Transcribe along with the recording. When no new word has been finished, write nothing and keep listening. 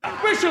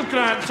we shall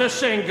grant a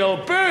single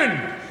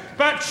boon.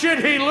 But should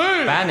he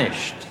lose...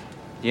 Banished.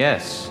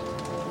 Yes.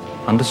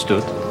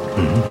 Understood.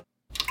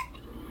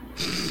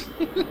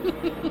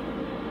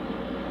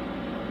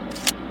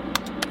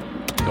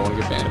 Don't want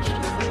to get banished.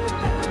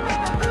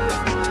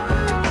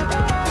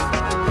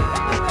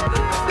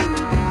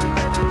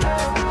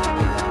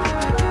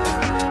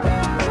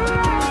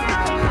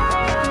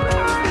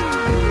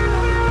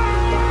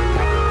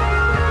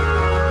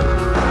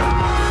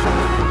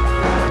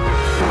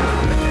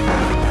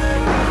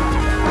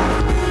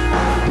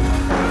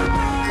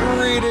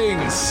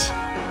 Greetings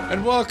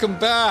and welcome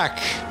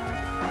back,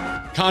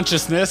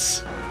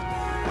 consciousness.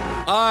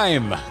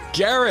 I'm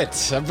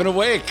Garrett. I've been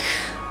awake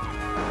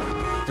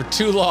for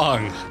too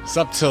long. It's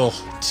up till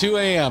 2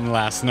 a.m.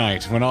 last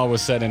night when all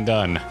was said and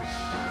done.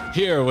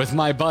 Here with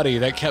my buddy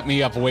that kept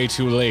me up way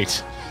too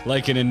late,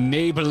 like an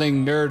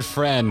enabling nerd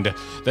friend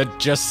that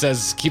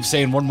just keeps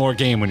saying one more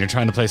game when you're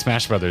trying to play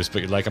Smash Brothers,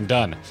 but you're like, I'm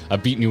done.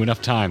 I've beaten you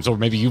enough times, or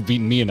maybe you've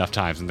beaten me enough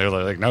times, and they're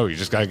like, no, you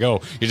just gotta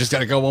go. You just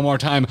gotta go one more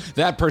time.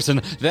 That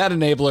person, that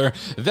enabler,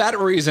 that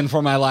reason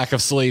for my lack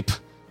of sleep.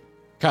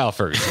 Kyle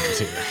Ferguson is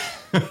here.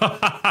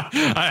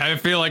 I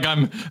feel like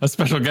I'm a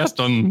special guest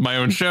on my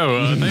own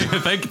show.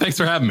 Thanks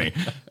for having me.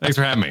 Thanks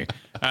for having me.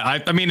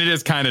 I mean, it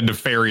is kind of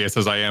nefarious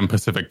as I am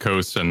Pacific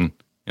Coast and,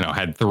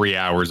 had 3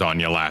 hours on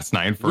you last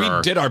night. We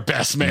did our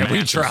best, man.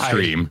 We tried.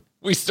 Stream.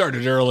 We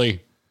started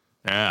early.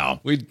 Yeah.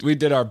 We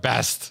did our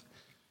best.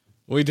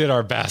 We did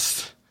our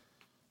best.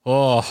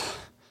 Oh,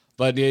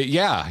 but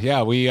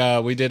yeah.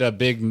 We did a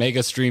big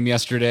mega stream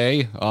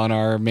yesterday on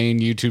our main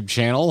YouTube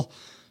channel.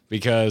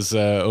 Because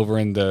over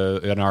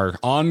in our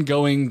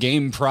ongoing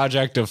game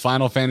project of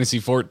Final Fantasy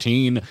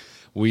XIV,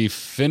 we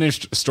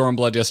finished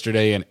Stormblood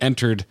yesterday and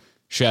entered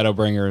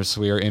Shadowbringers.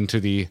 We are into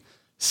the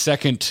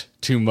second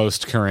to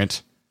most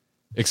current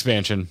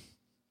expansion.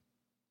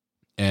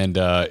 And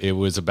it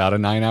was about a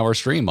 9-hour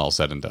stream, all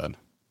said and done.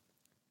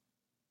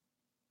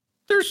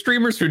 There's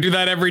streamers who do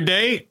that every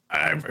day.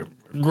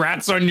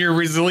 Congrats on your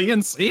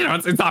resilience.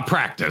 It's not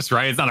practice,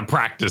 right? It's not a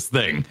practice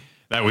thing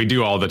that we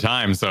do all the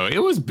time. So it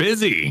was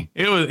busy.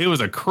 It was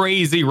a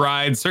crazy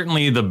ride.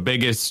 Certainly the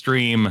biggest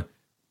stream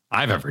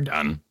I've ever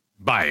done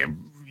by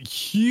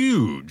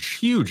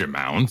huge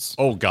amounts.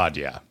 Oh God,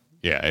 yeah.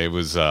 Yeah, it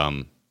was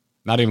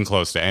not even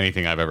close to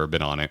anything I've ever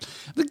been on it.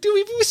 Like, dude,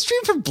 we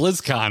streamed from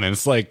BlizzCon and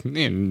it's like,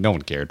 no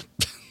one cared.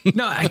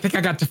 No, I think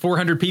I got to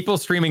 400 people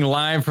streaming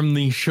live from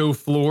the show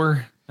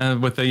floor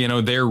with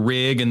their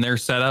rig and their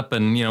setup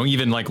and,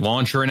 even like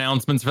launcher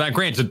announcements for that.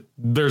 Granted,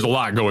 there's a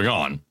lot going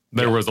on.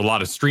 There was a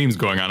lot of streams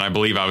going on. I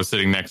believe I was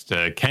sitting next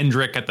to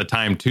Kendrick at the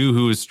time, too,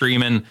 who was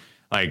streaming.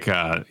 Like,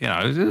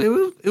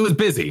 it was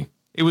busy.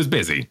 It was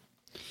busy.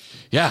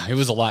 Yeah, it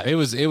was a lot. It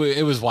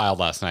was wild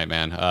last night,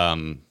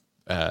 man.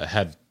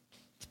 Had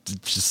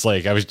just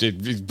like,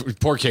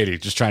 poor Katie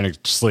just trying to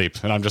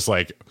sleep. And I'm just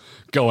like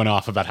going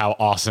off about how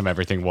awesome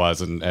everything was.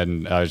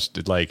 And I was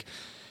like,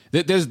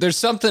 there's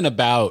something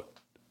about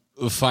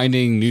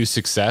finding new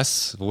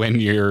success when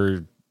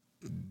you're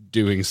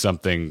doing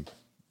something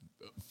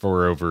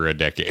for over a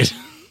decade.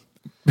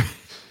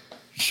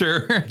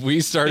 Sure. We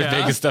started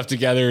making stuff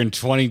together in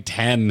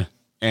 2010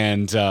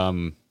 and yeah,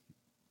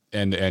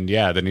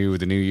 the new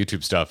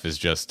YouTube stuff is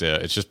just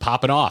it's just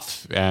popping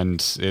off and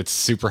it's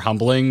super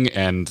humbling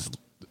and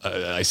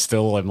I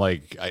still am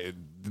like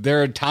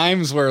there are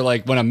times where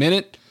like when I'm in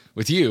it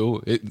with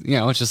you,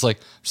 it's just like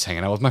I'm just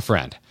hanging out with my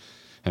friend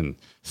and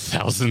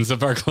thousands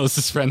of our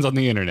closest friends on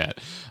the internet,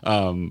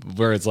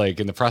 where it's like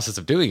in the process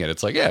of doing it,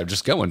 it's like, yeah,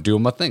 just going,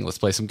 doing my thing. Let's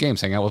play some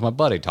games, hang out with my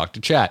buddy, talk to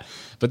chat.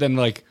 But then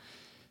like,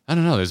 I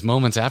don't know, there's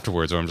moments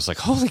afterwards where I'm just like,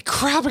 holy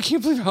crap, I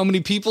can't believe how many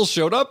people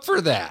showed up for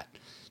that.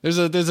 There's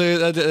a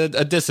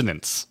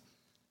dissonance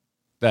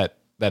that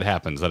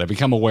happens that I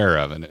become aware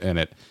of. And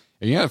it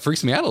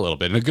freaks me out a little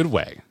bit in a good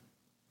way,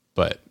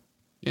 but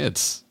yeah,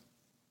 it's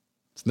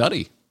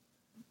nutty.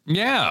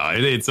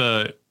 Yeah.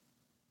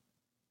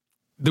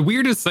 The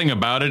weirdest thing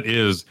about it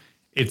is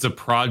it's a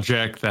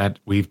project that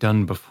we've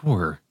done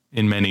before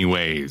in many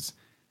ways.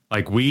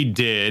 Like we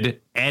did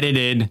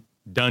edited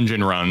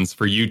dungeon runs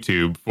for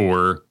YouTube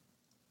for,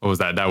 what was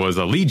that? That was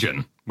a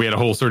Legion. We had a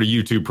whole sort of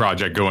YouTube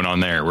project going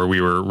on there where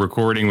we were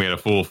recording. We had a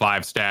full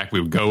 5-stack.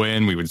 We would go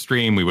in, we would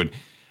stream.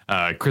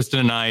 Kristen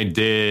and I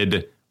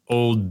did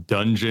old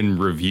dungeon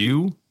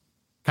review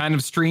kind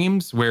of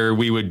streams where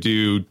we would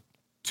do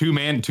two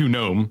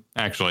gnome,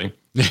 actually.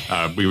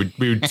 We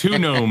would two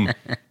gnome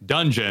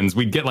dungeons.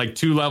 We'd get like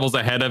 2 levels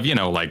ahead of,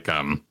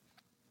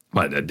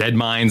 Dead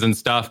Mines and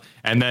stuff,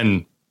 and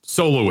then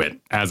solo it,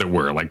 as it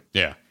were,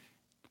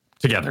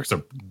 together.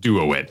 So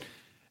duo it.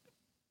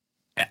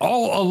 A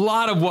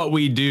lot of what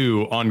we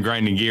do on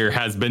Grinding Gear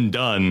has been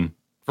done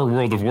for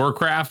World of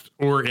Warcraft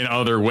or in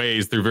other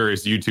ways through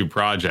various YouTube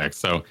projects.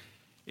 So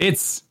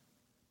it's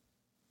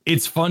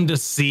fun to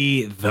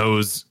see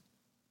those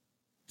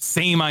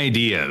same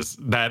ideas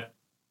that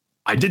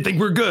I did think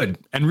were good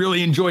and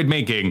really enjoyed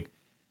making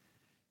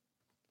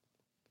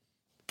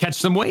catch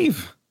some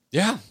wave.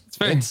 Yeah,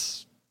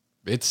 it's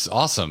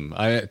awesome.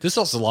 This is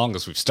also the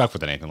longest we've stuck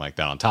with anything like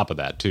that. On top of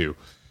that, too,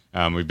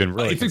 We've been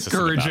really it's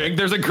encouraging.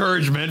 There's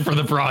encouragement for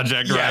the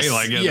project, yes, right?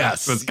 Like,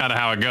 yes, that's kind of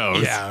how it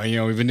goes.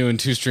 Yeah, we've been doing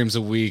 2 streams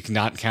a week,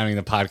 not counting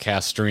the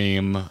podcast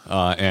stream,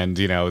 and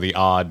the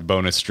odd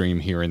bonus stream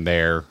here and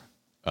there.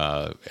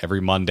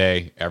 Every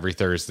Monday, every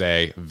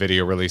Thursday,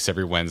 video release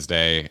every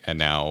Wednesday, and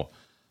now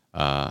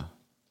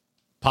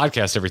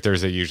podcast every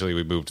Thursday. Usually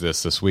we moved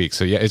this week.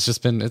 So yeah, it's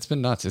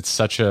been nuts. It's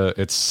such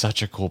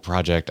a cool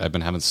project. I've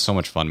been having so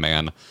much fun,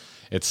 man.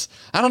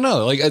 I don't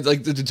know,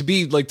 to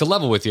be like to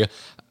level with you.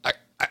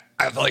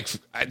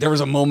 There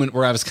was a moment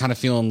where I was kind of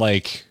feeling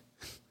like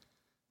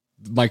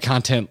my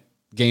content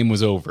game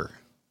was over.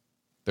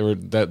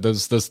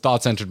 Those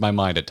thoughts entered my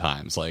mind at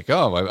times, like,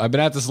 oh, I've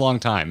been at this a long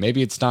time.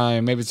 Maybe it's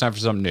time for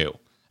something new.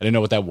 I didn't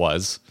know what that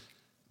was,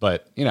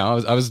 but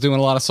I was doing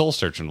a lot of soul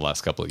searching the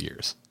last couple of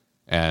years,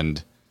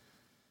 and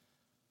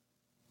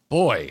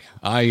boy,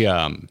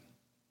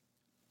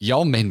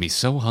 y'all made me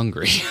so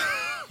hungry.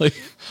 Like,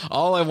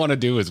 all I want to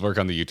do is work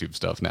on the YouTube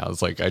stuff now.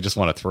 It's like I just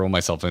want to throw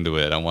myself into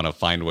it. I want to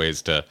find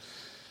ways to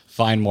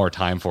find more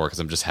time for it because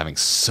I'm just having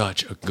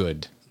such a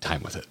good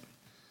time with it.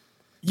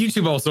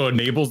 YouTube also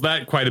enables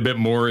that quite a bit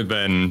more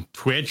than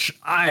Twitch.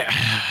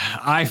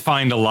 I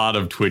find a lot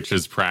of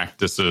Twitch's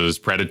practices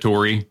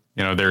predatory.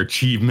 Their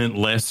achievement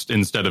list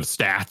instead of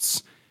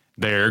stats.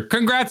 Their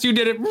congrats, you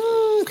did it.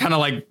 Kind of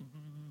like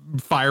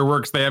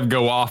fireworks they have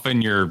go off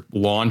in your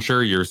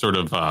launcher, your sort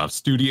of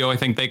studio, I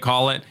think they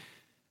call it.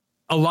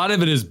 A lot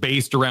of it is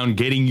based around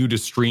getting you to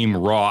stream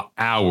raw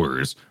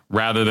hours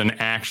rather than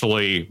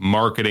actually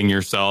marketing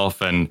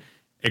yourself and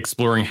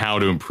exploring how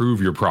to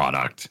improve your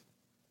product.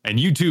 And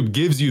YouTube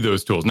gives you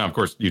those tools. Now, of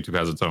course, YouTube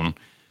has its own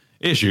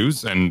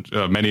issues, and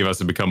many of us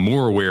have become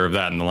more aware of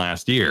that in the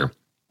last year.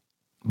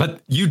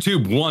 But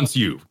YouTube wants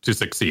you to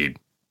succeed,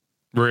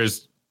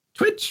 whereas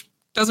Twitch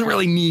doesn't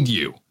really need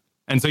you.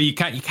 And so you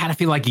kind of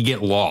feel like you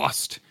get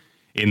lost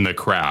in the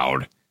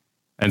crowd.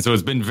 And so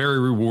it's been very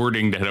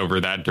rewarding to head over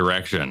that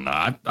direction.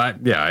 I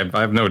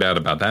have no doubt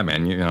about that,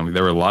 man.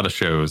 There were a lot of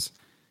shows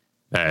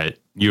that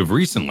you've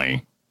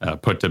recently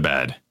put to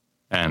bed.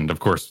 And of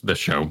course, this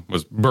show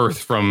was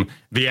birthed from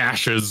the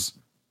ashes.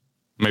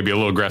 Maybe a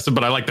little aggressive,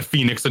 but I like the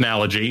Phoenix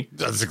analogy.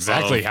 That's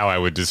exactly how I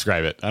would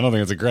describe it. I don't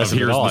think it's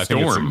aggressive at all. I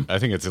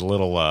think it's a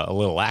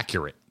little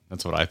accurate.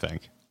 That's what I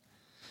think.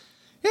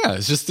 Yeah,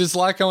 it's just there's a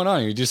lot going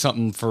on. You do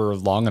something for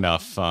long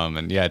enough,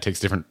 and yeah, it takes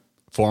different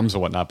forms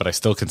and whatnot. But I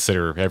still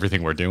consider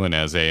everything we're doing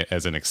as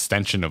an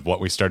extension of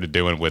what we started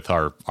doing with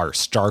our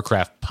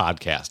StarCraft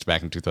podcast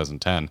back in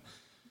 2010.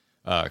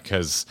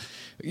 Because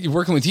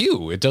working with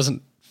you, it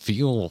doesn't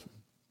feel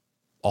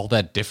all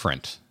that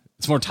different.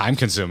 It's more time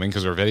consuming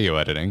because we're video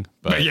editing.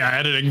 But yeah,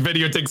 editing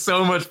video takes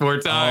so much more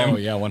time. Oh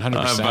yeah,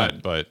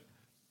 100%. But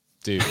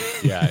dude,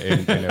 yeah,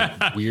 in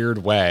a weird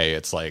way,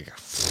 it's like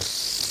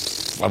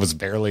I was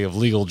barely of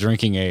legal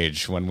drinking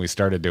age when we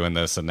started doing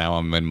this, and now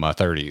I'm in my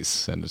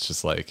 30s, and it's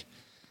just like,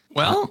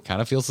 well,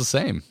 kind of feels the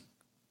same.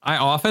 I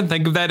often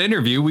think of that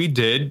interview we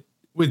did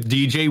with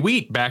DJ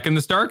Wheat back in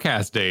the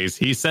StarCast days.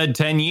 He said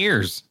 10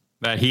 years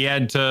that he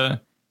had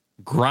to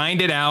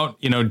grind it out,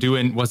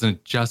 doing, wasn't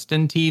it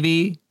Justin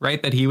TV,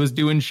 right? That he was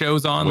doing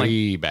shows on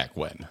way back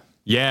when.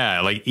 Yeah,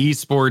 like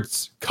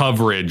esports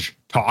coverage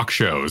talk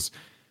shows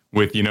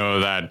with,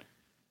 that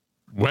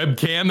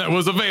webcam that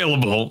was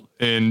available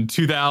in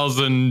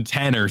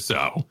 2010 or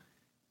so.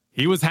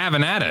 He was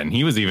having at it, and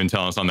he was even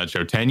telling us on that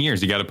show, 10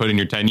 years. You got to put in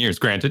your 10 years.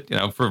 Granted,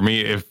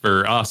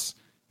 for us,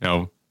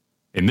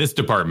 in this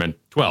department,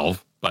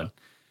 12, but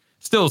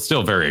still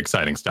very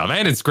exciting stuff.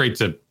 And it's great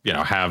to,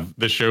 have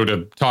this show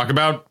to talk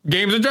about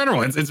games in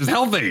general. It's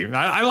healthy.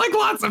 I like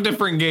lots of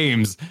different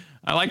games.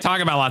 I like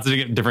talking about lots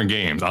of different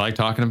games. I like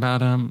talking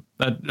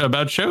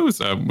about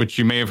shows, which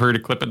you may have heard a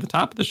clip at the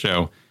top of the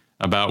show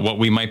about what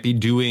we might be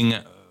doing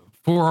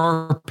for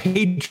our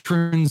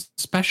patrons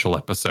special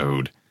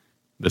episode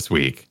this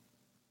week.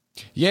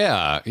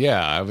 Yeah.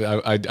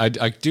 I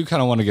do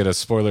kind of want to get a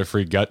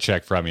spoiler-free gut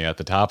check from you at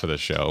the top of the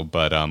show,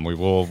 but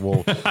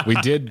we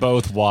did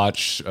both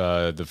watch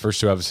the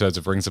first 2 episodes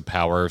of Rings of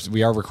Power.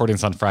 We are recording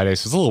this on Friday,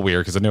 so it's a little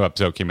weird because a new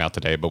episode came out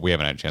today, but we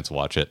haven't had a chance to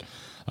watch it.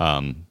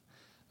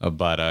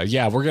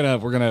 Yeah, we're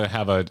gonna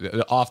have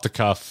a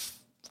off-the-cuff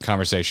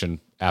conversation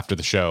after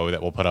the show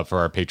that we'll put up for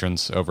our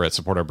patrons over at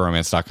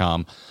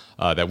supportourbromance.com.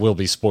 That will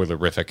be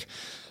spoilerific.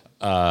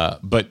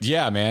 But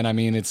yeah, man, I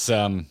mean, it's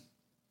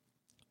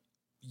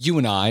you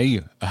and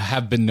I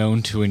have been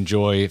known to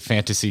enjoy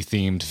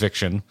fantasy-themed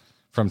fiction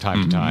from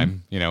time to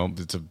time.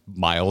 It's a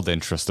mild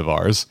interest of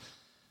ours.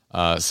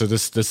 So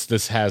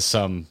this has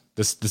some.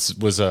 This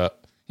was a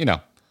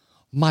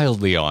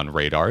mildly on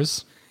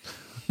radars,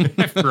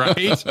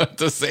 right?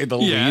 To say the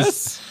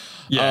least.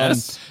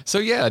 Yes. So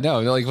yeah,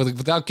 no, like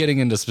without getting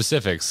into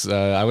specifics,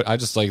 I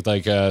just like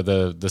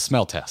the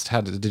smell test.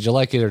 How did you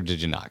like it or did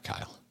you not,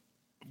 Kyle?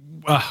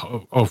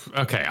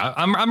 Okay.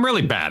 I'm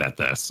really bad at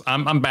this.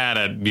 I'm bad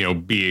at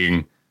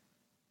being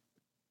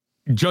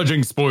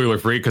judging spoiler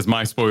free because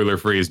my spoiler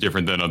free is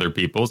different than other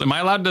people's. Am I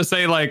allowed to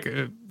say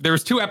there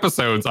was 2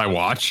 episodes I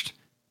watched?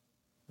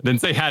 I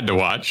didn't say had to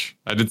watch.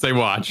 I did say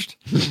watched.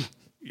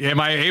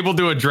 Am I able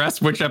to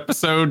address which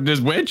episode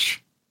is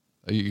which?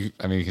 You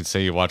can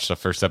say you watched the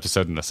first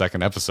episode and the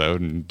second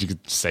episode, and you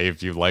could say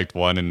if you liked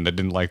one and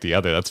didn't like the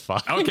other. That's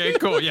fine. Okay,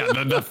 cool.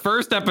 Yeah, the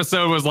first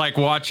episode was like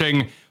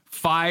watching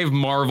 5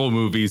 Marvel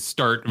movies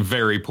start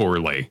very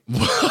poorly.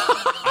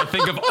 I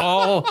think of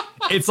all,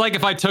 it's like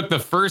if I took the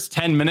first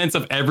 10 minutes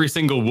of every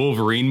single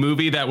Wolverine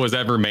movie that was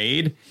ever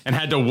made and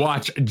had to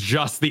watch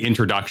just the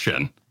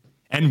introduction.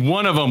 And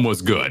one of them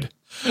was good.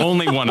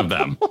 Only one of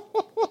them.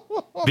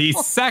 The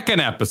second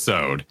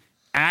episode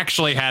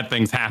actually had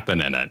things happen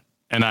in it.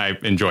 And I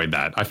enjoyed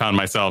that. I found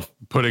myself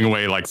putting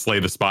away like Slay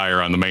the Spire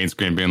on the main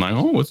screen, being like,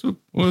 oh, what's this?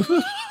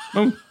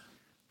 Oh,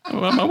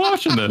 am I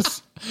watching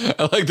this?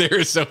 I like they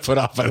were so put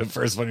off by the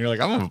first one. You're like,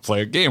 I'm going to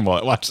play a game while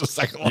I watch the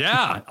second one.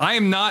 Yeah, I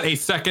am not a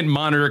second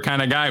monitor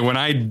kind of guy. When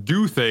I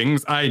do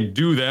things, I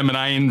do them and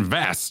I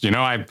invest. You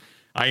know,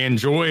 I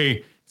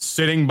enjoy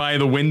sitting by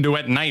the window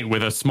at night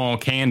with a small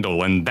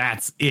candle, and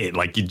that's it.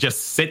 Like, you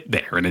just sit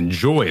there and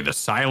enjoy the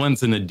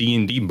silence in a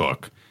D&D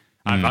book.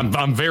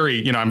 I'm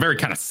very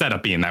kind of set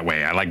up being that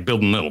way. I like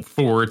building little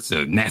forts,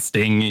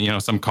 nesting,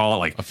 some call it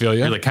like, I feel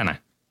you. Really kind of,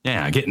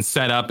 getting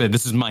set up. And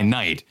this is my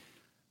night.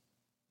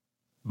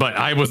 But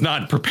I was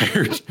not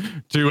prepared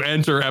to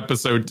enter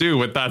episode 2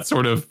 with that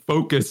sort of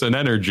focus and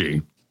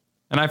energy.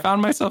 And I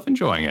found myself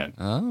enjoying it.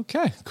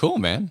 Okay, cool,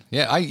 man.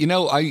 Yeah, I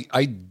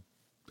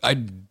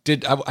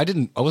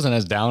wasn't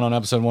as down on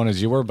episode 1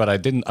 as you were, but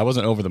I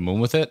wasn't over the moon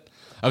with it.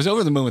 I was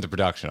over the moon with the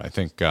production. I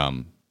think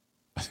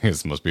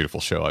it's the most beautiful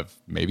show I've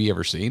maybe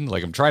ever seen.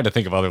 Like, I'm trying to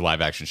think of other live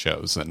action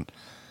shows, and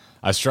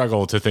I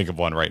struggle to think of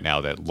one right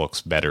now that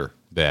looks better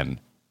than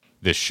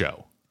this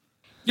show.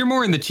 You're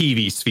more in the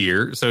TV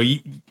sphere, so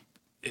it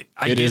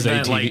is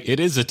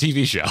a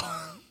TV show.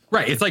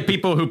 Right. It's like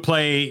people who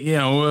play,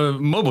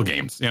 mobile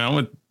games,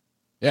 Yeah.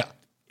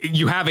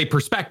 You have a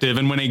perspective,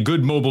 and when a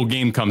good mobile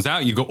game comes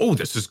out, you go, oh,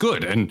 this is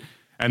good. And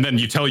then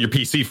you tell your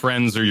PC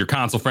friends or your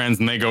console friends,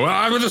 and they go,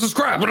 this is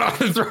crap, and I'll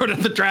throw it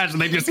in the trash,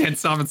 and they just can't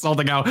stop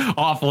insulting how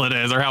awful it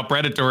is or how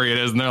predatory it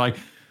is. And they're like,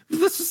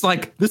 this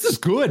is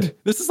good.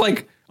 This is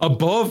like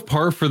above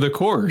par for the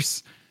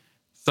course.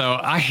 So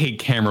I hate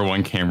camera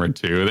 1, camera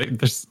 2.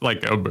 There's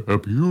like a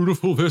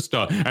beautiful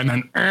vista, and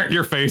then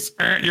your face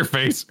for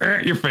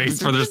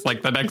just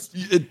like the next.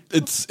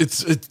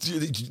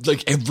 It's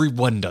like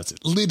everyone does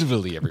it.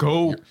 Literally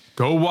everyone.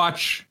 Go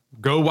watch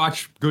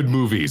good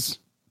movies.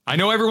 I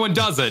know everyone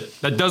does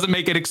it. That doesn't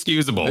make it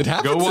excusable. It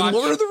happens in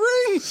Lord of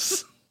the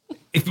Rings.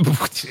 I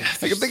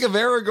can think of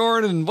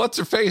Aragorn and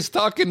what's-her-face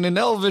talking in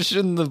Elvish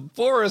in the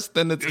forest,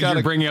 and it's got.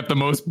 You're bringing up the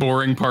most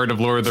boring part of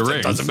Lord of the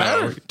Rings.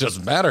 It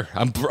doesn't matter.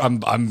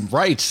 I'm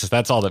right.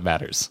 That's all that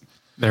matters.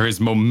 There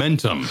is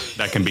momentum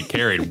that can be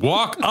carried.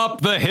 Walk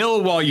up the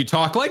hill while you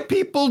talk, like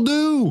people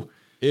do.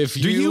 Unless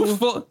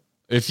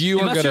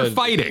you're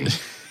fighting,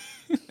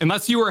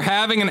 unless you are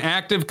having an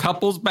active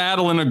couples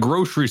battle in a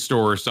grocery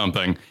store or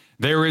something,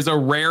 there is a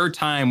rare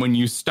time when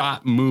you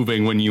stop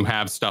moving when you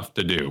have stuff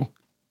to do.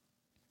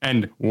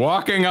 And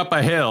walking up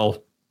a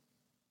hill,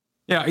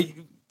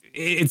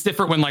 it's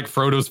different when like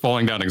Frodo's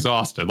falling down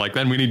exhausted. Like,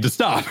 then we need to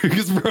stop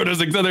because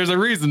there's a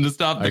reason to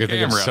stop the camera. I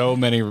can think of so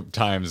many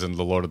times in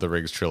the Lord of the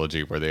Rings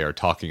trilogy where they are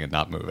talking and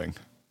not moving.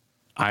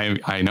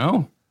 I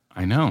know.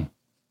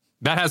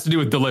 That has to do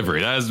with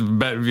delivery. That is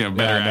better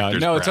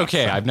actors. No, it's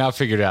okay. I've now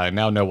figured out. I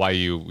now know why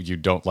you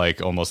don't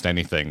like almost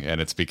anything,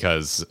 and it's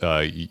because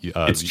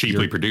it's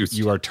cheaply produced.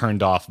 You are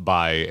turned off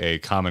by a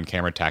common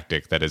camera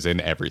tactic that is in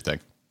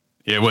everything.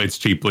 Yeah, well, it's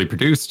cheaply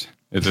produced.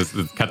 It's just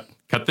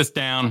cut this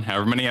down.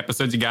 However many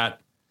episodes you got.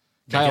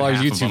 Kyle, our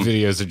YouTube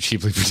videos are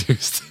cheaply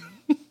produced.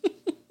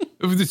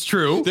 It's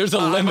true. There's a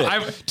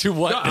limit to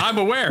what I'm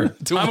aware.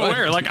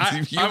 Like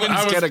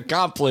humans can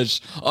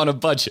accomplish on a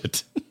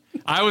budget.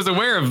 I was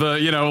aware of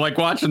like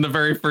watching the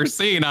very first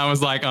scene. I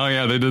was like, oh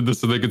yeah, they did this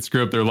so they could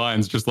screw up their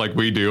lines just like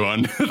we do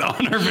on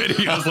our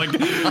videos. Like,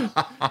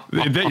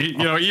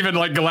 even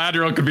like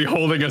Galadriel could be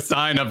holding a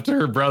sign up to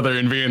her brother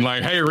and being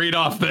like, hey, read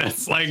off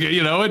this. Like,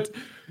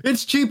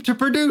 it's cheap to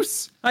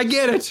produce. I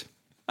get it.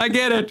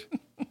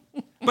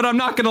 But I'm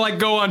not going to like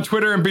go on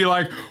Twitter and be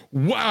like,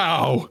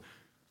 wow,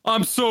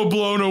 I'm so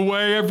blown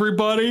away,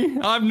 everybody.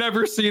 I've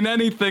never seen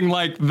anything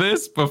like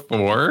this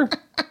before.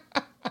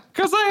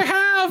 Because I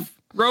have.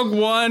 Rogue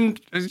One,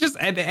 it's just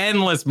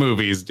endless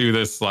movies do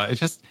this.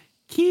 Just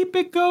keep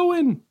it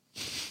going.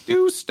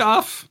 Do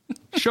stuff.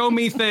 Show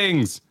me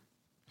things.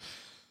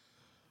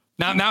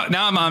 Now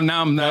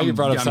you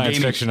brought up science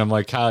gaining fiction. I'm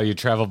like, Kyle, you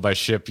traveled by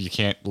ship. You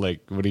can't,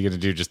 like, what are you going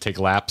to do? Just take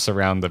laps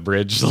around the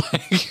bridge?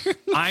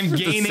 I'm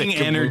gaining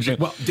energy.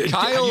 Well,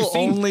 Kyle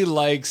only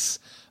likes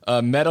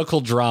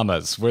medical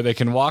dramas where they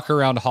can walk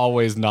around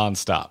hallways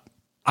nonstop.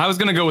 I was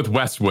going to go with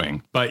West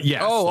Wing, but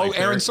yes.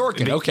 Aaron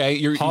Sorkin. Okay,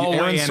 you're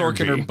Aaron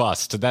Sorkin or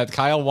bust. That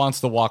Kyle wants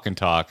the walk and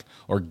talk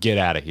or get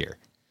out of here.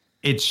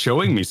 It's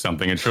showing me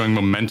something. It's showing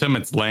momentum.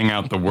 It's laying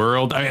out the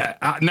world.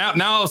 Now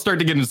I'll start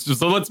to get into.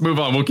 So let's move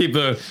on. We'll keep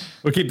the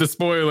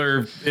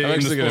spoiler. I'm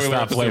actually going to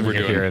stop blaming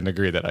it here and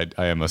agree that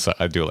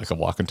I do like a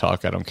walk and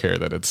talk. I don't care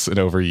that it's an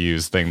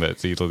overused thing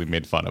that's easily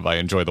made fun of. I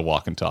enjoy the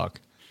walk and talk.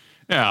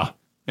 Yeah.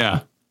 Yeah.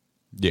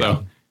 Yeah.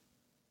 So,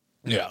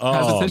 Yeah. has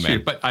Oh, its issue,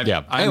 man. but I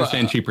Yeah.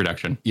 understand cheap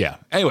production. Yeah.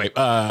 Anyway,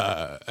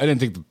 I didn't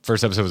think the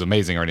first episode was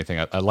amazing or anything.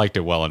 I liked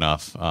it well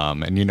enough.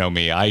 And you know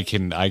me, I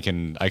can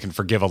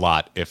forgive a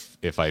lot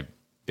if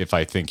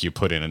I think you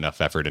put in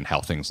enough effort in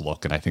how things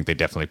look, and I think they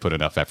definitely put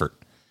enough effort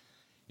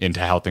into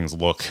how things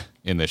look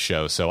in this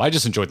show. So I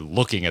just enjoyed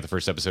looking at the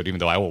first episode, even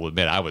though I will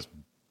admit I was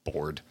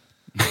bored.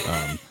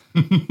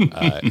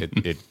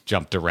 It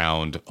jumped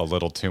around a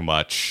little too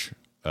much.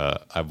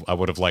 I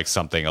would have liked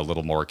something a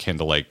little more akin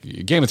to like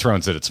Game of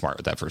Thrones did it smart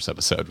with that first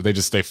episode.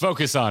 They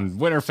focus on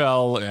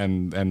Winterfell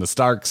and the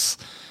Starks.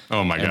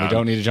 Oh my And God. we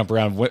don't need to jump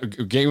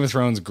around. Game of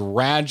Thrones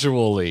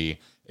gradually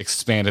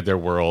expanded their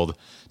world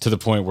to the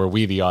point where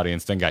we, the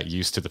audience, then got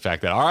used to the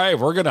fact that, all right,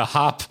 we're going to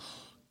hop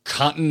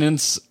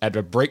continents at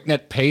a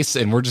breakneck pace,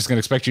 and we're just going to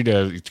expect you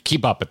to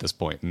keep up at this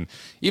point. And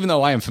even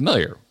though I am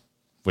familiar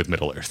with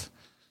Middle Earth,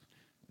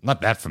 I'm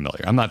not that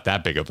familiar. I'm not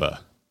that big of a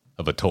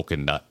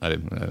Tolkien nut. I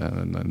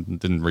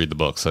didn't read the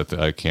books.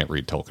 I can't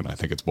read Tolkien. I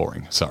think it's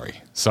boring.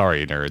 Sorry,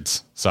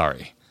 nerds.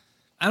 Sorry.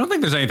 I don't think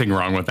there's anything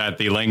wrong with that.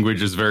 The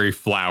language is very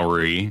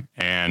flowery,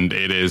 and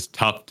it is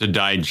tough to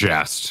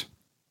digest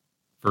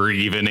for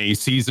even a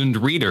seasoned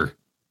reader.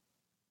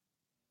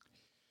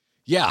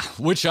 Yeah,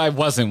 which I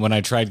wasn't when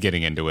I tried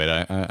getting into it.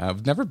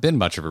 I've never been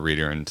much of a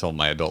reader until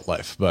my adult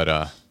life, but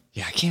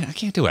yeah, I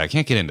can't do it. I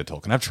can't get into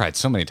Tolkien. I've tried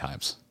so many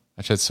times.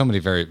 I've tried so many,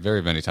 very,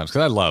 very many times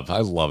because I love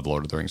the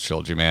Lord of the Rings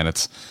trilogy. Man,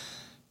 it's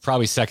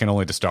probably second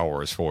only to Star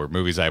Wars for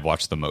movies I've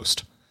watched the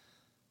most.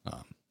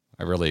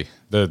 I really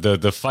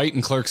the fight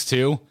in Clerks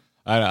 2.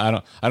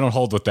 I don't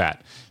hold with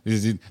that.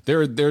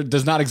 There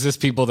does not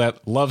exist people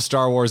that love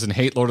Star Wars and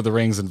hate Lord of the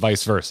Rings and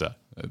vice versa.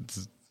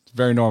 It's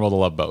very normal to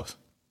love both.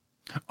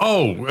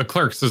 Oh,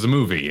 Clerks is a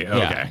movie.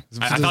 Okay. Yeah.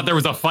 I thought there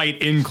was a fight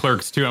in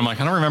Clerks too. I'm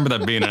like, I don't remember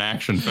that being an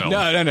action film.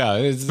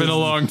 No. It's been a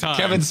long time.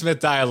 Kevin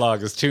Smith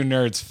dialogue is two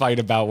nerds fight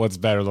about what's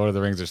better, Lord of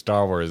the Rings or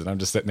Star Wars, and I'm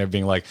just sitting there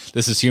being like,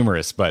 this is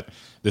humorous, but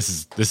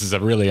this is a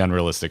really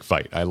unrealistic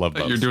fight. I love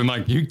both. You're doing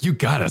like you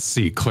gotta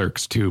see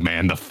Clerks 2,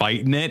 man. The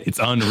fight in it, it's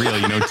unreal.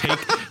 You know,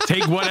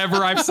 take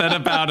whatever I've said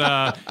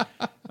about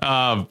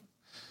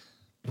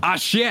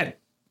shit.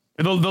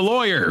 The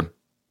lawyer.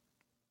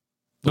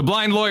 The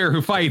blind lawyer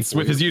who fights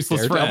with his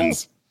useless Daredevil?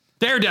 friends.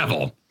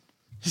 Daredevil.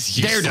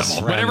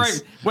 Useless Whatever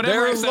friends. I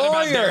They're said about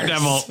lawyers.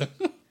 Daredevil.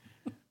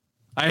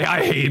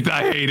 I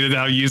hated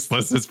how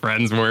useless his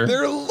friends were.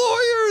 They're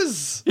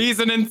lawyers. He's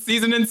an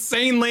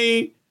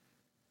insanely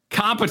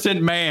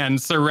competent man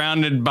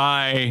surrounded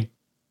by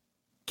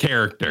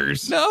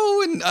characters.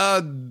 No, and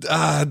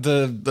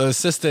the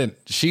assistant,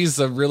 she's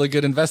a really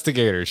good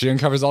investigator. She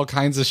uncovers all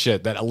kinds of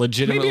shit that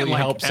legitimately Maybe in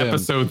helps him.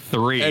 episode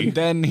 3. And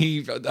then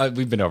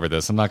we've been over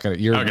this. I'm not gonna.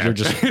 You're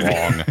just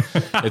wrong.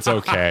 It's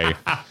okay.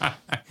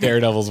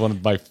 Daredevil's one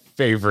of my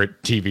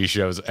favorite TV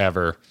shows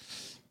ever.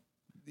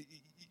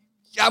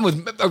 I'm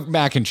with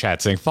Mac in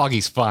chat saying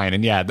Foggy's fine,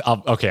 and yeah,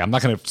 I'm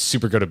not going to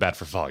super go to bat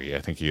for Foggy. I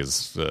think he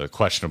is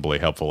questionably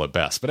helpful at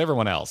best. But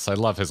everyone else, I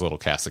love his little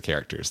cast of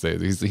characters.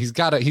 He's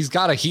got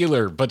a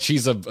healer, but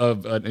she's an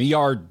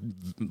ER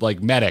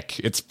like medic.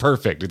 It's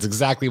perfect. It's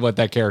exactly what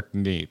that character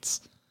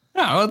needs.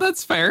 Oh, well,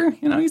 that's fair.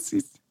 You know, he's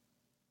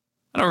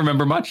I don't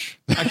remember much.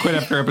 I quit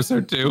after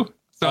episode 2,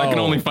 so I can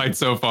only fight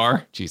so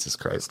far. Jesus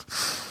Christ.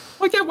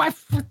 Well, yeah, why?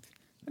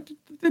 I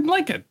didn't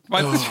like it.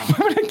 Why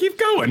would I keep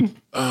going?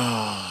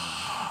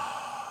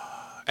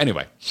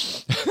 Anyway,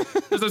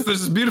 There's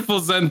this beautiful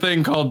Zen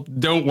thing called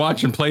 "Don't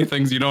watch and play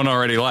things you don't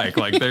already like."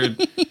 Like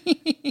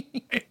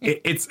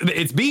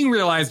it's being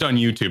realized on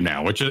YouTube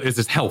now, which is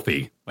just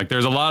healthy. Like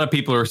there's a lot of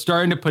people who are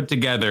starting to put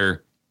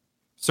together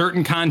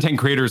certain content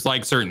creators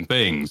like certain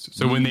things.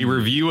 So when they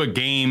review a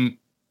game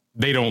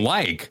they don't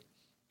like,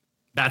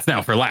 that's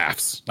now for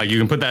laughs. Like you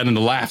can put that in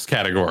the laughs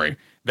category.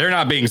 They're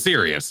not being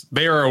serious.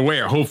 They are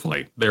aware.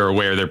 Hopefully, they're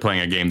aware they're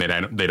playing a game they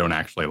don't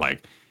actually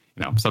like.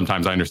 You know,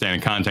 sometimes I understand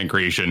in content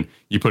creation,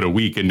 you put a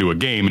week into a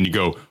game and you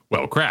go,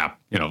 well, crap,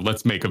 you know,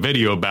 let's make a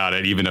video about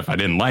it, even if I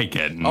didn't like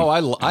it. And, I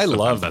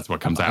love that's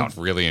what comes out.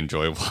 I really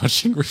enjoy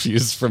watching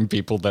reviews from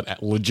people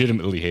that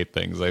legitimately hate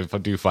things. I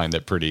do find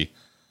that pretty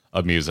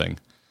amusing.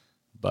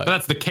 But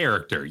that's the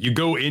character. You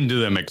go into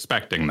them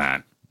expecting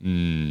that. Yeah,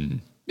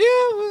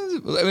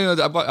 I mean,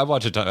 I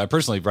watch a ton. I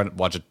personally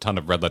watch a ton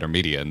of Red Letter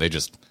Media, and they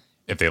just,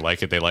 if they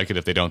like it, they like it.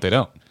 If they don't, they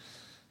don't.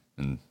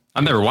 And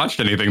I've never watched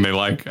anything they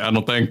like, I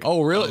don't think.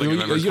 oh, really? You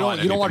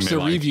don't watch the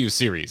like. review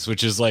series,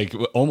 which is like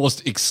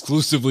almost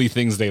exclusively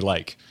things they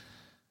like,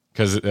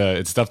 because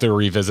it's stuff they're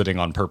revisiting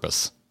on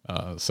purpose.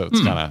 So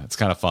it's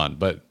kind of fun.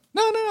 But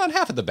no, not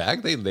half of the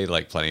bag. They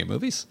like plenty of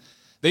movies.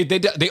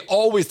 They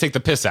always take the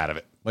piss out of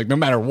it, like no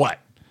matter what.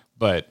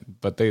 But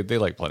they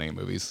like plenty of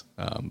movies.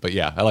 But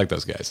yeah, I like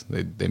those guys.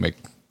 They make.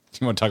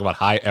 You want to talk about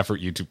high effort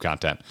YouTube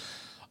content?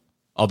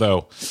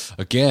 Although,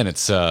 again,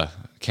 it's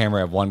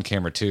camera 1,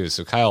 camera 2,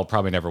 so Kyle will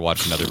probably never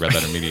watch another Red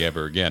Letter Media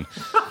ever again.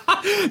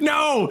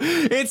 No,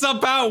 it's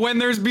about when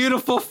there's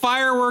beautiful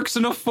fireworks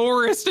in a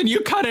forest and you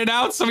cut it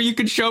out so you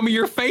can show me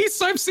your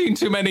face. I've seen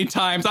too many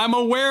times. I'm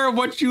aware of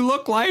what you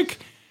look like.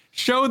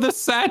 Show the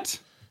set.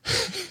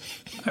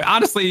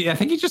 Honestly, I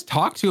think you just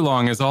talk too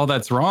long is all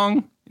that's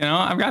wrong. You know,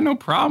 I've got no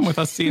problem with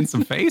us seeing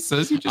some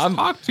faces. You just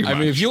talk too much. I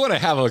mean, if you want to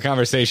have a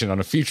conversation on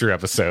a future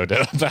episode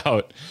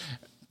about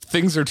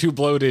things are too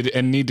bloated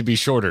and need to be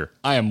shorter,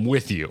 I am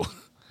with you.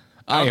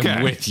 I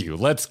am with you.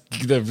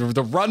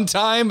 The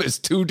runtime is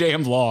too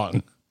damn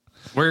long.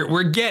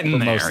 We're getting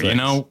there, you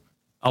know.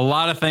 A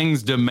lot of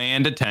things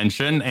demand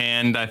attention,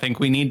 and I think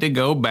we need to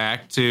go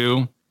back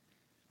to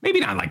maybe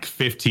not like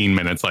 15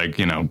 minutes like,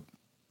 you know,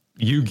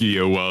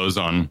 Yu-Gi-Oh was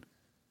on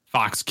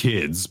Fox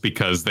Kids,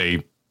 because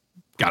they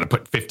got to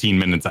put 15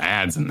 minutes of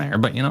ads in there.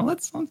 But, you know,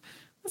 let's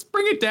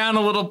bring it down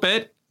a little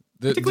bit.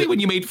 Particularly when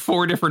you made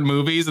 4 different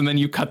movies and then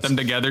you cut them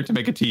together to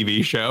make a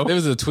TV show. There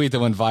was a tweet that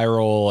went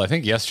viral, I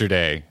think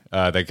yesterday,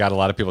 that got a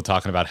lot of people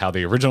talking about how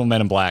the original Men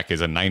in Black is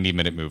a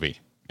 90-minute movie.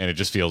 And it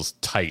just feels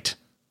tight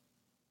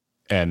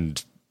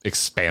and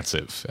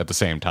expansive at the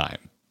same time.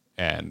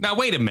 And now,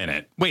 wait a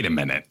minute.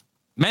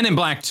 Men in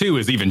Black 2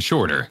 is even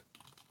shorter.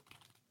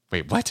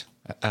 Wait, what?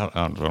 I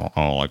don't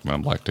like Men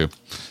in Black 2.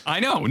 I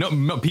know.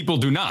 No, people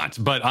do not.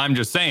 But I'm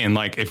just saying,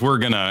 like, if we're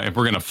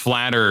gonna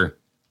flatter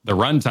the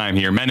runtime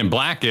here, Men in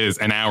Black is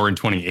an hour and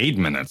 28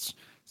 minutes.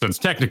 So it's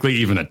technically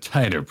even a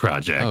tighter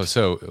project. Oh,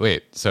 so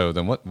wait. So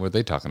then what were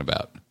they talking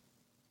about?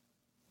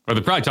 Well,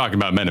 they're probably talking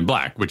about Men in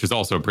Black, which is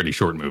also a pretty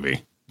short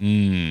movie.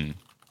 Yeah,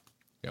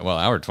 well,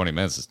 hour 20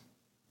 minutes is...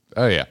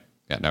 Oh, yeah.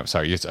 Yeah, no,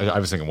 sorry. I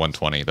was thinking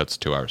 120. That's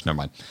 2 hours. Never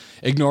mind.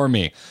 Ignore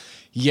me.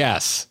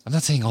 Yes. I'm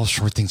not saying all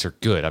short things are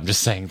good. I'm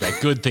just saying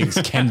that good things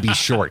can be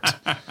short.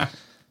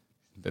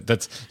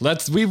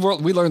 We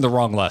learned the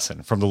wrong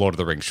lesson from the Lord of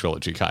the Rings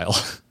trilogy, Kyle.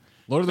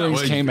 Lord of the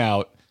Rings came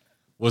out,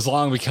 was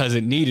long because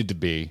it needed to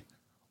be,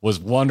 was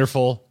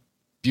wonderful,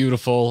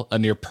 beautiful, a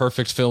near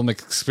perfect film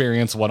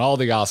experience, won all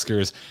the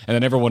Oscars, and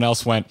then everyone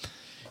else went,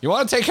 you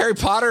want to take Harry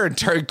Potter and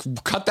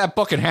cut that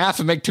book in half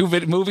and make 2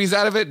 movies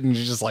out of it? And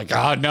you're just like,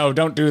 oh, no,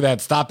 don't do that.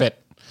 Stop it.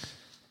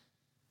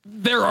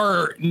 There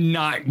are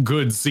not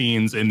good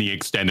scenes in the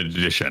extended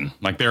edition.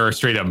 Like, there are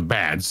straight up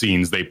bad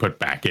scenes they put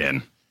back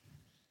in.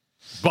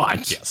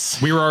 But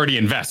yes, we were already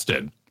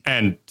invested.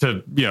 And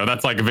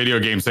that's like a video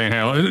game saying,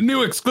 hey,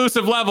 new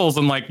exclusive levels.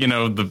 And like,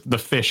 the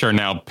fish are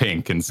now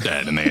pink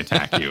instead and they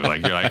attack you.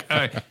 Like, you're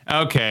like,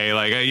 okay,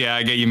 like, yeah,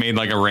 I get you made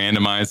like a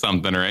randomized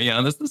something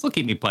or, this will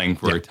keep me playing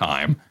for a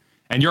time.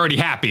 And you're already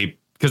happy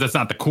because that's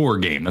not the core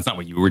game. That's not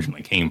what you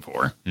originally came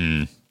for.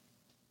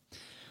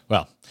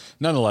 Well,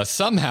 nonetheless,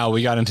 somehow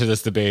we got into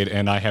this debate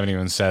and I haven't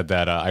even said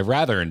that I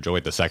rather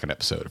enjoyed the second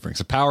episode of Rings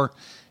of Power.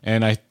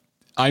 And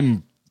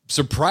I'm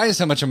surprised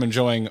how much I'm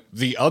enjoying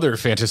the other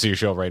fantasy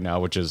show right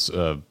now, which is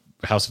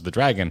House of the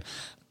Dragon.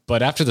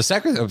 But after the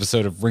second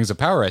episode of Rings of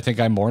Power, I think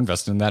I'm more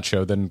invested in that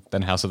show than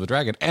House of the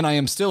Dragon. And I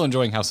am still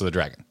enjoying House of the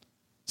Dragon.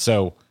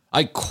 So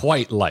I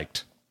quite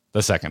liked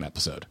the second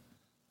episode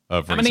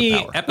of Rings of Power.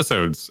 How many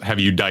episodes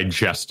have you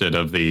digested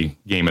of the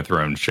Game of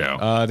Thrones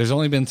show? There's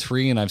only been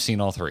 3 and I've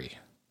seen all 3.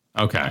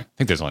 Okay. I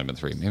think there's only been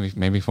 3,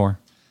 maybe 4.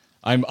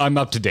 I'm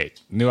up to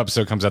date. New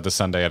episode comes out this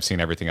Sunday. I've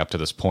seen everything up to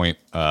this point.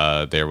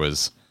 There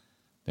was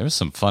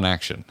some fun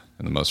action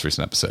in the most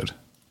recent episode.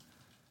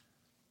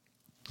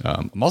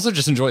 I'm also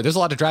just enjoying... There's a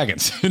lot of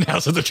dragons in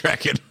House of the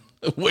Dragon,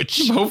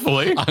 which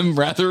hopefully I'm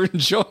rather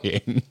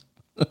enjoying.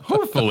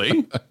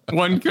 Hopefully.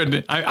 One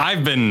could...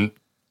 I've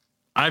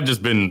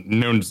just been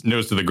nose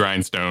to the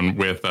grindstone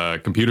with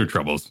computer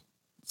troubles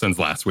since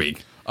last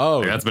week. Oh,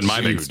 like, that's been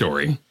my big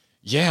story.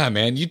 Yeah,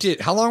 man. You did.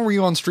 How long were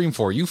you on stream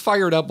for? You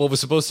fired up what was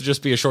supposed to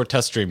just be a short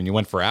test stream and you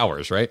went for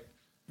hours, right?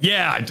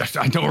 Yeah,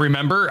 I don't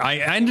remember. I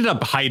ended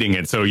up hiding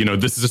it. So,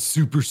 this is a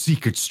super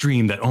secret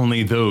stream that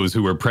only those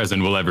who were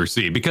present will ever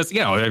see. Because,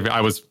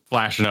 I was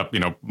flashing up,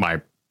 my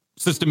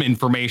system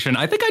information.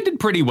 I think I did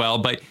pretty well.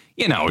 But,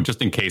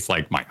 just in case,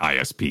 like, my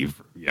ISP,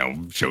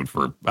 showed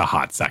for a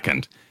hot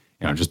second.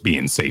 Just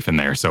being safe in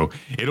there. So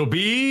it'll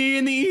be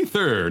in the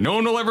ether. No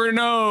one will ever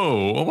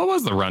know. What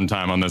was the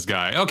runtime on this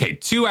guy? Okay,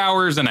 2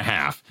 hours and a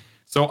half.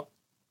 So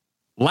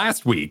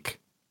last week,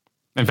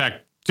 in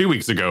fact, 2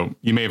 weeks ago,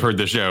 you may have heard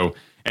the show,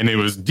 and it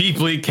was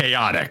deeply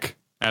chaotic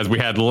as we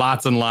had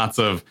lots and lots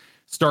of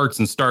starts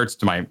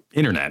to my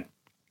internet.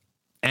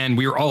 And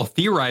we were all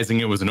theorizing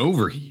it was an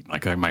overheat,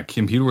 like my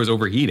computer was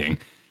overheating.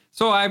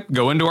 So I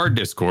go into our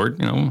Discord,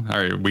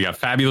 we have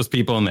fabulous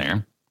people in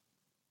there.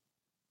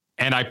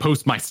 And I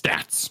post my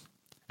stats.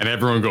 And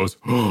everyone goes,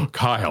 oh,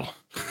 Kyle,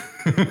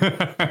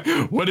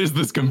 what is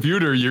this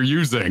computer you're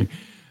using?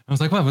 I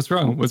was like, well, what's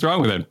wrong? What's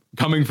wrong with it?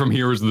 Coming from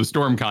here is the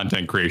Storm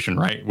content creation,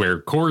 right?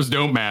 Where cores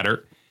don't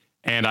matter.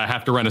 And I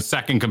have to run a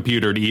second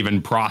computer to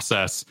even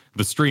process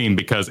the stream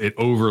because it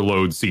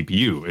overloads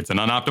CPU. It's an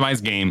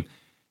unoptimized game.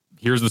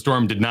 Here's the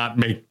Storm did not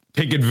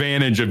take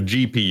advantage of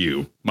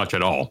GPU much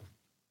at all.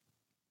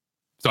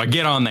 So I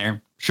get on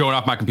there, showing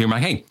off my computer. I'm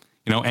like, hey,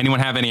 anyone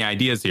have any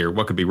ideas here?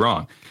 What could be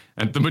wrong?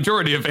 And the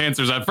majority of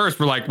answers at first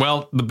were like,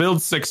 well, the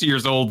build's 6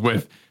 years old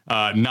with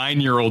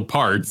 9-year-old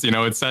parts.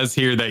 It says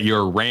here that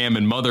your RAM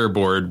and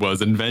motherboard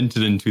was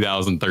invented in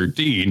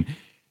 2013.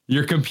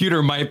 Your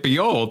computer might be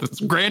old. It's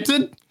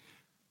granted.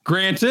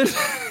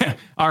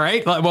 All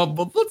right.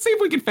 Well, let's see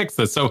if we can fix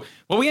this. So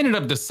what we ended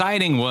up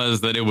deciding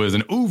was that it was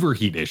an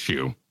overheat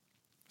issue.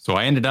 So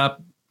I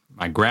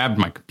grabbed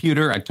my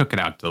computer, I took it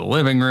out to the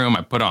living room,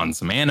 I put on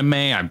some anime,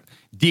 I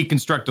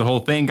deconstructed the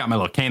whole thing, got my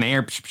little can of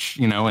air,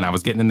 and I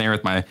was getting in there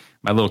with my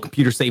little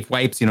computer safe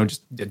wipes,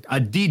 just a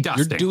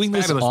de-dusting. You're doing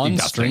this on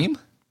stream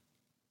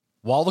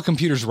while the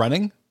computer's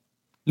running?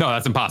 No,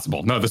 that's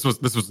impossible. No, this was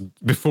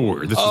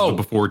before. This was the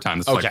before time.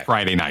 This was like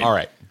Friday night. All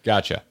right,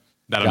 gotcha.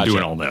 I'm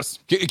doing all this.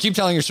 Keep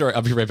telling your story.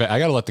 I'll be right back. I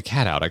got to let the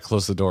cat out. I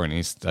closed the door and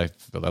I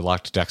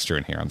locked Dexter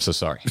in here. I'm so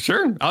sorry.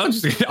 Sure. I'll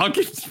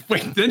keep,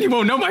 wait, then you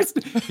won't know my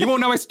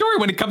story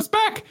when it comes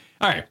back.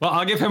 All right. Well,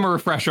 I'll give him a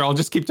refresher. I'll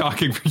just keep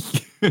talking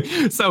for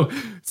you. So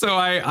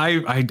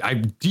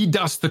I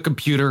de-dust the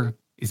computer.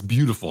 It's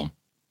beautiful.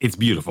 It's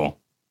beautiful.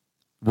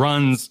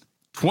 Runs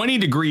 20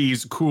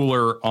 degrees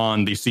cooler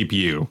on the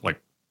CPU.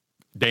 Like,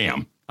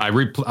 damn. I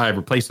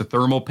replaced the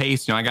thermal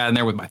paste. I got in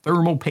there with my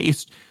thermal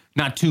paste.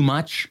 Not too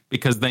much,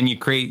 because then you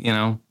create,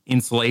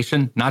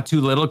 insulation. Not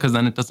too little, because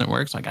then it doesn't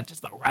work. So I got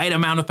just the right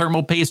amount of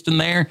thermal paste in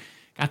there.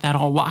 Got that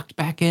all locked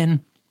back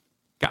in.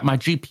 Got my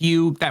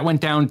GPU. That went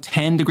down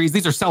 10 degrees.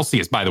 These are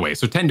Celsius, by the way.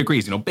 So 10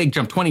 degrees, big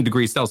jump, 20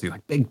 degrees Celsius.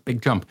 Like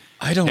big jump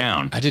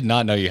down. I did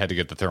not know you had to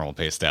get the thermal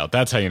paste out.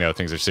 That's how you know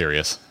things are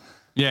serious.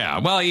 Yeah.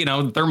 Well,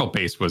 the thermal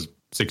paste was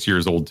 6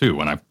 years old, too,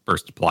 when I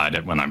first applied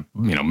it, when I,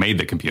 made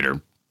the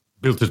computer.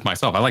 Built it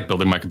myself. I like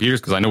building my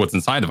computers because I know what's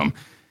inside of them.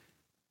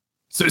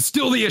 So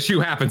still the issue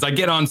happens. I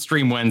get on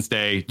stream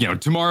Wednesday.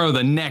 Tomorrow,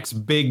 the next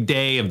big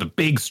day of the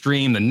big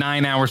stream, the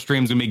 9-hour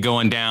stream's gonna be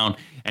going down.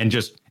 And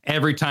just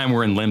every time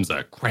we're in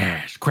Limsa,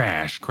 crash,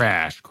 crash,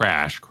 crash,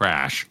 crash,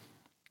 crash.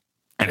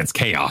 And it's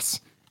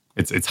chaos.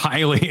 It's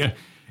highly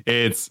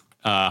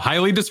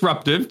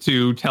disruptive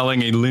to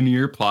telling a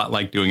linear plot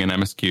like doing an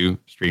MSQ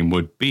stream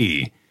would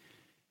be.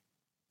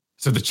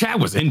 So the chat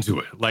was into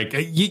it. Like,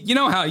 you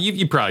know how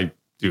you probably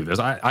do this.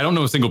 I don't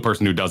know a single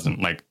person who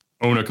doesn't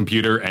own a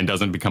computer and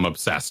doesn't become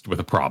obsessed with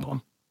a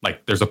problem.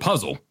 Like, there's a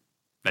puzzle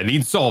that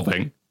needs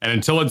solving, and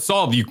until it's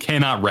solved, you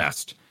cannot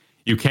rest.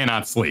 You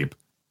cannot sleep.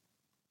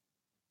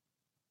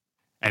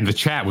 And the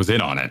chat was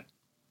in on it.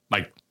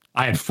 Like,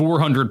 I had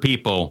 400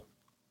 people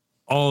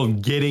all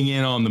getting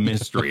in on the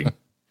mystery.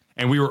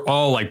 And we were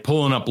all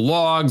pulling up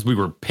logs. We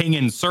were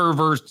pinging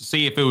servers to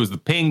see if it was the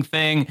ping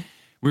thing.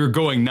 We were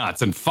going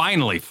nuts. And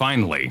finally,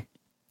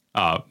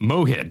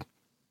 Mohid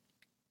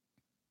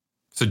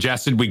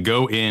suggested we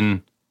go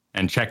in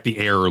and check the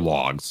error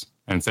logs,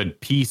 and said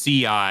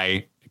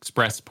PCI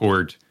express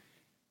port,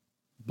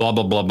 blah,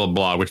 blah, blah, blah,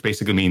 blah, which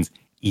basically means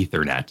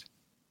Ethernet.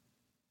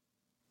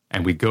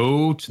 And we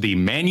go to the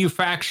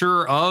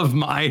manufacturer of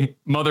my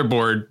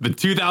motherboard, the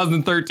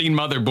 2013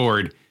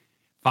 motherboard,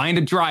 find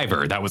a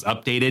driver that was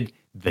updated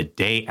the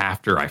day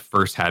after I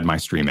first had my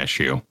stream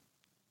issue.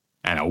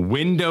 And a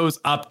Windows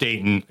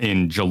update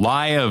in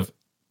July of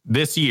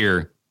this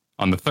year,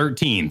 on the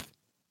 13th,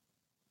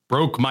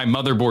 broke my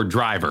motherboard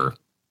driver.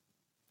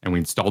 And we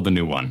installed the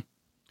new one.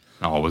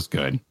 All was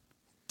good.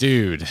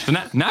 Dude. So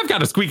now I've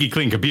got a squeaky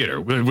clean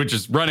computer, which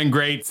is running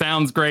great,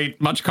 sounds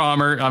great, much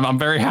calmer. I'm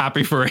very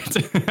happy for it.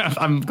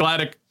 I'm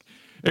glad it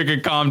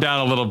could calm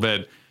down a little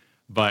bit.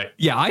 But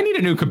yeah, I need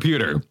a new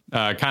computer,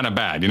 kind of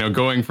bad.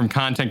 Going from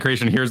content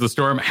creation, here's the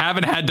storm,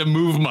 haven't had to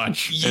move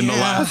much in the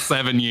last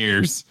 7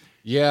 years.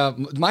 Yeah,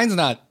 mine's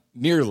not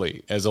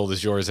nearly as old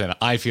as yours, and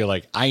I feel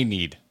like I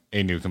need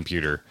a new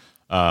computer.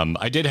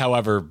 I did,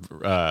 however,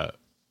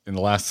 in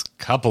the last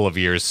couple of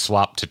years,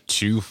 swap to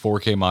 2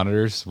 4K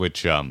monitors,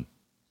 which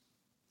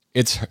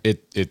it's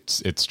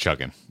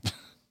chugging.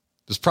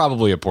 It's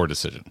probably a poor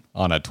decision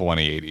on a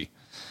 2080.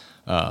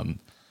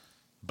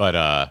 But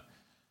I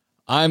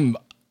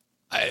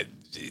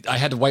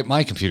had to wipe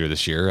my computer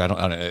this year. I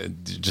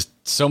don't just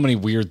so many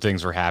weird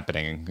things were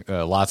happening.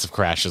 Lots of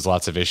crashes,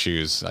 lots of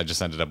issues. I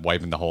just ended up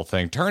wiping the whole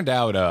thing. Turned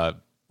out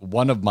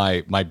one of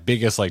my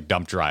biggest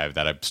dump drive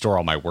that I store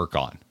all my work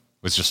on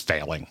was just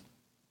failing.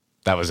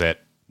 That was it.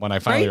 When I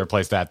finally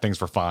replaced that,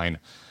 things were fine.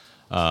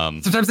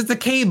 Sometimes it's a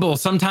cable.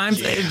 Sometimes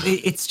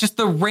it's just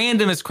the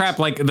randomest crap.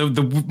 Like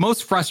the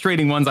most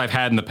frustrating ones I've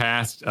had in the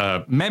past.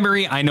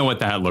 Memory, I know what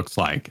that looks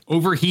like.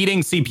 Overheating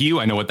CPU,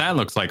 I know what that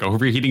looks like.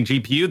 Overheating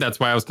GPU, that's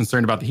why I was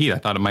concerned about the heat. I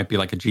thought it might be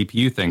like a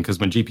GPU thing, because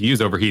when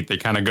GPUs overheat, they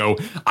kind of go,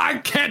 I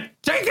can't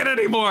take it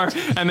anymore.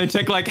 And they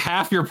take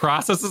half your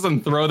processes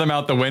and throw them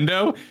out the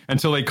window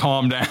until they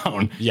calm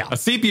down. Yeah. A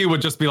CPU would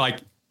just be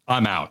like,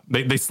 I'm out.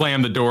 They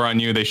slam the door on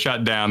you. They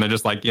shut down. They're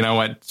just like, you know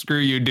what? Screw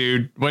you,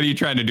 dude. What are you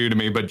trying to do to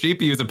me? But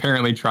GPUs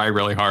apparently try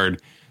really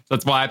hard. So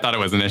that's why I thought it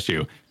was an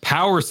issue.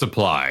 Power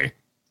supply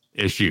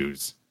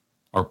issues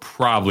are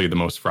probably the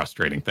most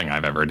frustrating thing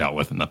I've ever dealt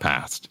with in the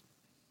past.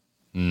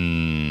 But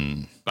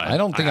I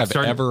don't think I've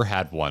ever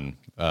had one.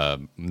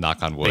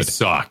 Knock on wood. They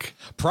suck.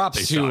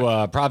 Props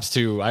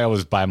to. I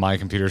always buy my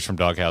computers from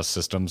Doghouse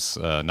Systems.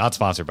 Not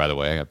sponsored, by the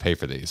way. I pay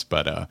for these,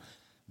 but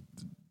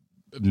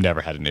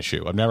never had an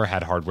issue. I've never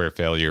had hardware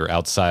failure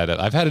outside of,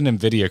 I've had an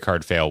NVIDIA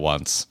card fail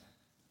once,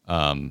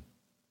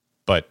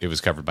 but it was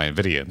covered by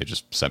NVIDIA. They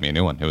just sent me a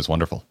new one. It was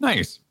wonderful.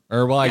 Nice.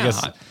 Or, well, I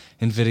guess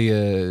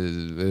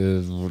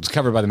NVIDIA it's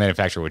covered by the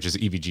manufacturer, which is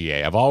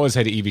EVGA. I've always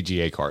had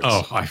EVGA cards.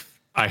 Oh,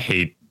 I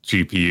hate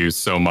GPUs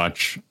so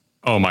much.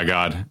 Oh my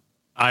God.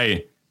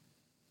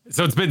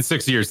 So it's been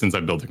 6 years since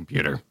I built a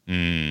computer,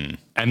 and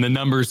the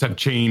numbers have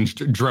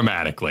changed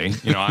dramatically.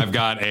 You know, I've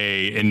got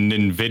an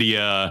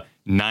NVIDIA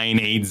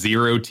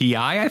 980 Ti,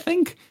 I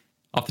think,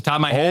 off the top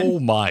of my head. Oh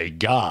my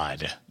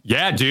God.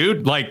 Yeah,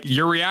 dude. Like,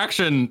 your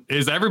reaction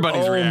is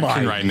everybody's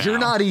reaction right now. You're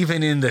not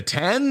even in the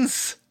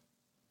tens?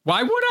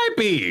 Why would I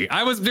be?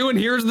 I was doing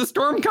Here's the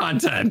Storm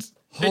content.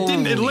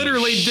 It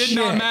literally did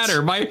not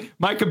matter.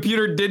 My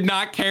computer did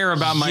not care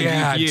about my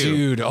GPU.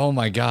 Dude. Oh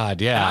my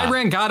God. Yeah. And I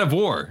ran God of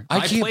War.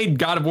 I played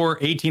God of War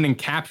 18 and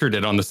captured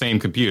it on the same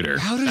computer.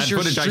 How does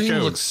your stream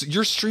look?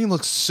 Your stream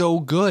looks so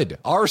good.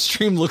 Our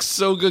stream looks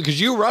so good because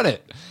you run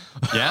it.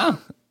 Yeah.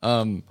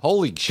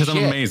 Holy shit. Because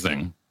I'm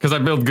amazing. Because I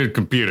build good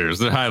computers.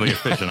 They're highly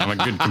efficient. I'm a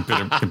good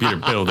computer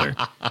builder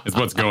is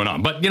what's going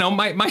on. But, you know,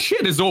 my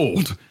shit is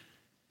old.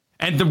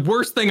 And the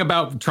worst thing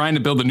about trying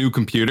to build a new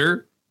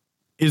computer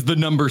is the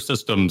number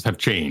systems have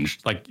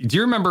changed. Like, do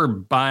you remember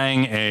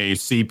buying a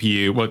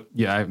CPU? Well,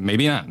 yeah,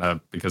 maybe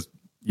not because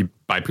you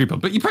buy pre-built,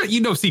 but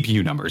you know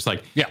CPU numbers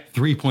like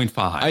 3.5.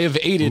 I have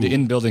aided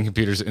in building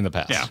computers in the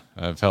past. Yeah,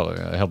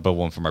 I helped build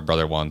one for my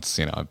brother once.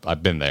 You know,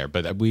 I've been there,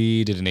 but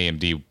we did an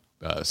AMD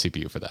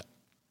CPU for that.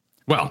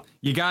 Well,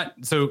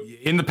 so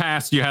in the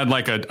past you had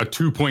like a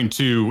 2.2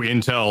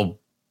 Intel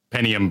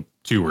Pentium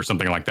 2 or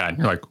something like that. And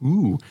you're like,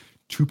 ooh,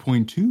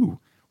 2.2.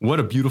 What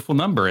a beautiful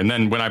number. And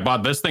then when I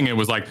bought this thing, it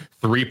was like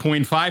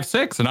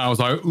 3.56. And I was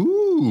like,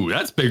 ooh,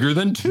 that's bigger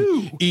than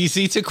 2.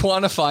 Easy to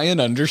quantify and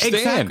understand.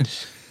 Exactly.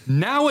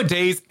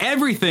 Nowadays,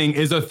 everything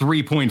is a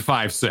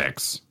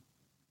 3.56.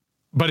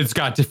 But it's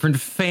got different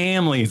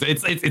families.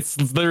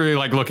 It's literally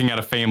like looking at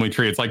a family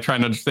tree. It's like trying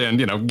to understand,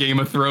 you know, Game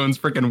of Thrones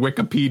freaking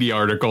Wikipedia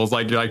articles.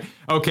 Like, you're like,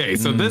 okay,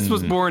 so this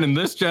was born in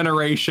this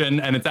generation,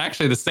 and it's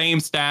actually the same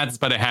stats,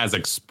 but it has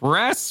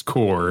express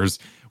cores,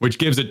 which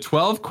gives it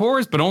 12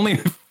 cores, but only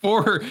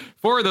four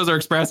of those are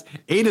express.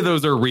 8 of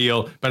those are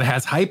real, but it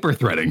has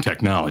hyper-threading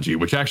technology,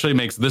 which actually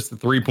makes this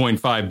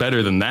 3.5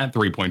 better than that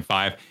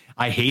 3.5.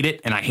 I hate it,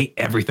 and I hate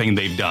everything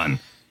they've done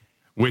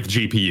with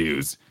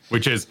GPUs,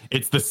 which is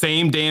it's the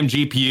same damn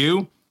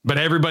GPU, but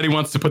everybody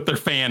wants to put their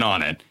fan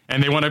on it.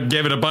 And they want to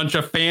give it a bunch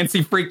of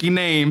fancy freaky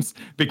names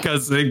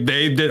because they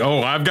did,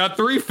 I've got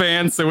 3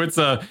 fans, so it's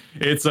a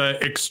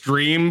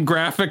extreme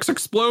graphics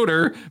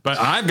exploder, but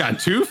I've got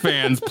 2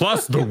 fans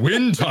plus the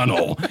wind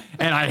tunnel.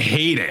 And I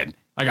hate it.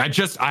 Like I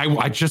just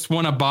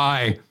want to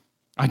buy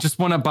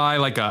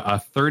like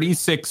a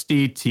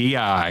 3060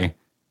 Ti.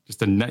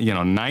 Just a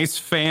nice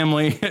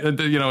family, a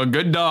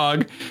good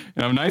dog,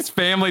 a nice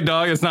family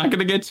dog. It's not going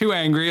to get too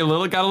angry.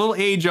 Got a little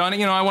age on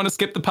it. I want to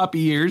skip the puppy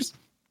years.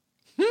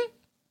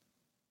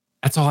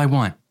 That's all I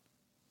want.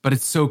 But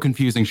it's so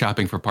confusing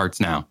shopping for parts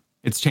now.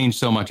 It's changed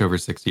so much over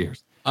 6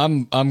 years.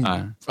 I'm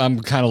kind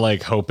of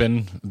like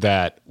hoping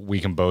that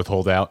we can both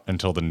hold out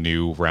until the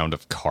new round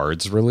of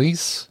cards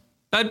release.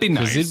 That'd be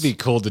nice. Because it'd be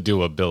cool to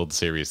do a build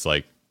series,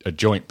 like a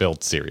joint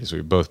build series.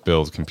 We both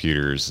build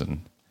computers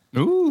and.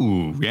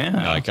 Ooh,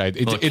 yeah. Like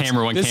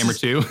camera 1, camera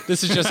 2.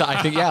 This is just,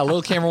 I think, a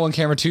little camera 1,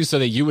 camera 2, so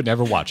that you would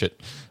never watch it.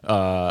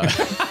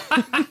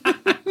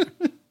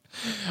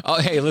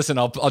 Hey, listen,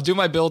 I'll do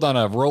my build on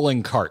a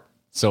rolling cart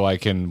so I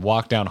can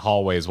walk down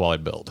hallways while I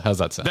build. How's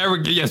that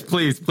sound? Yes,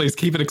 please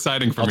keep it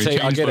exciting for me.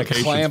 I'll get a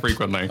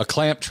frequently.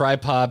 clamp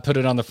tripod, put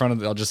it on the front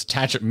of I'll just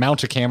attach it,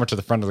 mount a camera to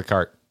the front of the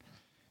cart.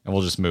 And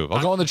we'll just move.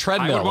 I'll go on the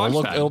treadmill.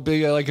 It'll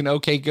be like an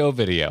OK Go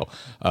video.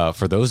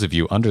 For those of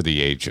you under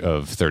the age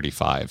of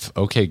 35,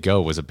 OK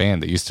Go was a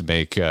band that used to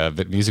make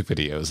music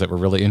videos that were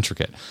really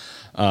intricate.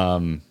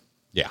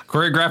 Yeah.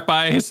 Choreographed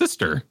by his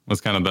sister was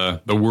kind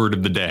of the word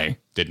of the day.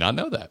 Did not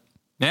know that.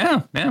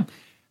 Yeah.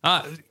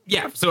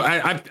 So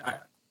I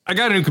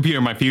got a new computer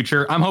in my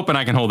future. I'm hoping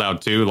I can hold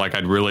out too. Like,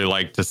 I'd really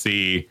like to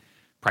see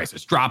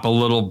prices drop a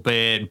little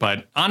bit,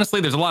 but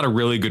honestly, there's a lot of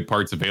really good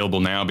parts available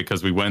now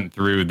because we went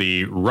through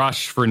the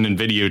rush for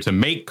NVIDIA to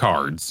make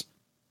cards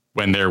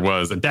when there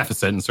was a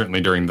deficit, and certainly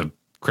during the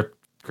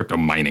crypto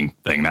mining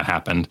thing that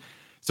happened.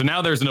 So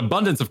now there's an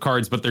abundance of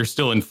cards, but they're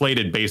still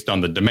inflated based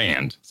on the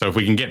demand. So if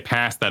we can get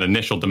past that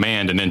initial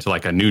demand and into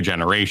like a new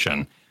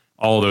generation,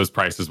 all those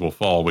prices will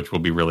fall, which will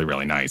be really,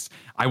 really nice.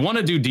 I want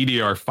to do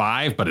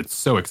DDR5, but it's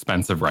so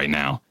expensive right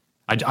now.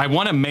 I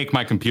want to make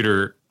my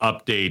computer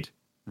update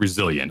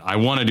resilient. I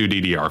want to do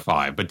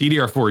DDR5, but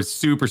DDR4 is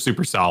super,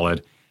 super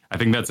solid. I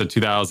think that's a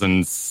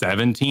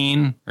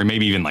 2017 or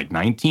maybe even like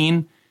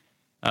 19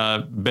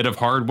 bit of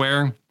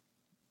hardware.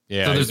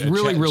 Yeah. So there's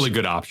really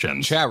good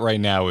options. Chat right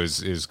now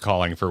is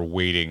calling for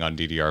waiting on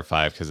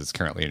DDR5 because it's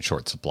currently in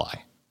short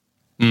supply.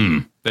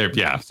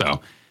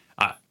 So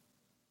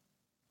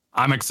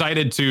I'm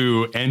excited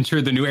to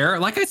enter the new era.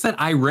 Like I said,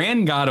 I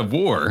ran God of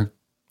War.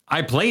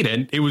 I played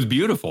it. It was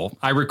beautiful.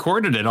 I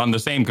recorded it on the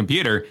same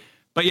computer.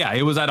 But yeah,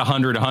 it was at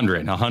 100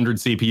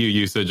 CPU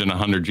usage and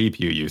 100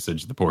 GPU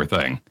usage, the poor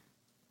thing.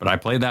 But I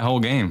played that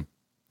whole game.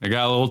 I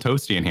got a little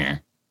toasty in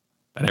here,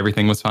 but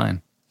everything was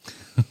fine.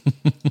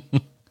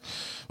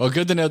 Well,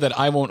 good to know that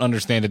I won't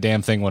understand a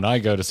damn thing when I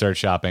go to start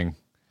shopping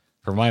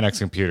for my next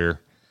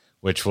computer,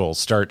 which will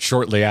start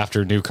shortly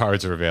after new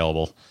cards are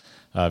available.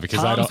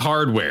 Because I don't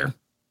Hardware.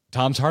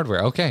 Tom's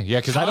Hardware. Okay, yeah,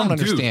 because I don't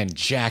understand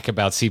jack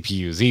about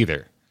CPUs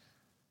either.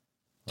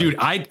 Dude,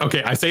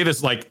 I say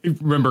this like,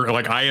 remember,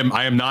 like I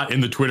am not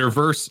in the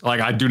Twitterverse.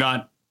 Like I do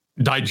not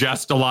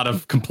digest a lot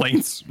of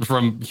complaints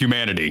from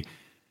humanity.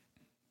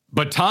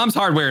 But Tom's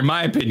Hardware, in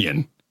my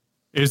opinion,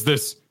 is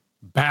this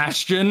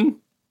bastion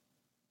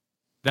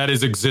that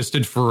has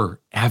existed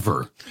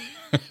forever.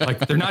 Like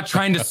they're not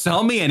trying to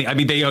sell me any. I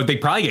mean, they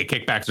probably get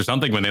kickbacks or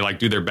something when they like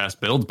do their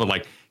best builds, but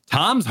like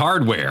Tom's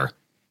Hardware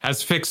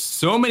has fixed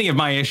so many of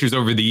my issues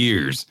over the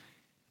years.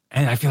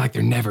 And I feel like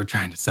they're never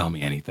trying to sell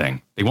me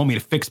anything. They want me to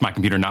fix my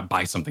computer, not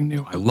buy something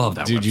new. I love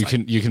that. Dude,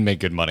 website. you can make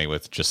good money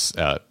with just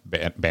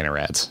banner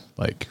ads,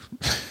 like,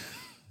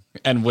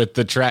 and with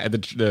the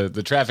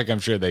traffic, I'm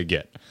sure they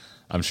get.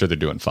 I'm sure they're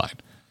doing fine.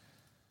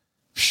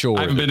 Sure.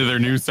 I haven't been to their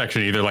news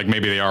section either. Like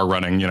maybe they are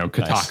running,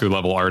 Kotaku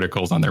level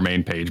articles on their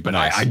main page, but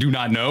I do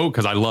not know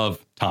because I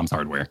love Tom's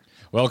Hardware.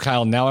 Well,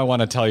 Kyle, now I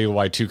want to tell you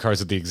why two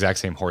cars with the exact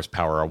same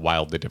horsepower are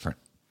wildly different.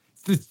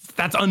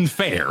 That's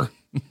unfair.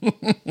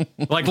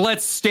 Like,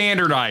 let's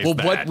standardize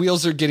that. What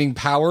wheels are getting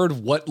powered?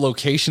 What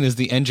location is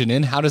the engine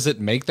in? How does it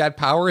make that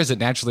power? Is it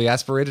naturally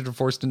aspirated or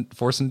force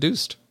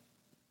induced?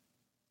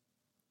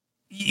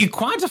 You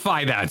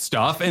quantify that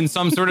stuff in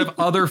some sort of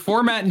other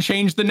format and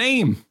change the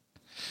name.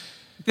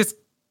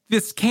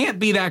 This can't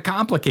be that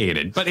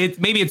complicated. But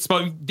maybe it's.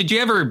 Did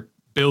you ever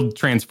build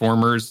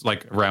Transformers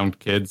like around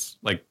kids,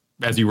 like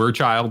as you were a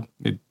child?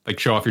 Like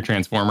show off your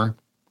Transformer?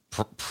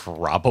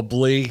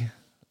 Probably.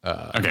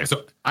 Okay,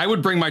 so I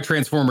would bring my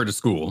Transformer to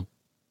school,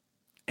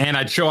 and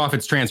I'd show off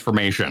its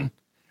transformation.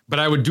 But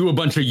I would do a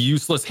bunch of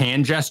useless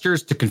hand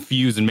gestures to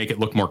confuse and make it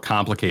look more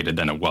complicated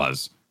than it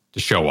was to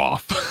show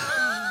off.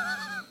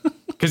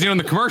 Because in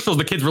the commercials,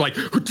 the kids were like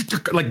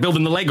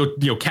building the Lego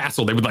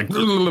castle. They would like,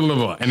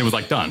 and it was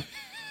like done.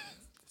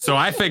 So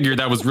I figured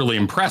that was really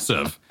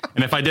impressive.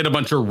 And if I did a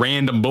bunch of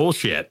random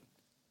bullshit,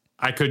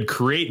 I could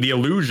create the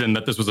illusion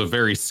that this was a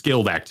very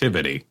skilled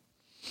activity.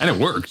 And it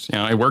worked.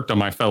 It worked on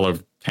my fellow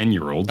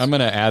 10-year-olds. I'm going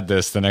to add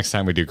this the next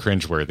time we do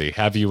Cringeworthy.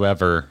 Have you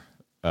ever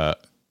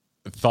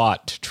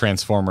thought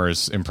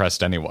Transformers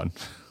impressed anyone?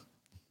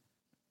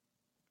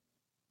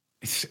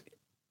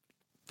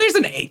 There's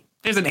an age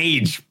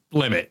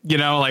limit, there's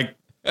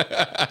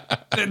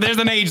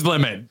an age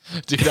limit.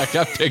 Dude, I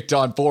got picked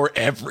on for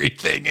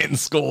everything in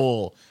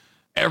school.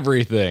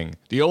 Everything.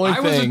 The only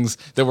things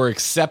that were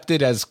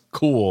accepted as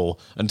cool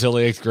until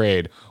 8th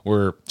grade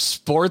were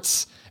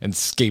sports and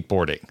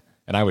skateboarding.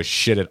 And I was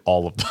shit at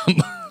all of them.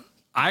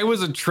 I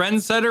was a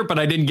trendsetter, but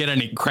I didn't get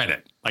any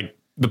credit. Like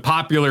the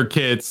popular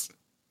kids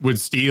would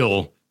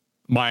steal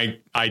my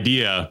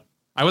idea.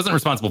 I wasn't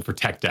responsible for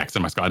tech decks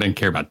in my school. I didn't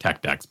care about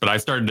tech decks, but I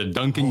started a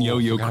Duncan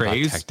yo-yo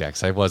craze. Tech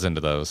decks. I was into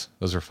those.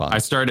 Those were fun. I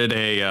started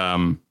a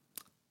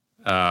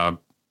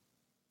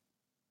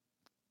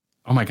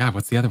oh my God,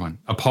 what's the other one?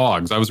 A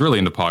Pogs. I was really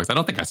into Pogs. I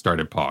don't think I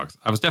started Pogs.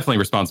 I was definitely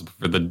responsible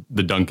for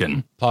the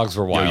Duncan. Pogs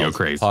were wild. Yo-yo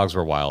craze. Pogs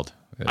were wild.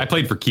 I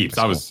played for keeps.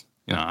 I was,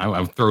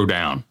 I would throw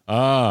down.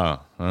 I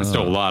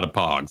stole a lot of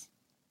Pogs.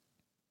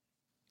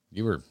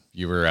 You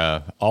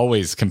were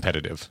always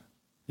competitive.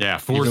 Yeah,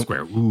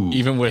 Foursquare.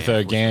 Even with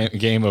a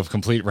game of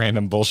complete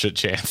random bullshit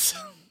chance.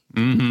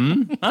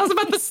 Mm-hmm. That was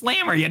about the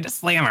slammer. You had to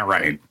slam it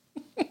right.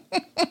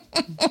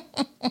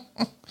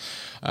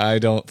 I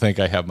don't think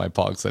I have my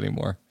Pogs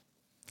anymore.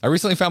 I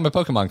recently found my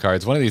Pokemon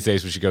cards. One of these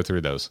days we should go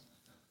through those.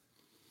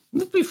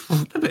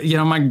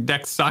 My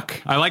decks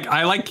suck. I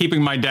like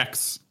keeping my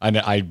decks.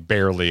 I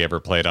barely ever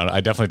played on it.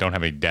 I definitely don't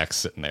have any decks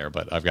sitting there,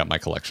 but I've got my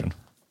collection.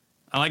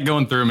 I like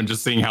going through them and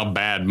just seeing how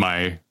bad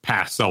my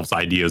past self's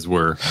ideas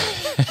were.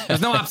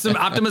 There's no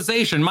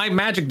optimization. My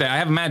Magic deck, I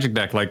have a Magic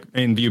deck like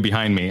in view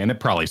behind me, and it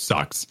probably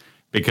sucks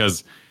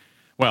because,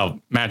 well,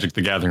 Magic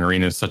the Gathering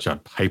Arena is such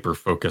a hyper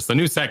focus. The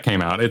new set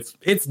came out.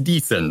 It's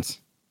decent.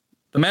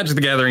 The Magic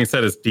the Gathering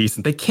set is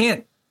decent. They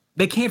can't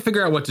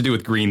figure out what to do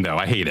with green though.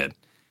 I hate it.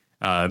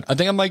 I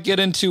think I might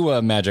get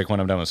into Magic when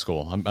I'm done with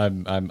school.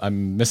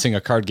 I'm missing a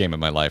card game in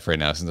my life right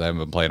now since I haven't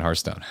been playing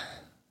Hearthstone.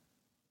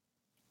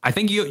 I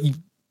think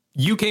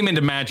you came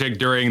into Magic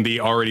during the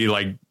already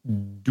like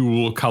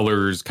dual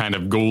colors kind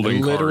of golden. I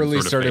literally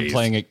card started phase.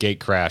 playing at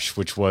Gatecrash,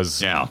 which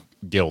was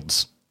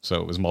guilds,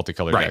 so it was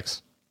multicolored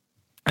decks.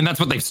 And that's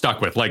what they've stuck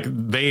with. Like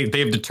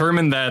they've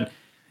determined that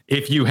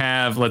if you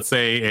have, let's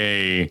say,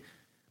 a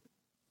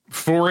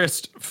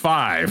Forest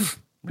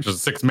 5, which is a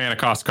 6 mana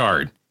cost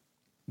card,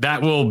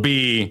 that will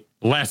be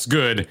less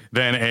good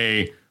than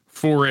a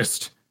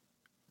Forest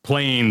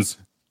Plains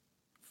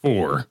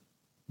 4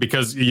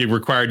 because it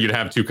required you to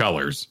have 2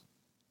 colors.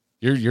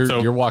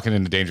 You're walking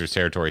into dangerous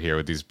territory here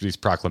with these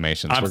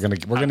proclamations. We're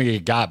gonna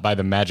get got by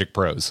the Magic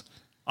pros.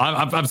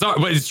 I'm sorry,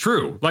 but it's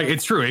true. Like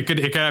it's true. It could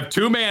have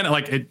 2 mana.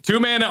 Like 2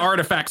 mana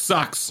artifact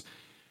sucks.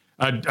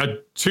 A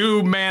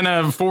 2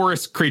 mana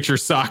forest creature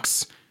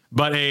sucks.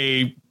 But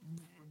a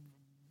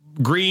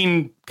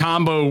green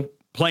combo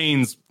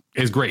plains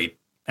is great,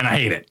 and I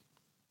hate it.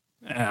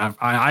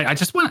 I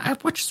just want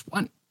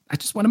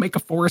to make a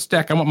forest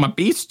deck. I want my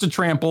beasts to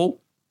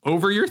trample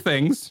over your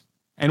things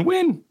and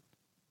win.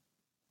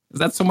 Is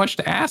that so much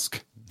to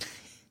ask?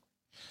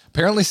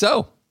 Apparently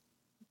so.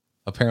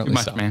 Too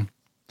much, man.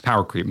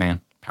 Power creep,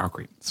 man. Power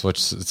creep. It's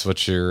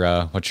what you're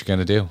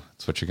gonna do.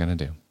 It's what you're gonna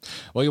do.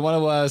 Well, you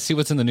want to see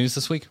what's in the news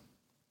this week?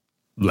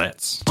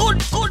 Let's.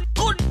 Good.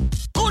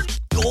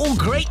 Oh,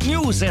 great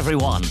news,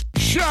 everyone.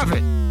 Shove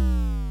it.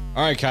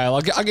 All right, Kyle,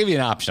 I'll give you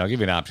an option.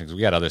 Because we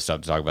got other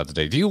stuff to talk about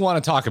today. Do you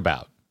want to talk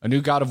about a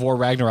new God of War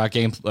Ragnarok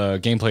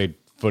gameplay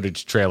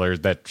footage trailer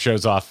that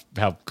shows off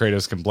how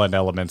Kratos can blend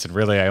elements? And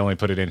really, I only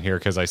put it in here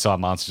because I saw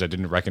monsters I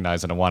didn't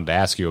recognize and I wanted to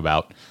ask you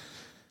about.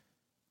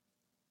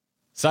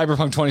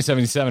 Cyberpunk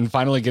 2077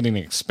 finally getting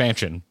an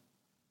expansion.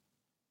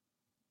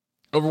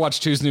 Overwatch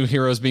 2's new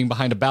heroes being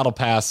behind a battle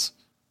pass.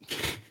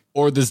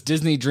 Or this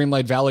Disney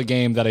Dreamlight Valley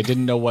game that I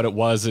didn't know what it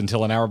was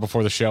until an hour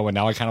before the show, and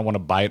now I kind of want to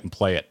buy it and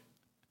play it.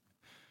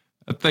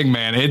 That thing,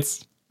 man,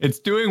 it's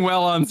doing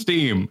well on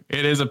Steam.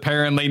 It is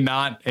apparently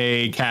not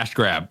a cash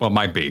grab. Well, it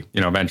might be.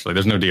 Eventually.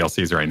 There's no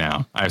DLCs right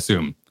now. I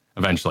assume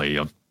eventually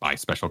you'll buy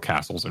special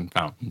castles and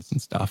fountains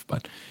and stuff.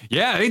 But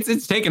yeah,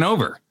 it's taken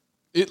over.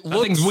 It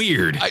looks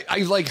weird.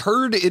 I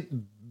heard it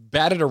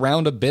batted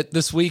around a bit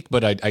this week,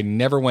 but I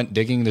never went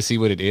digging to see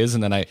what it is.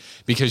 And then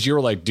because you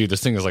were like, dude,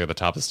 this thing is like at the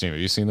top of Steam. Have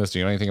you seen this? Do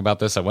you know anything about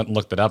this? I went and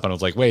looked it up and I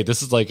was like, wait,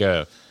 this is like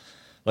a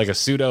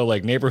pseudo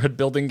neighborhood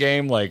building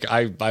game. Like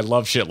I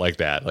love shit like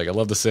that. Like I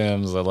love The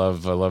Sims. I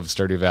love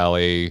Stardew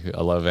Valley.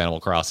 I love Animal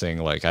Crossing.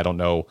 Like I don't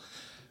know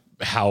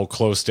how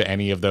close to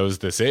any of those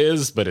this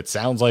is, but it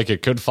sounds like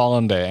it could fall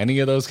into any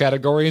of those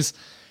categories.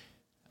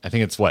 I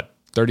think it's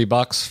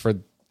 $30 for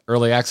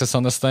early access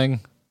on this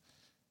thing.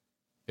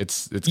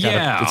 It's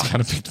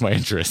kind of piqued my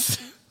interest.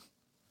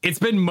 It's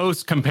been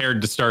most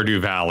compared to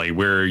Stardew Valley,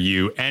 where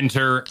you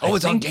enter. Oh,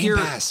 it's on Game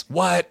Pass.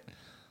 What?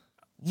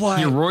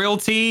 Your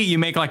royalty, you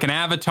make like an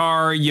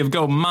avatar, you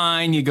go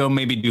mine, you go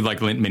maybe do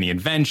like mini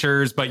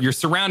adventures, but you're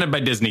surrounded by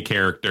Disney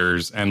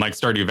characters. And like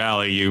Stardew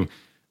Valley, you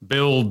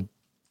build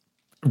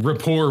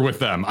rapport with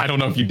them. I don't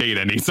know if you date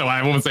any, so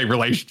I won't say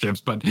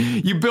relationships, but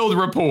you build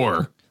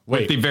rapport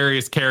with the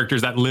various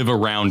characters that live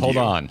around you. Hold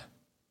on.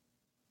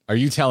 Are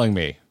you telling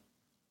me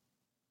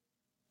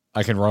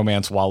I can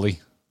romance Wally?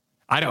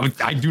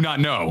 I do not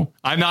know.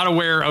 I'm not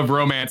aware of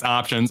romance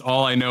options.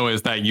 All I know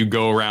is that you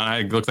go around.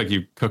 It looks like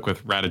you cook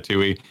with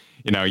Ratatouille.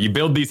 You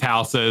build these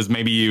houses.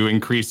 Maybe you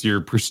increase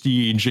your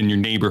prestige in your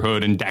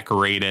neighborhood and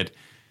decorate it.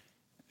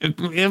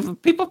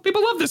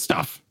 People love this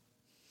stuff.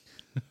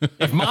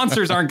 If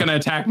monsters aren't going to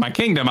attack my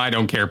kingdom, I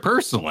don't care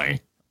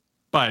personally.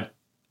 But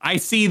I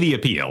see the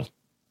appeal.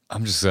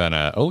 I'm just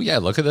gonna. Oh yeah,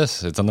 look at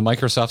this. It's on the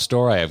Microsoft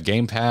Store. I have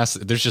Game Pass.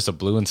 There's just a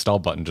blue install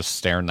button just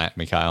staring at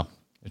me, Kyle.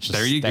 It's just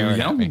there you staring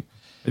go. At me.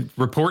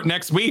 Report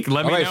next week.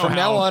 Let me know. From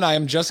now on, I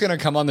am just going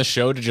to come on the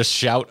show to just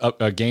shout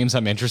up games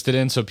I'm interested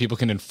in so people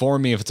can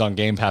inform me if it's on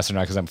Game Pass or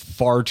not, because I'm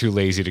far too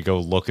lazy to go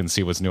look and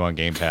see what's new on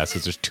Game Pass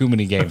because there's too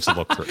many games to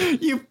look through.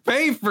 You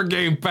pay for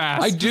Game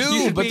Pass. I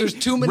do, but there's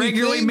too many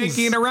regularly things.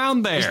 making it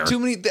around there. There's too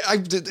many.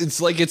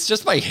 It's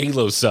just my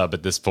Halo sub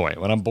at this point.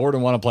 When I'm bored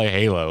and want to play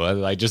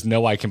Halo, I just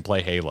know I can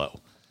play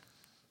Halo.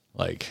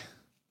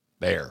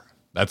 There.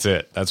 That's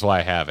it. That's why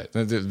I have it.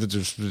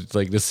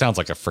 This sounds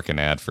like a freaking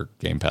ad for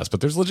Game Pass,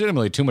 but there's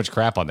legitimately too much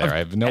crap on there. I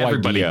have no idea.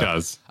 Everybody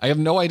does. I have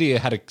no idea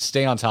how to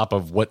stay on top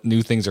of what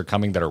new things are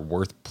coming that are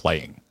worth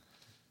playing.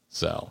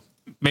 So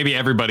maybe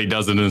everybody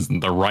does it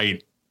isn't the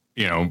right,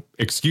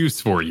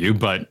 excuse for you,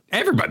 but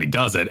everybody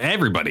does it.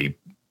 Everybody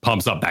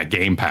pumps up that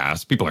Game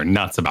Pass. People are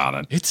nuts about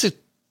it.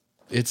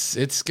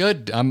 It's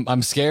good.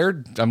 I'm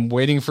scared. I'm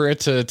waiting for it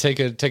to take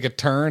a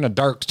turn, a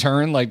dark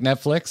turn like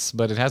Netflix,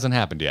 but it hasn't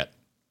happened yet.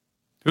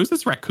 Who's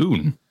this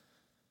raccoon?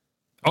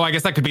 Oh, I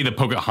guess that could be the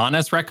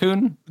Pocahontas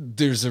raccoon.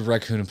 There's a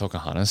raccoon in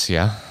Pocahontas.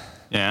 Yeah.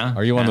 Yeah.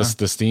 Are you on the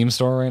Steam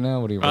store right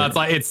now? What are you?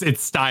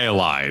 It's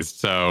stylized.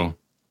 So,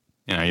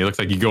 it looks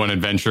like you go on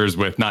adventures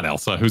with not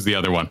Elsa. Who's the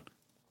other one?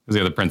 Who's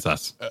the other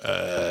princess?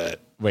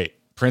 Wait,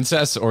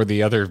 princess or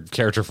the other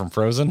character from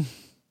Frozen?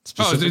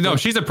 Oh, no,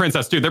 she's a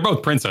princess too. They're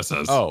both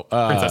princesses. Oh,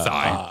 Princess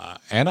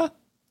Anna.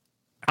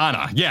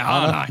 Anna.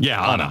 Yeah, Anna.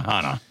 Yeah,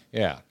 Anna.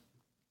 Yeah.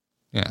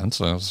 Yeah,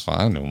 that's fine.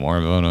 I know more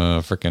about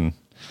freaking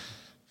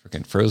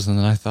Frozen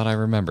than I thought I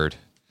remembered.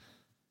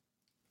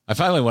 I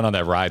finally went on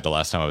that ride the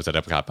last time I was at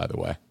Epcot, by the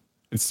way.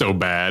 It's so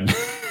bad.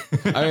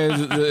 I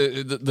mean,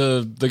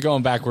 the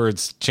going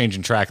backwards,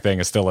 changing track thing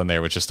is still in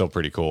there, which is still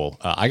pretty cool.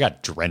 I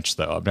got drenched,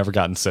 though. I've never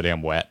gotten so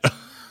damn wet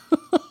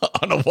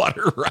on a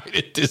water ride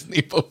at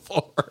Disney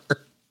before.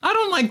 I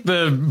don't like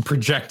the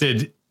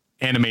projected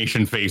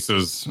animation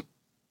faces.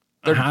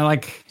 They're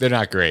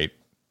not great.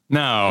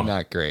 No. They're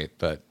not great,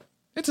 but...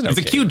 It's a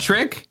cute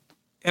trick,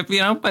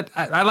 but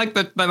I like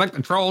the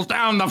trolls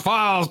down the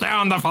falls.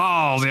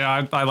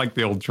 Yeah, I like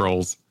the old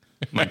trolls.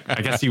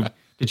 I guess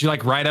did you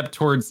ride up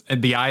towards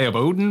the Eye of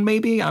Odin?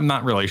 Maybe I'm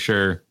not really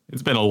sure.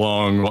 It's been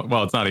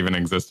it's not even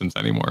in existence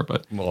anymore.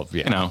 But then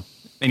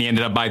you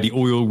ended up by the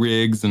oil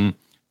rigs and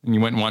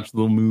you went and watched the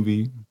little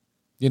movie.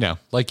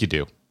 Like you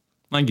do.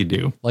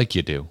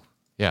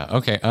 Yeah.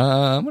 Okay.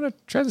 I'm gonna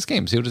try this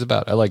game. See what it's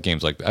about. I like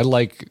games I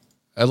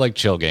like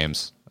chill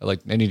games. I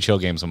need chill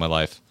games in my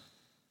life.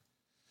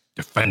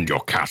 Defend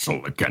your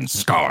castle against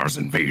Scar's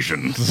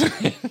invasion.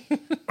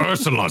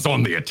 Ursula's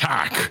on the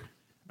attack.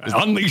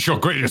 Unleash your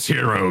greatest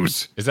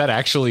heroes. Is that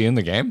actually in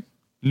the game?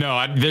 No,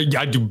 I do.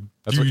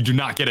 You do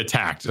not get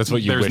attacked. That's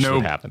what you wish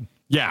would happen.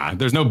 Yeah,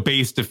 there's no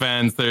base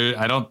defense.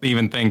 I don't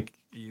even think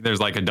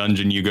there's like a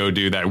dungeon you go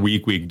do. That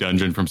week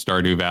dungeon from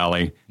Stardew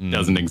Valley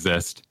doesn't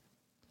exist.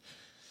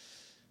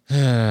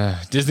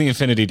 Disney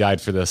Infinity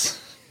died for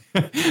this.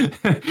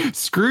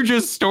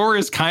 Scrooge's store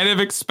is kind of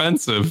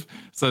expensive,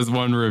 says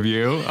one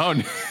review. Oh,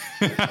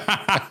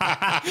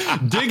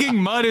 digging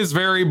mud is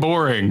very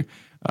boring,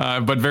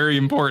 but very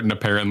important,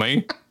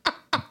 apparently.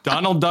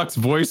 Donald Duck's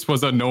voice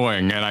was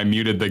annoying, and I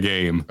muted the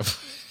game.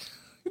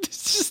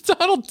 It's just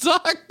Donald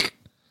Duck.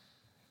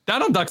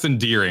 Donald Duck's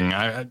endearing.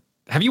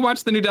 Have you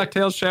watched the new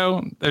DuckTales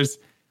show? There's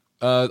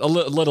a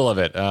little of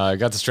it. I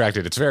got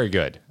distracted. It's very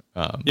good.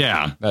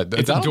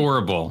 It's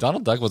adorable.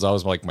 Donald Duck was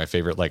always like my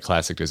favorite, like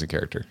classic Disney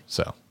character.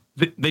 So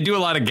they do a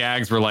lot of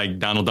gags where like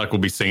Donald Duck will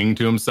be singing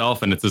to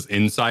himself, and it's this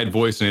inside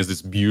voice, and he has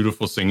this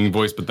beautiful singing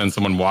voice. But then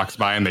someone walks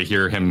by and they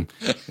hear him,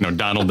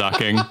 Donald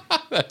ducking.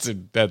 That's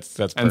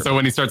perfect. And so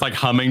when he starts like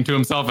humming to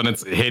himself, and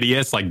it's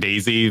hideous, like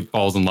Daisy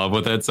falls in love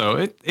with it.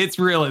 So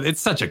it's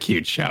such a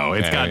cute show.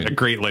 It's got a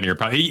great linear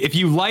power. If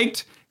you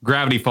liked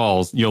Gravity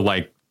Falls, you'll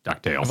like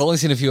DuckTales. I've only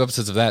seen a few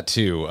episodes of that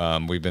too.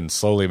 We've been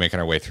slowly making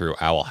our way through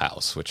Owl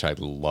House, which I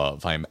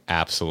love. I'm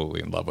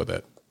absolutely in love with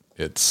it.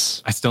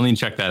 I still need to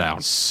check that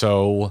out.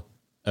 So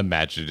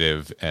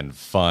imaginative and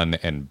fun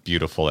and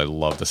beautiful. I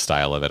love the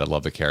style of it. I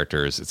love the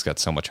characters. It's got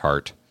so much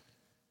heart.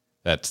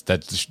 That's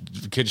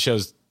kid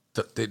shows.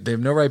 They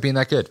have no right being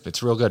that good.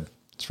 It's real good.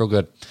 It's real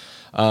good.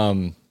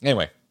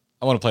 Anyway,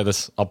 I want to play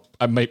this.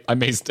 I may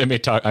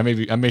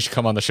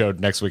come on the show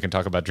next week and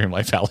talk about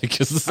Dreamlight Valley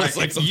because this is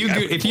like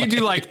if you do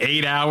like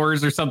 8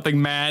 hours or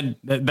something mad,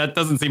 that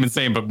doesn't seem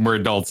insane, but we're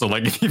adults. So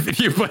like if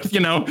you put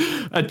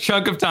a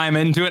chunk of time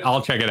into it,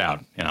 I'll check it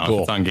out. Cool.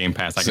 If it's on Game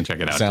Pass, I can check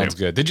it out. Sounds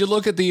good. Did you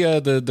look at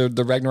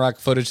the Ragnarok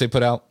footage they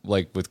put out,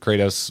 like with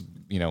Kratos,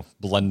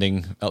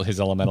 blending his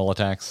elemental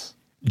attacks?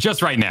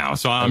 Just right now.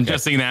 So I'm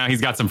just seeing now he's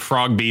got some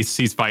frog beasts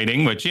he's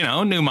fighting, which,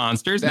 new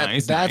monsters.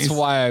 That's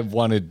why I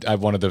wanted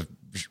to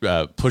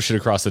push it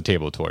across the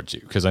table towards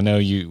you, because I know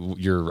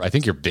I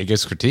think your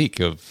biggest critique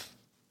of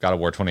God of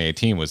War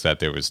 2018 was that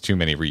there was too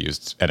many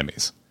reused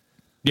enemies.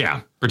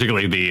 Yeah,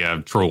 particularly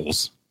the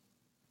trolls.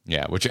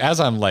 Yeah, which as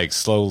I'm like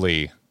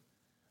slowly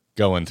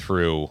going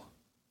through,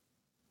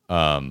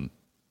 I'm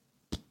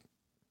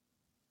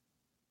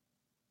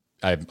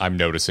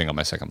noticing on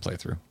my second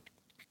playthrough.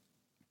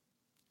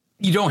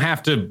 You don't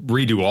have to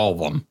redo all of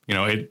them.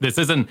 This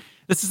isn't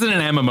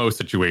an MMO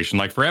situation.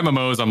 Like for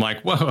MMOs, I'm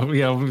like, well,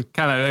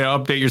 kind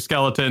of update your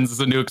skeletons. It's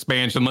a new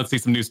expansion. Let's see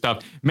some new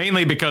stuff.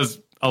 Mainly because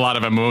a lot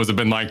of MMOs have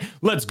been like,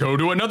 let's go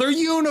to another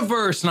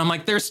universe. And I'm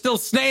like, there's still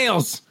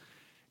snails.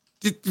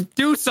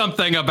 Do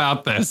something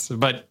about this.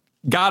 But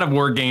God of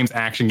War games,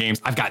 action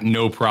games, I've got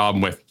no problem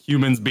with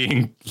humans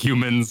being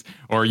humans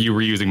or you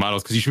reusing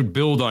models, because you should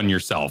build on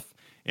yourself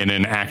in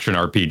an action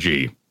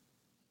RPG.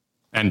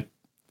 And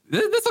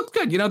this looks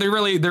good. They're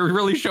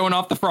really showing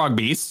off the frog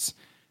beasts.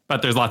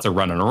 But there's lots of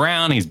running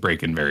around. He's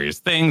breaking various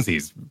things.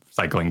 He's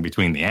cycling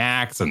between the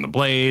axe and the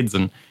blades,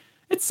 and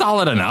it's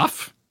solid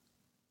enough.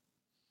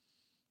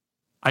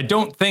 I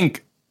don't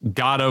think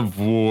God of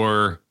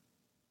War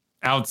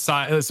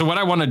outside. So what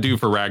I want to do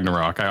for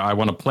Ragnarok, I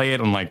want to play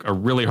it on like a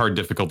really hard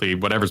difficulty,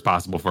 whatever's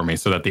possible for me,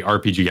 so that the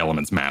RPG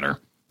elements matter.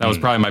 That was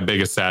probably my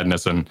biggest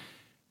sadness. And,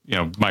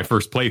 my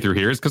first playthrough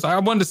here is because I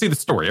wanted to see the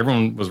story.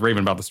 Everyone was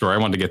raving about the story. I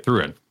wanted to get through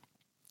it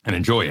and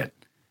enjoy it.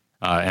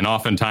 And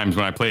oftentimes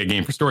when I play a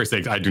game for story's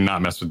sake, I do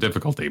not mess with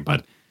difficulty.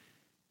 But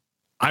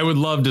I would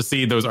love to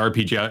see those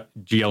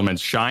RPG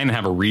elements shine and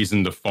have a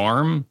reason to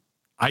farm.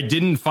 I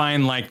didn't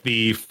find like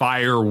the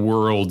Fire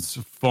Worlds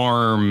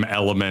farm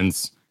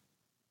elements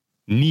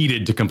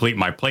needed to complete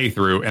my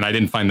playthrough, and I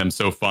didn't find them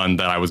so fun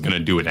that I was going to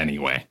do it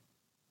anyway.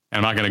 And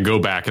I'm not going to go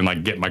back and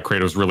like get my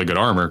Kratos really good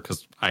armor,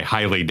 because I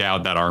highly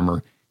doubt that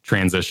armor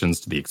transitions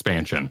to the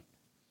expansion.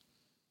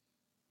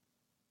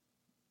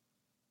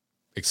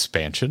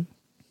 Expansion?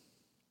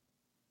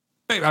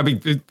 I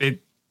mean, it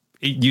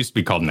used to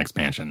be called an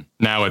expansion.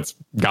 Now it's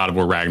God of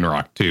War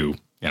Ragnarok 2,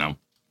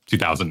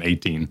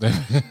 2018 2.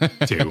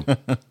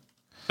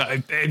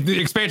 The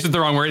expansion's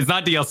the wrong word. It's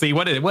not DLC.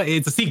 What is it?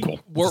 It's a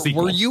sequel.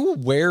 Were you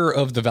aware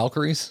of the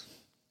Valkyries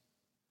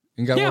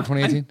in God of War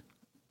 2018?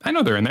 I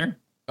know they're in there.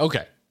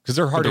 Okay, because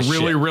they're hard as shit.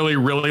 Really, really,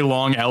 really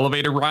long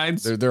elevator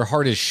rides. They're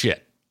hard as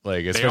shit.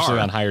 Like especially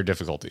on higher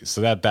difficulties.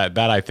 So that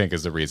I think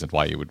is the reason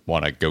why you would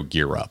want to go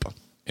gear up.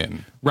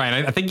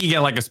 Right. I think you get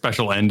like a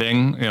special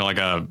ending, like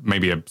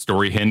maybe a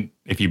story hint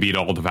if you beat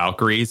all the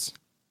Valkyries.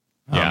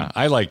 Yeah,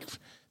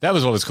 that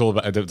was what was cool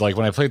about it. Like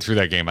when I played through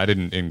that game, I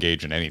didn't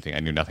engage in anything. I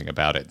knew nothing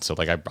about it. So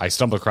like I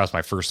stumbled across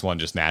my first one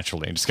just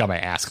naturally and just got my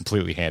ass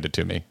completely handed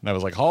to me. And I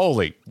was like,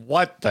 holy,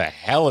 what the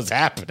hell is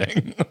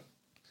happening?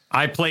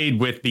 I played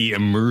with the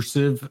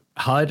immersive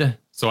HUD.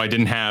 So I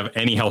didn't have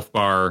any health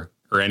bar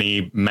or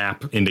any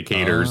map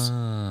indicators.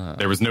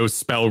 There was no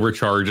spell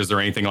recharges or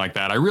anything like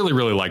that. I really,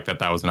 really liked that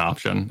was an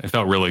option. It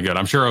felt really good.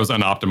 I'm sure I was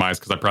unoptimized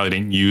because I probably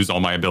didn't use all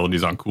my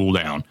abilities on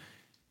cooldown.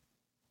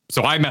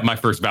 So I met my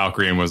first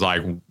Valkyrie and was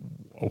like,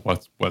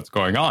 what's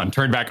going on?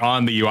 Turned back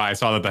on the UI,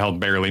 saw that the health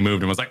barely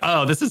moved and was like,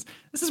 oh, this is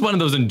one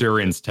of those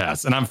endurance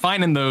tests. And I'm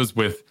finding those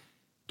with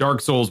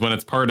Dark Souls when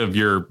it's part of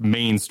your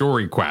main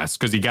story quest,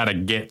 because you got to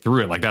get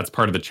through it. Like, that's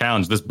part of the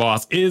challenge. This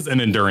boss is an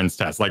endurance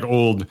test, like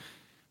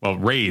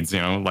raids,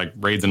 like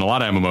raids in a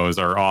lot of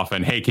MMOs are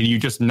often, hey, can you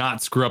just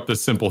not screw up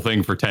this simple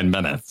thing for 10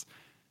 minutes?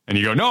 And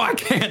you go, no, I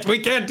can't. We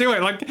can't do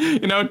it. Like,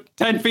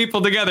 10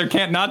 people together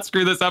can't not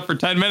screw this up for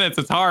 10 minutes.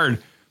 It's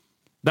hard.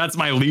 That's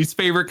my least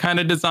favorite kind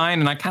of design.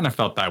 And I kind of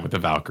felt that with the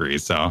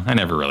Valkyries. So I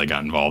never really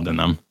got involved in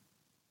them.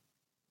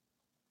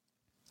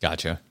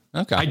 Gotcha.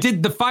 Okay.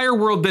 The Fire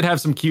World did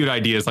have some cute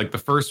ideas. Like the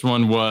first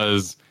one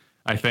was,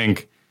 I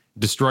think,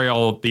 destroy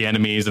all the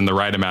enemies in the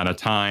right amount of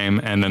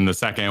time. And then the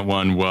second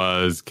one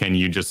was, can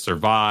you just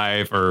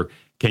survive, or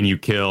can you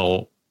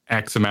kill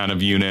X amount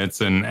of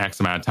units in X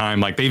amount of time?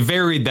 Like, they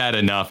varied that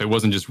enough. It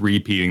wasn't just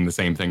repeating the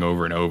same thing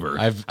over and over.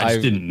 I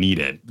just didn't need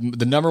it.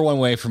 The number one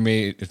way for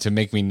me to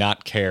make me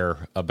not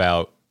care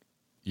about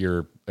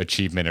your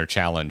achievement or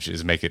challenge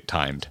is make it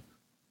timed.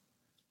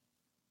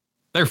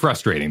 They're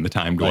frustrating, the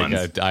timed ones.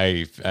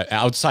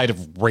 Outside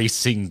of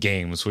racing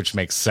games, which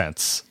makes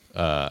sense,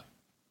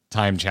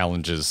 time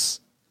challenges,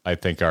 I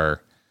think,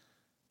 are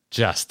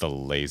just the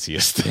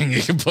laziest thing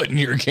you can put in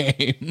your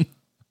game.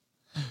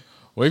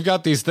 We've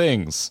got these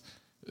things.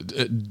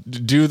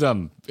 Do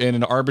them in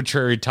an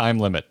arbitrary time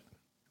limit.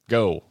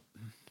 Go.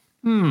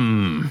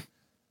 The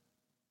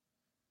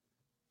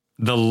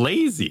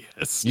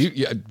laziest.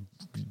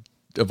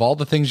 Of all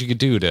the things you could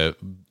do to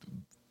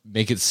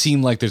make it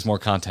seem like there's more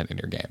content in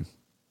your game,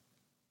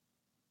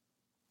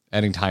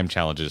 adding time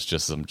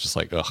challenges, I'm just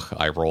like, ugh,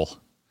 I roll.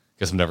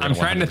 Guess I'm never going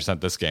to 100%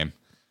 this game.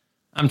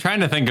 I'm trying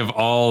to think of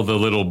all the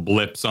little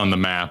blips on the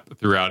map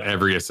throughout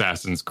every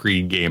Assassin's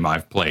Creed game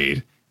I've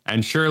played.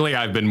 And surely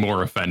I've been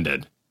more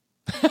offended.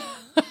 But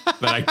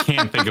I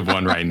can't think of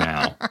one right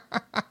now.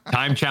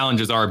 Time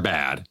challenges are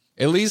bad.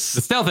 At least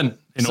the stealth in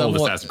old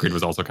Assassin's Creed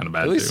was also kind of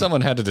bad. At least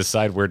someone had to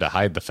decide where to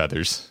hide the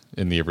feathers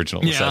in the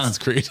original Assassin's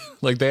Creed.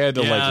 Like, they had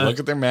to look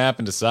at their map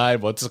and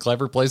decide what's a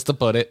clever place to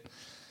put it.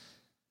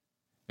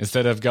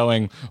 Instead of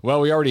going,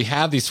 well, we already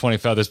have these 20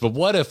 feathers, but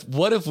what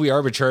if we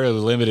arbitrarily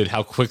limited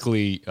how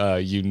quickly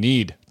you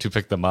need to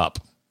pick them up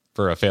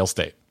for a fail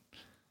state?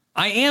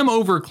 I am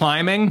over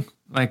climbing.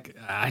 Like,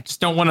 I just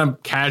don't want to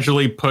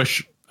casually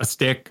push a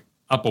stick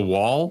up a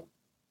wall.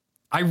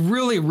 I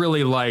really,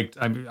 really liked.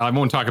 I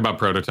won't talk about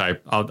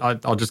Prototype.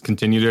 I'll just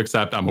continue to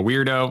accept I'm a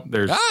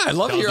weirdo. I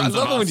love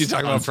it when you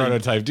talk about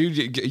Prototype,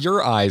 dude.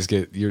 Your eyes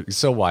you're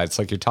so wide. It's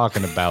like you're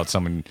talking about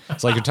someone.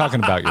 It's like you're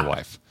talking about your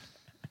wife.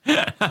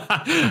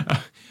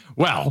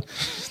 Well,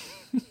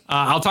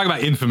 I'll talk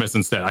about Infamous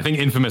instead. I think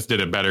Infamous did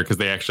it better because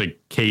they actually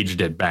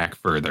caged it back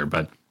further.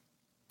 But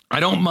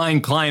I don't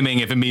mind climbing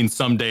if it means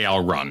someday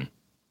I'll run.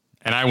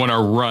 And I want to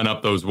run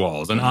up those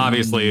walls. And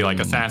obviously, like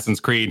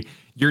Assassin's Creed,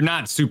 you're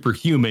not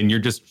superhuman. You're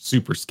just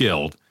super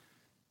skilled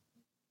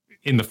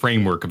in the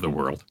framework of the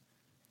world.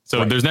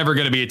 So there's never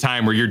going to be a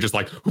time where you're just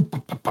like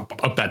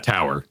up that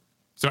tower.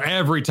 So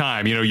every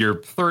time,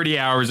 you're 30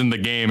 hours in the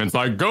game, and it's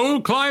like, go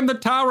climb the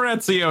tower,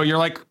 Ezio. You're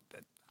like,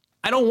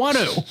 I don't want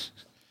to.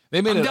 They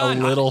made it a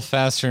little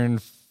faster in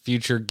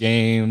future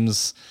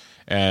games.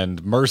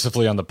 And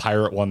mercifully on the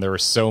pirate one, there were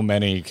so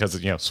many because,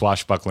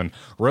 swashbuckling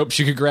ropes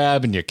you could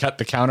grab, and you cut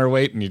the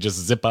counterweight and you just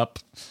zip up.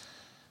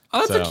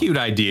 Oh, that's a cute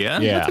idea.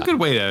 Yeah. That's a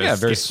good way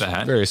to skip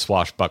that. Very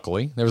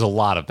swashbuckly. There was a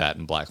lot of that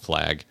in Black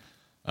Flag.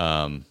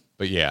 But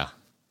yeah.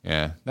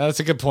 No, that's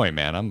a good point,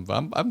 man.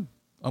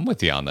 I'm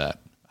with you on that.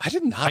 I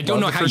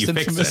don't know how you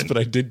fix it, but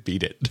I did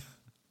beat it.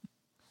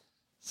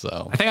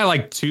 So I think I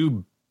like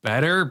 2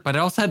 better, but it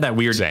also had that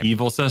weird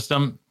evil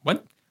system.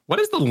 What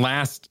is the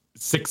last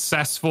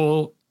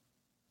successful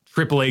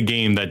AAA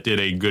game that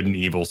did a good and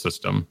evil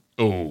system?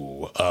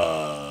 Maybe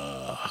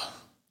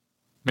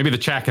the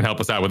chat can help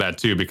us out with that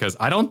too, because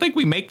I don't think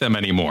we make them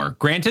anymore.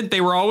 Granted,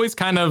 they were always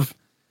kind of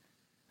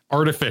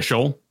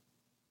artificial.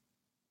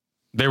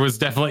 There was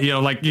definitely,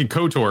 like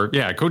KOTOR.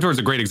 Yeah, KOTOR is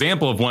a great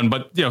example of one,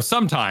 but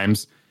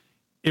sometimes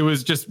it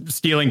was just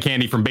stealing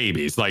candy from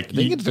babies. Like, I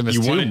think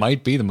Infamous 2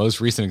 might be the most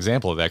recent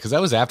example of that, because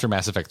that was after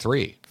Mass Effect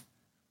 3.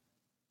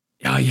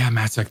 Oh yeah,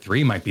 Mass Effect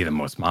 3 might be the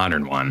most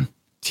modern one.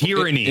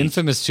 Tyranny.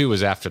 Infamous 2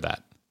 was after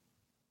that.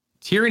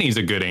 Tyranny is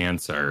a good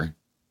answer.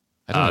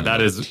 I don't know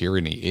what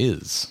Tyranny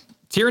is.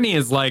 Tyranny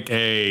is like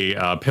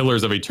a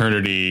Pillars of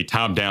Eternity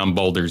top-down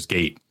Baldur's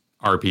Gate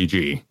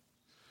RPG.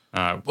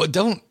 Well,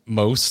 don't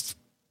most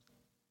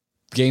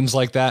games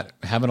like that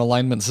have an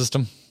alignment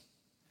system?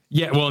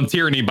 Yeah, well, in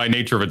Tyranny, by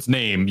nature of its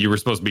name, you were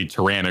supposed to be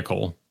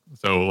tyrannical.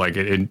 So, like,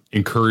 it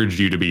encouraged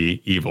you to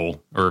be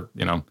evil. Or,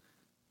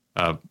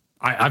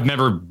 I've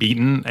never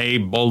beaten a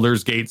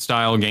Baldur's Gate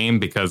style game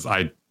because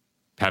I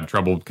have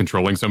trouble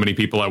controlling so many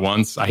people at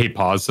once. I hate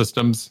pause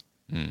systems.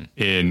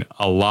 in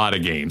a lot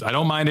of games. I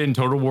don't mind it in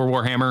Total War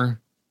Warhammer,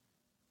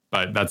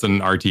 but that's an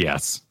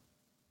RTS.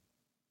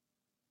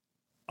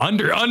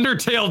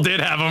 Undertale did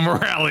have a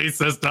morality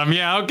system.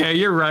 Yeah, okay,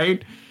 you're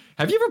right.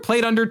 Have you ever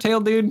played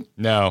Undertale, dude?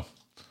 No.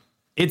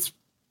 It's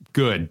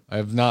good. I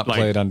have not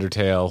played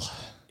Undertale.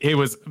 It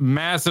was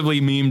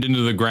massively memed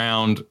into the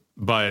ground,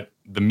 but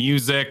the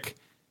music,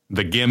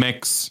 the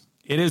gimmicks,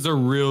 it is a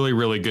really,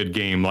 really good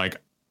game. Like,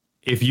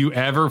 if you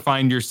ever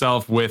find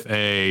yourself with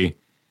a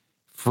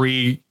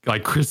free,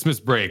 like,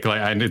 Christmas break,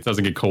 like, it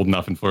doesn't get cold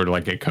enough in Florida to,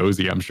 like, get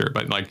cozy, I'm sure,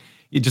 but, like,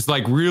 it just,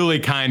 like, really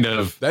kind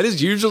of... That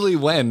is usually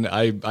when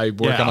I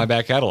work on my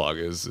back catalog,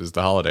 is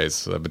the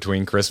holidays.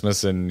 Between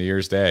Christmas and New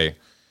Year's Day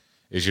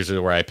is usually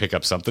where I pick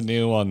up something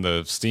new on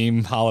the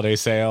Steam holiday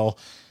sale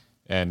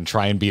and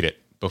try and beat it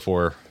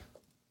before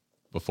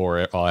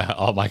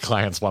all my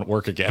clients want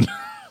work again.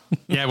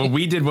 Yeah, what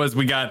we did was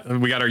we got our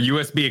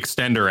USB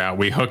extender out.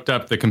 We hooked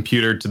up the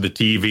computer to the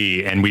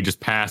TV, and we just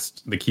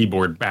passed the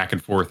keyboard back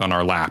and forth on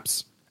our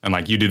laps. And,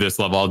 like, you do this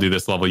level, I'll do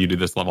this level, you do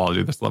this level, I'll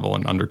do this level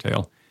in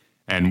Undertale.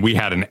 And we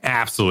had an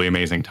absolutely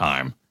amazing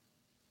time.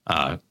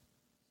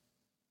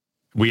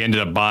 We ended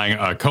up buying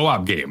a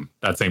co-op game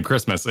that same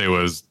Christmas. It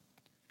was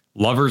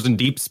Lovers in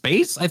Deep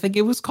Space, I think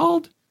it was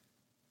called.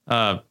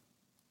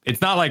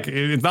 It's not like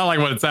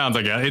what it sounds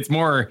like. It's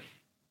more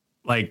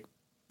like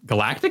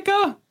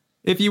Galactica,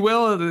 if you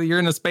will. You're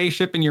in a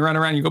spaceship and you run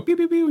around, you go pew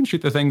pew pew and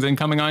shoot the things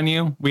incoming on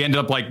you. We ended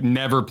up like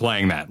never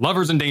playing that.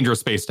 Lovers in Dangerous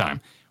Space Time.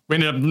 We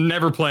ended up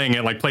never playing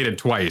it, like played it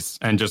twice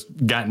and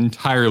just got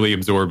entirely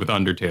absorbed with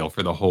Undertale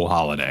for the whole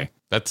holiday.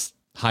 That's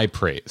high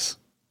praise.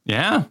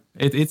 Yeah,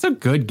 it's a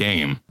good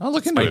game. I'll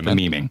look into it, man.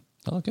 Memeing.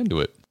 I'll look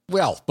into it.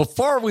 Well,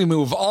 before we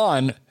move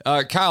on,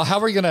 Kyle,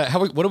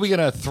 what are we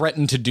gonna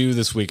threaten to do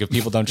this week if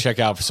people don't check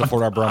out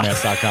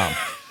supportourbromance.com?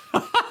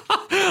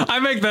 I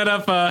make that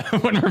up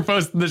when we're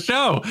posting the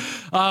show.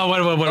 What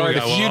do we got?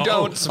 If you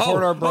don't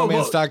support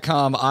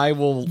ourbromance.com, I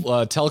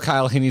will tell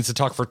Kyle he needs to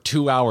talk for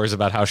 2 hours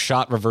about how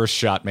shot reverse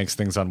shot makes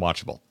things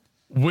unwatchable.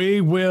 We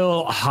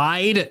will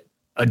hide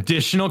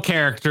additional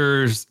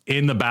characters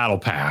in the battle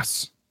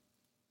pass.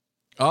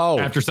 Oh,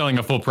 after selling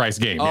a full price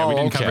game. Yeah, we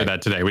didn't cover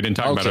that today. We didn't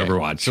talk about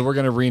Overwatch. So we're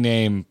going to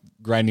rename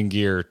Grinding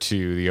Gear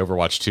to the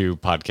Overwatch 2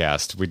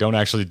 podcast. We don't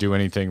actually do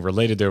anything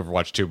related to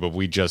Overwatch 2, but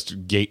we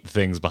just gate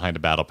things behind a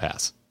battle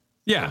pass.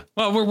 Yeah.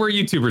 Well, we're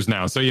YouTubers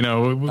now, so, you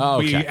know,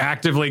 we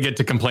actively get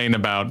to complain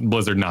about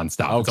Blizzard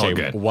nonstop. It's all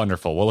good.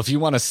 Wonderful. Well, if you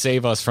want to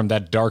save us from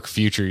that dark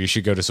future, you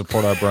should go to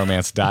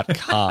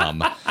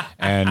supportourbromance.com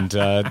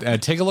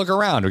and take a look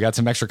around. We got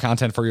some extra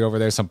content for you over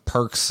there, some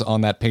perks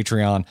on that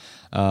Patreon.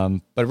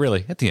 But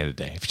really, at the end of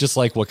the day, if you just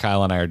like what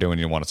Kyle and I are doing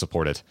and you want to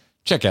support it,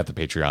 check out the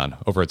Patreon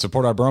over at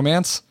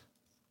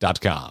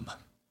supportourbromance.com.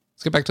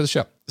 Let's get back to the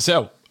show.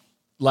 So,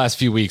 last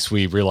few weeks,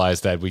 we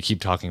realized that we keep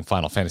talking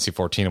Final Fantasy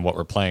XIV and what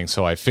we're playing.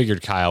 So I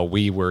figured, Kyle,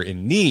 we were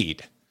in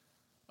need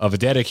of a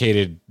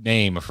dedicated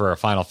name for a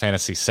Final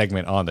Fantasy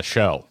segment on the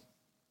show.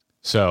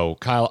 So,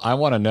 Kyle, I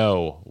want to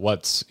know,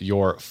 what's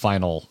your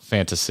Final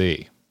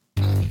Fantasy?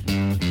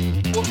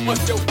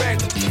 What's your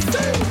fantasy?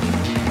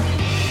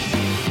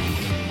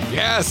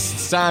 Yes,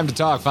 it's time to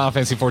talk Final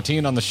Fantasy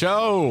XIV on the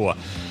show.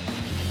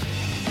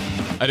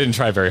 I didn't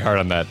try very hard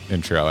on that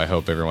intro. I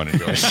hope everyone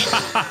enjoys.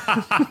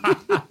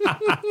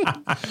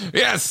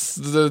 Yes,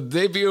 the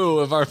debut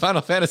of our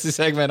Final Fantasy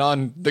segment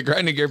on the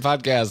Grinding Gear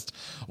podcast.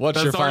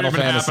 What's your Final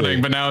Fantasy? That's already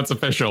been happening, but now it's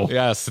official.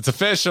 Yes, it's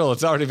official.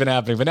 It's already been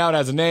happening, but now it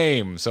has a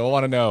name. So I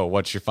want to know,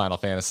 what's your Final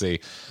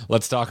Fantasy?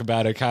 Let's talk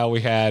about it. Kyle,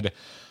 we had...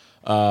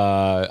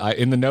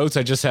 in the notes,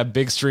 I just have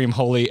Big Stream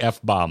Holy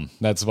F-Bomb.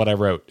 That's what I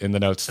wrote in the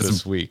notes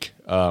this week.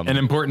 An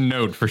important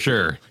note for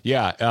sure.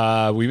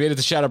 Yeah, we made it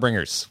to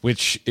Shadowbringers,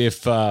 which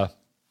if...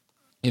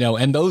 you know,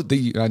 and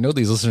I know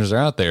these listeners are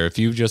out there. If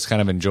you just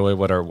kind of enjoy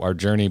what our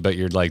journey, but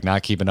you're like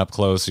not keeping up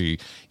close, or you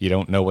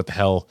don't know what the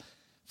hell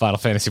Final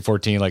Fantasy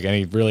XIV, like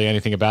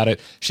anything about it.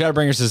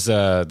 Shadowbringers is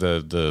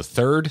the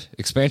third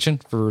expansion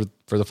for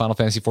the Final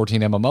Fantasy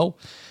XIV MMO,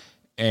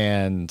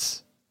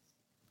 and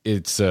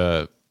it's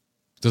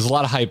there's a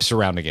lot of hype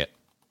surrounding it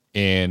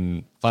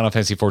in Final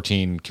Fantasy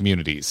XIV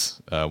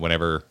communities.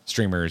 Whenever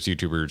streamers,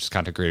 YouTubers,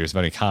 content creators of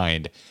any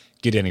kind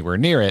get anywhere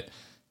near it,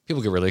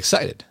 people get really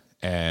excited.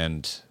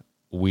 And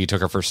we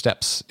took our first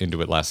steps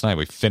into it last night.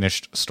 We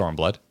finished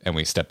Stormblood and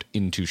we stepped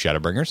into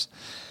Shadowbringers.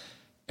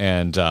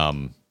 And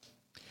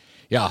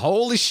yeah,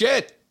 holy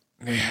shit.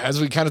 As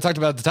we kind of talked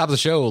about at the top of the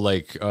show,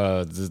 like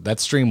that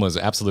stream was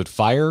absolute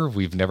fire.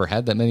 We've never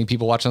had that many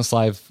people watching us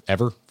live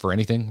ever for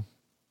anything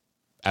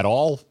at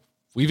all.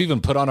 We've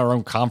even put on our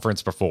own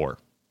conference before.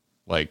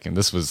 Like, and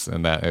this was,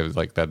 and that, it was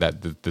like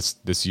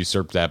this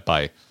usurped that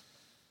by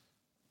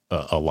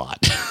a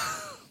lot.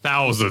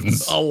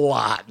 Thousands. A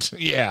lot.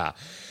 Yeah.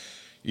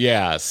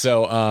 Yeah.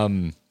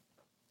 So,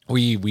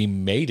 we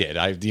made it.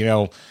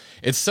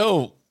 It's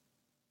so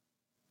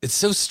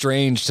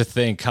strange to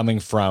think, coming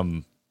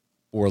from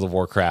World of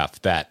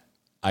Warcraft, that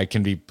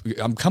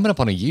I'm coming up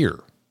on a year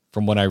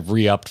from when I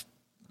re-upped,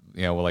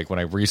 like when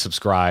I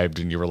resubscribed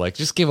and you were like,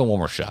 just give it one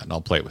more shot and I'll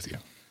play with you.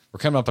 We're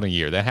coming up on a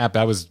year. That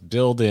happened. I was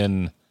billed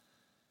in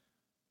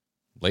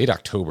late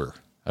October,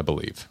 I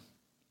believe.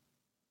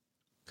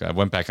 I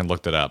went back and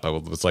looked it up. I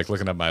was like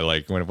looking at my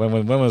like when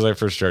was I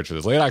first charged for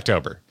this? Late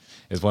October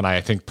is when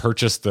I think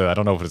purchased I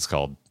don't know what it's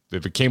called.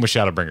 It came with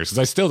Shadowbringers because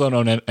I still don't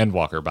own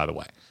Endwalker, by the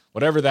way.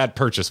 Whatever that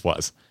purchase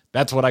was,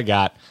 that's what I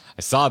got.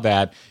 I saw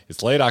that.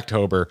 It's late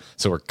October,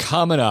 so we're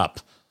coming up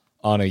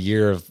on a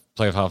year of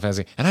playing Final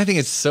Fantasy, and I think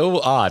it's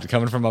so odd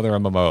coming from other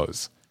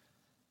MMOs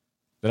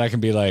that I can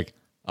be like,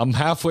 I'm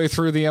halfway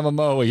through the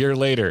MMO a year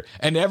later,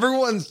 and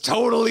everyone's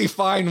totally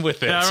fine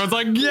with it. Yeah, everyone's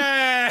like,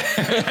 yeah.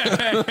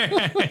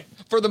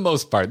 For the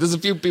most part, there's a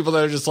few people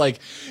that are just like,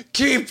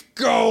 keep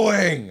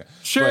going.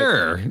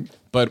 Sure.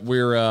 But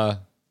we're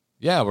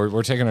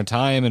taking our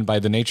time, and by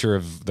the nature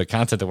of the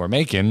content that we're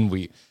making,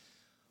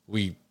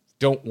 we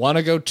don't want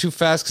to go too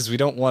fast because we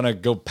don't want to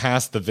go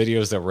past the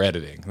videos that we're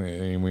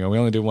editing. We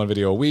only do one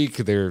video a week.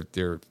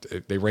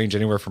 They range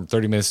anywhere from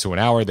 30 minutes to an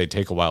hour. They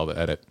take a while to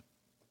edit.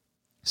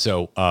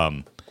 So,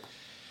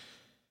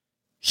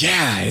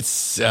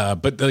 it's,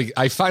 but like,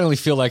 I finally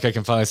feel like I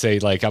can finally say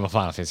like I'm a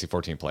Final Fantasy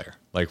 14 player,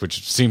 like,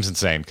 which seems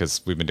insane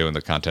because we've been doing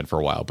the content for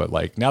a while. But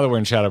like now that we're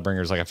in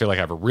Shadowbringers, like I feel like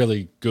I have a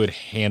really good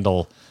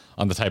handle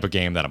on the type of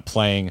game that I'm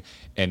playing.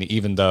 And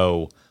even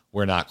though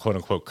we're not quote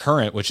unquote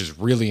current, which is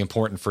really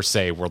important for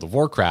say World of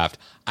Warcraft,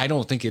 I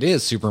don't think it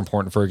is super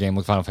important for a game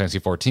like Final Fantasy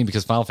 14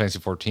 because Final Fantasy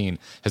 14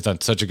 has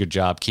done such a good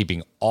job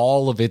keeping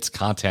all of its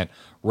content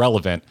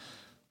relevant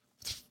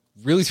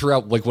really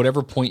throughout like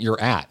whatever point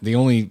you're at. The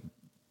only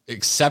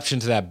exception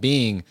to that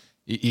being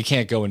you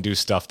can't go and do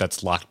stuff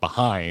that's locked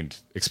behind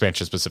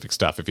expansion specific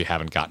stuff if you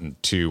haven't gotten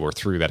to or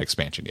through that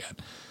expansion yet.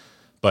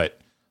 But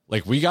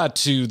like we got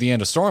to the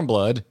end of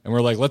Stormblood and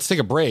we're like, let's take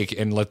a break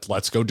and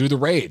let's go do the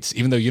raids,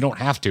 even though you don't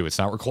have to. It's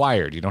not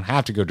required. You don't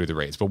have to go do the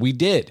raids, but we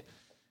did.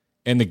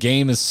 And the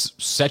game has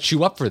set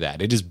you up for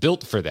that. It is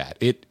built for that.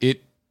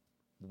 It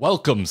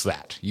welcomes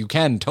that. You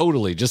can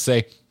totally just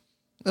say,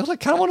 I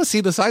kind of want to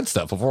see the side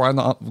stuff before I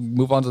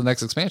move on to the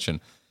next expansion.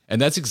 And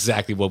that's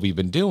exactly what we've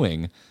been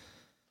doing.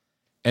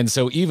 And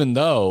so even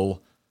though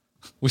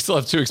we still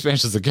have 2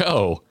 expansions to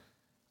go,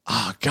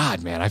 oh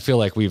God, man, I feel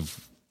like we've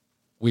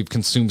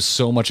consumed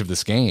so much of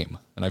this game.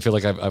 And I feel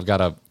like I've got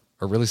a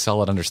really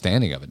solid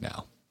understanding of it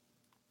now.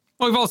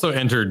 Well, we've also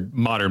entered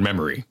modern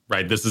memory,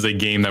 right? This is a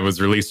game that was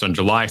released on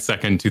July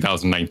 2nd,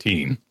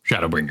 2019,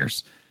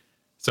 Shadowbringers.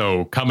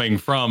 So coming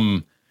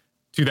from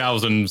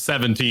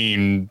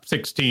 2017,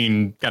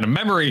 16 kind of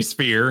memory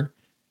sphere,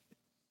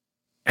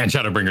 and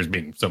Shadowbringers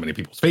being so many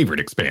people's favorite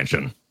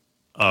expansion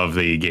of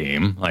the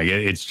game, like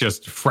it's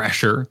just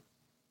fresher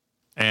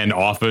and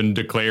often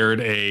declared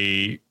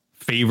a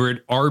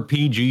favorite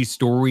RPG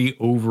story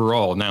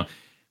overall. Now,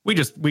 we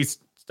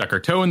stuck our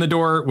toe in the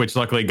door, which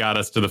luckily got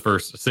us to the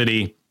first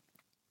city,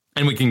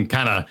 and we can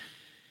kind of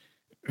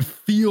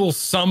feel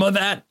some of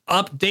that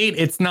update.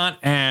 It's not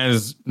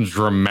as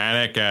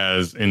dramatic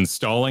as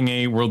installing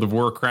a World of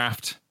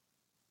Warcraft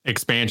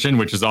expansion,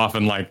 which is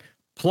often like,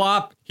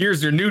 plop,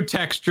 here's your new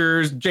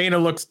textures, Jaina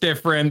looks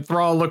different,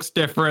 Thrall looks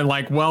different,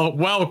 like, well,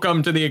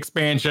 welcome to the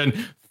expansion,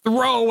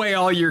 throw away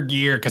all your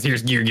gear, because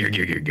here's gear.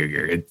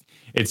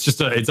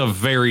 It's a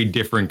very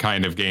different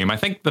kind of game. I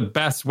think the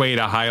best way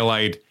to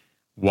highlight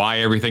why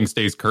everything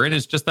stays current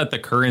is just that the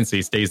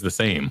currency stays the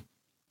same.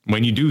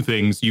 When you do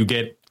things, you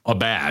get a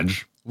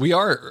badge.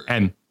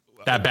 And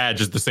that badge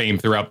is the same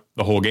throughout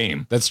the whole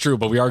game. That's true,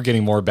 but we are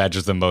getting more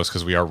badges than most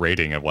because we are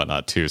raiding and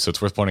whatnot too. So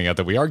it's worth pointing out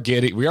that we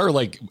are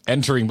like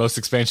entering most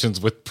expansions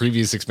with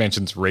previous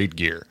expansions raid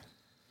gear.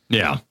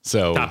 Yeah.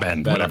 So top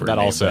end, that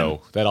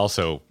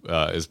also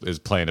is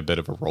playing a bit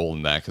of a role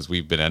in that because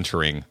we've been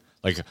entering,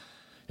 like,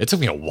 it took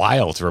me a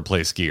while to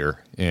replace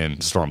gear in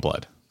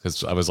Stormblood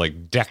because I was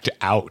like decked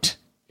out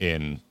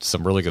in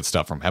some really good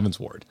stuff from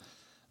Heavensward.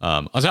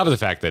 On top of the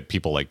fact that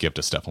people like gift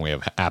us stuff and we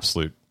have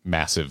absolute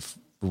massive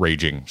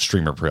raging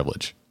streamer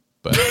privilege.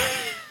 But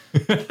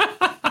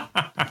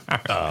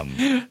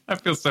I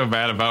feel so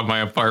bad about my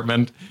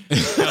apartment.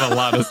 Got a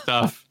lot of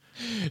stuff.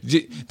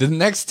 The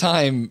next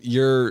time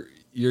you're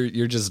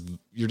just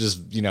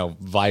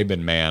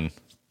vibing, man.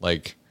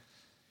 Like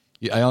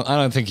I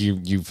don't think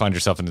you find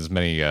yourself in as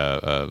many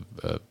I'm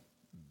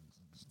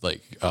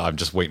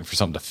just waiting for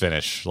something to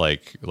finish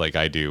like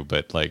I do,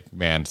 but like,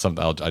 man,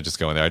 I just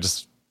go in there.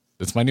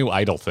 It's my new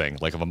idle thing.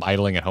 Like if I'm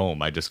idling at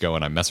home, I just go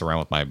and I mess around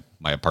with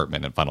my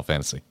apartment in Final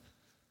Fantasy.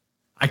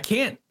 I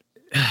can't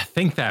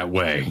think that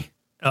way.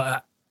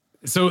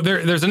 So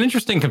there's an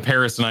interesting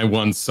comparison I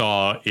once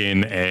saw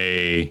in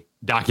a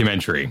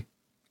documentary,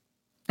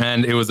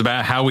 and it was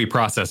about how we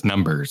process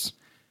numbers.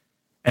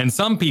 And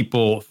some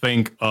people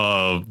think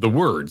of the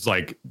words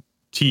like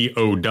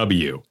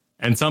TOW,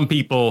 and some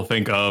people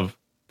think of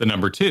the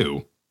number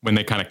 2 when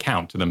they kind of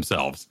count to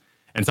themselves.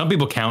 And some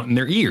people count in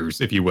their ears,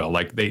 if you will,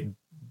 like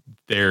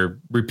they're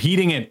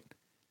repeating it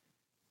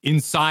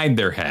inside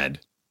their head,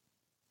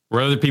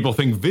 where other people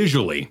think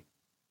visually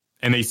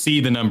and they see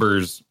the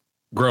numbers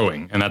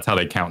growing, and that's how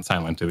they count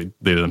silently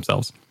to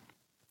themselves.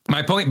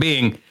 My point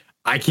being,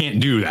 I can't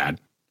do that.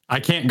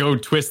 I can't go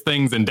twist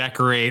things and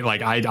decorate.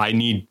 Like I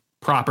need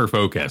proper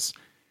focus.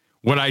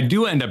 What I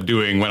do end up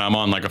doing when I'm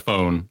on like a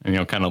phone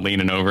and, kind of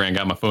leaning over and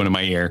got my phone in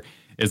my ear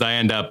is I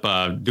end up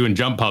doing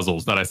jump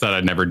puzzles that I said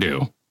I'd never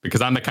do,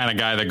 because I'm the kind of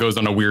guy that goes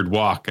on a weird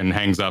walk and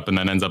hangs up and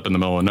then ends up in the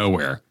middle of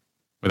nowhere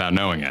without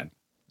knowing it.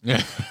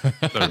 Yeah.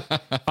 So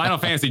Final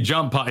Fantasy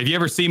jump puzzle. If you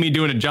ever see me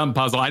doing a jump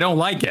puzzle, I don't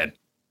like it.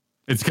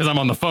 It's because I'm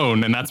on the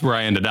phone, and that's where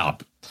I ended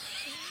up.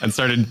 And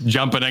started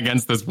jumping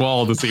against this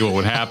wall to see what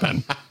would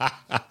happen.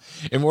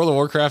 In World of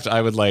Warcraft,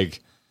 I would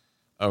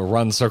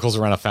run circles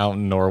around a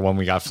fountain, or when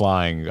we got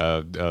flying,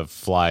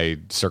 fly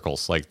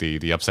circles, like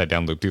the upside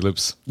down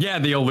loop-de-loops. Yeah,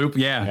 the old loop.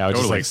 Yeah, I would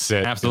totally. just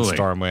sit Absolutely. in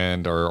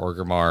Stormwind or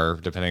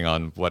Orgrimmar, depending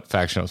on what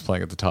faction I was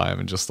playing at the time,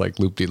 and just like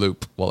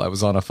loop-de-loop while I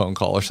was on a phone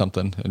call or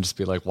something, and just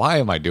be like, why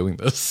am I doing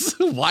this?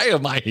 Why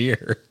am I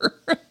here?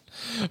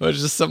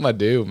 It's just something I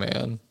do,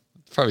 man.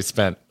 I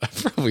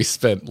probably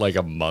spent like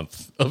a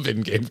month of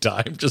in-game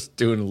time just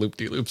doing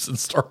loop-de-loops in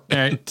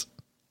Stormwind.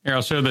 Here,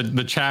 I'll show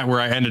the chat where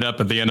I ended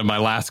up at the end of my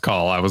last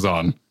call I was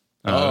on.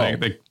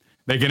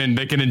 They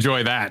can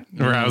enjoy that.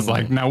 Where I was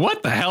like, now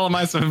what the hell am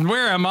I?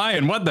 Where am I?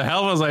 And what the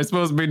hell was I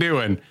supposed to be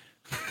doing?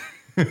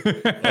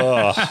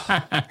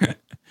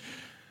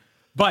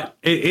 But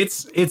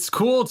it's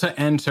cool to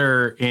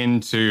enter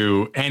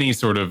into any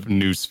sort of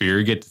new sphere.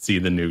 You get to see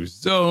the new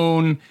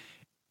zone.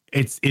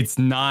 It's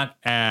not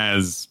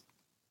as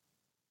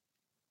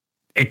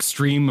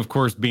extreme, of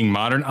course, being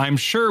modern. I'm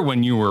sure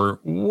when you were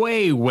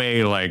way you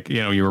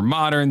were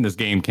modern, this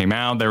game came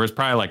out, there was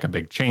probably like a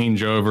big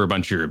changeover, a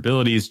bunch of your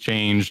abilities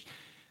changed.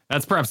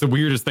 That's perhaps the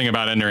weirdest thing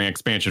about entering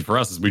expansion for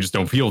us, is we just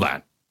don't feel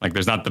that. Like,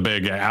 there's not the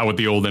big out with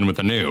the old, in with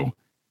the new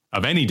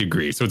of any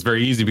degree. So it's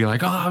very easy to be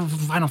like, oh,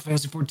 Final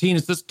Fantasy 14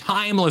 is this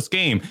timeless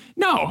game.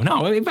 No,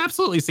 we've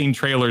absolutely seen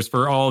trailers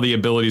for all the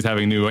abilities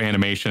having new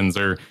animations,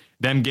 or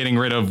them getting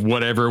rid of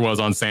whatever it was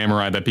on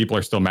Samurai that people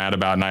are still mad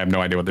about, and I have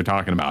no idea what they're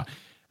talking about.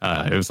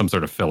 It was some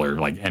sort of filler,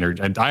 like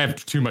energy. I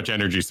have too much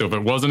energy, so if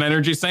it was an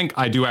energy sink,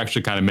 I do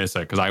actually kind of miss it,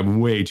 because I have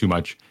way too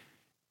much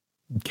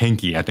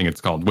kinky. I think it's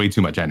called way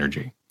too much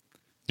energy.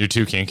 You're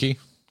too kinky?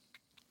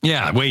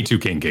 Yeah, way too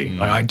kinky.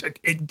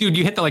 Dude,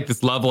 you hit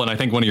this level, and I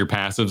think one of your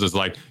passives is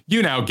like,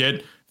 you now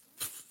get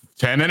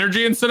 10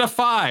 energy instead of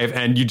 5,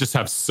 and you just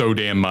have so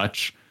damn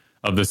much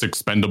of this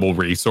expendable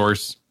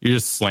resource. You're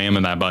just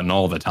slamming that button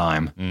all the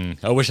time.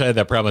 I wish I had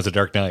that problem as a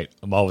Dark Knight.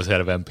 I'm always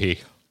out of MP.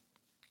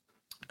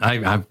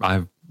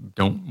 I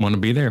don't want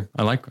to be there.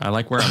 I like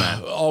where I'm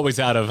at.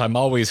 I'm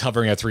always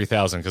hovering at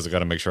 3,000 because I got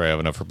to make sure I have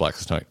enough for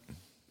Blackest Night.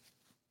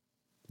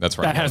 That's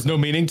right. That has no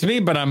meaning to me,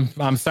 but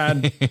I'm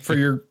sad for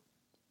your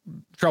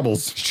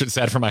troubles.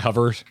 Sad for my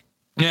hover.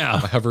 Yeah,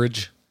 my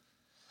hoverage.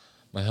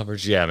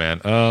 Yeah,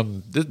 man.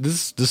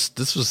 This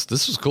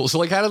was cool. So,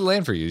 like, how did it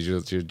land for you?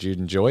 Did you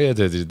enjoy it?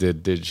 Did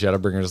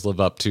Shadowbringers live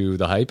up to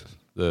the hype?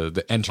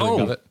 The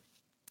entering of it?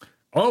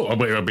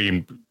 I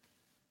mean,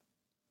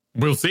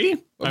 we'll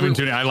see.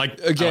 I like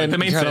the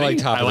main setting. Like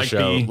top I of like the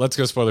show. Let's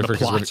go spoiler free,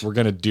 plot. because we're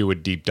going to do a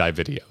deep dive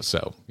video.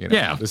 So,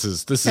 this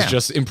is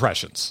just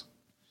impressions.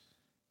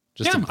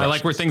 I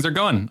like where things are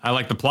going. I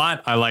like the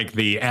plot. I like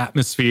the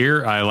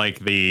atmosphere. I like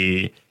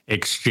the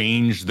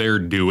exchange they're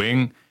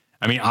doing.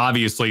 I mean,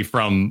 obviously,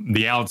 from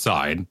the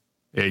outside,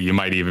 you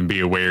might even be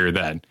aware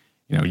that,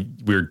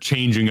 we're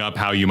changing up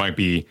how you might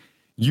be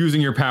using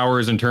your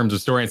powers in terms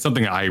of story. It's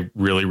something that I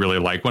really, really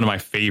like. One of my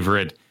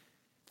favorite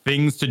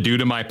things to do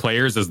to my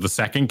players as the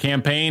second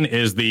campaign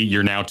is the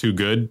 "you're now too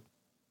good"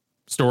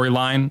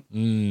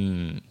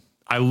 storyline.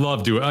 I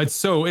love doing it. It's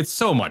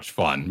so much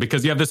fun,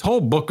 because you have this whole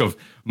book of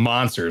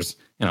monsters,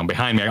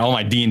 behind me, all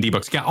my D&D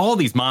books, got all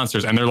these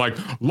monsters, and they're like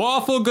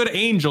lawful good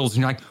angels.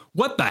 And you're like,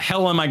 what the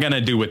hell am I going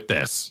to do with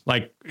this?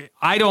 Like,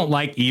 I don't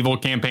like evil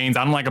campaigns.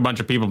 I don't like a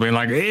bunch of people being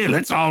like, hey,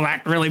 let's all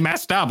act really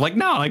messed up. Like,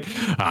 no,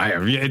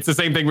 it's the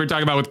same thing we're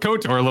talking about with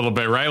KOTOR a little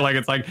bit, right? Like,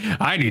 it's like,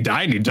 I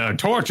need to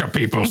torture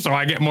people so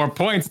I get more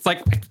points. It's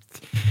like,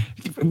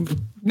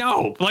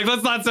 no,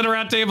 let's not sit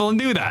around table and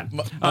do that.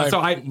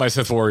 My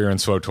Sith Warrior in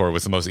SWTOR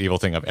was the most evil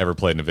thing I've ever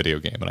played in a video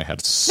game, and I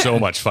had so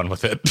much fun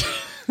with it.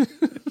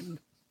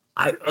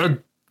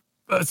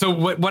 So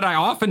what I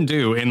often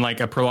do in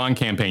a prolonged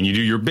campaign, you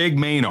do your big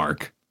main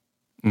arc,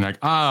 and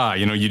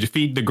you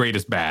defeat the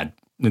greatest bad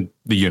in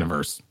the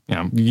universe.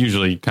 You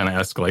usually kind of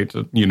escalate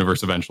to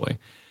universe eventually,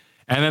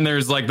 and then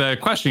there's the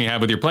question you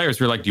have with your players.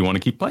 You're like, do you want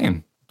to keep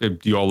playing? Do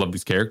you all love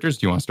these characters?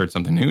 Do you want to start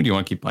something new? Do you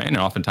want to keep playing? And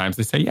oftentimes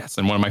they say yes.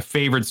 And one of my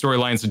favorite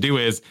storylines to do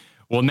is,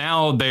 well,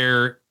 now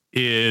there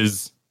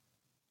is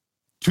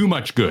too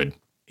much good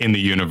in the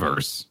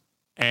universe,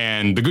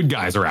 and the good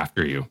guys are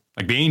after you.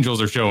 Like, the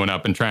angels are showing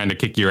up and trying to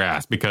kick your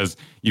ass because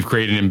you've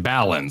created an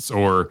imbalance,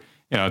 or,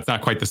 it's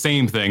not quite the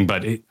same thing,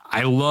 but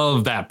I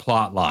love that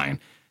plot line.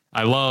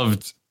 I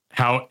loved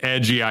how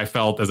edgy I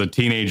felt as a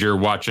teenager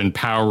watching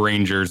Power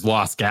Rangers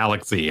Lost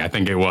Galaxy, I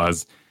think it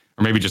was,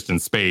 or maybe just in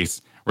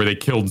space, where they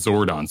killed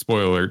Zordon.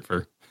 Spoiler alert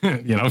for,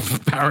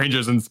 Power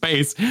Rangers in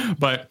space.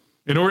 But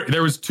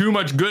there was too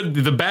much good.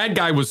 The bad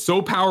guy was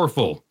so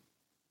powerful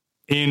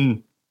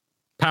in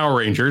Power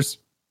Rangers.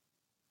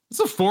 It's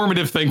a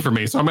formative thing for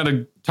me, so I'm going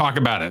to talk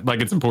about it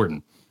like it's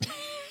important,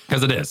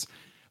 because it is.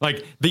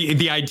 Like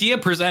the idea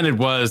presented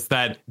was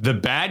that the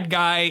bad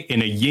guy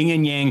in a yin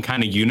and yang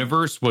kind of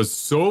universe was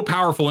so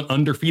powerful and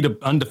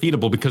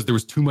undefeatable because there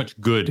was too much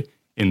good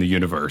in the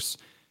universe.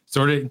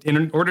 So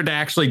in order to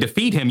actually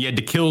defeat him, you had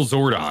to kill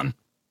Zordon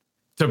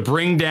to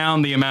bring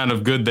down the amount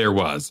of good there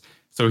was.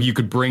 So you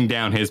could bring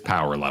down his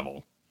power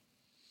level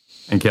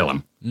and kill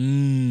him.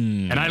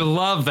 And I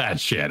love that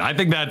shit. I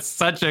think that's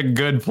such a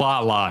good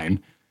plot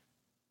line.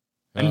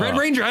 And Red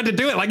Ranger had to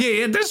do it. Like, he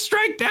had to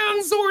strike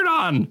down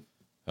Zordon.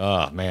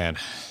 Oh, man.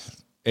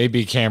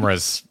 AB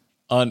cameras,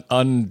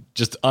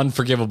 just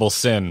unforgivable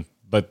sin.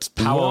 But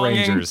Power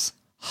Rangers,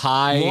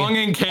 high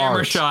longing camera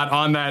art. shot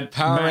on that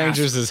Power mask.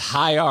 Rangers is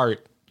high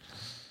art.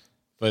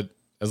 But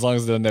as long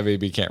as they don't have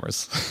AB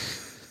cameras.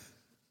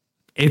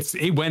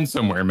 It went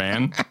somewhere,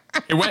 man.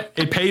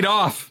 It paid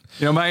off.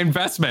 My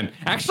investment.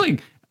 Actually,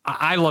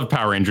 I love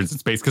Power Rangers in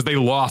Space because they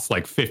lost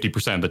like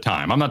 50% of the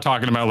time. I'm not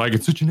talking about like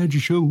it's such an edgy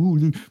show.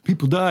 Ooh,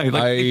 people die.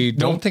 Like, I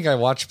don't think I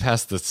watched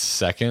past the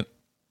second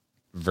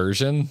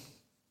version.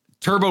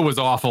 Turbo was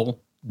awful.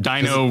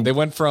 Dino. They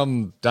went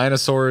from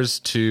dinosaurs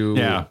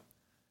to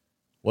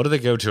What did they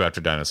go to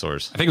after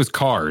dinosaurs? I think it was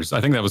Cars. I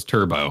think that was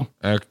Turbo.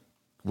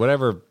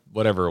 Whatever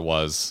it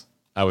was,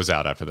 I was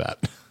out after that.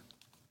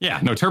 Yeah,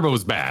 no, Turbo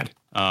was bad.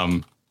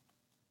 I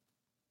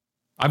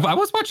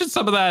was watching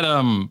some of that.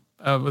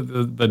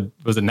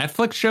 Was a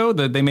Netflix show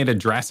that they made a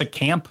Jurassic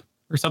Camp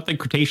or something?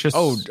 Cretaceous.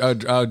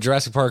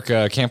 Jurassic Park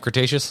Camp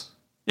Cretaceous.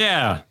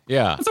 Yeah.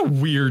 That's a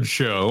weird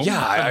show.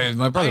 Yeah,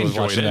 my brother was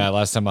watching that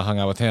last time I hung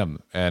out with him,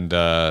 and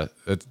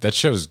that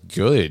show's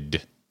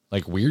good,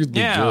 like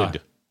weirdly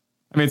good.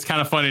 I mean, it's kind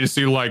of funny to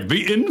see like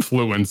the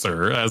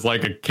influencer as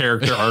like a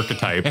character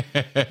archetype,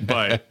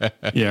 but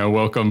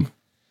welcome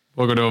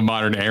to a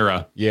modern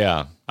era.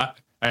 Yeah.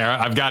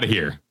 I've got to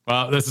hear.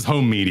 Well, this is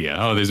home media.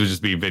 Oh, these would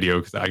just be video.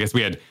 Because I guess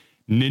we had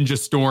Ninja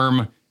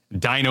Storm,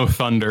 Dino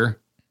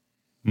Thunder,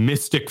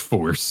 Mystic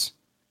Force,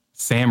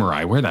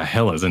 Samurai. Where the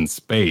hell is in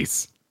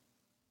space?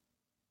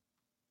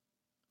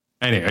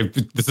 Anyway,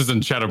 this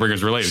isn't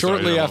Shadowbringers related.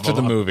 Shortly after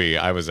the movie,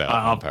 I was out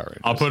on Power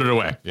Rangers. I'll put it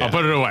away. Yeah. I'll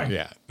put it away.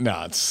 Yeah.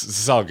 No,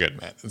 it's all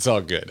good, man. It's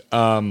all good.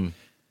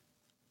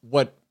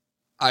 What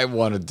I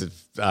wanted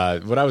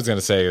to, what I was going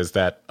to say is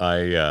that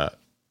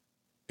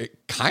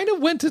it kind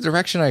of went the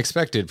direction I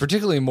expected,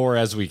 particularly more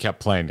as we kept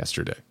playing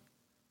yesterday.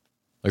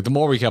 Like, the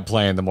more we kept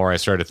playing, the more I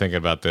started thinking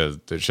about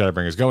the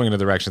Shadowbringers going in the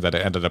direction that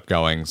it ended up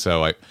going.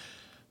 So I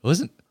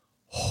wasn't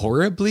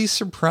horribly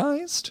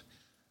surprised,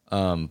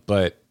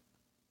 but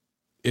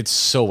it's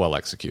so well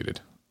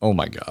executed. Oh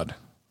my God.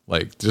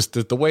 Like, just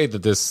the way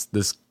that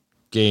this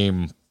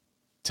game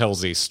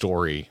tells a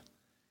story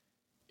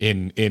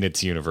in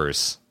its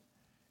universe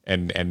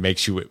and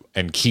makes you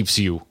and keeps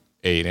you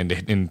an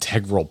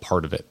integral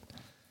part of it.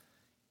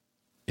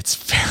 It's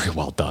very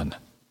well done.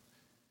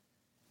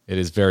 It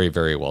is very,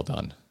 very well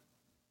done.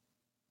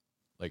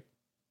 Like,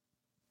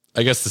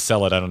 I guess to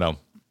sell it, I don't know.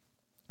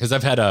 Because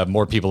I've had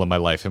more people in my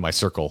life, in my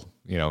circle,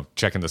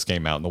 checking this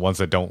game out. And the ones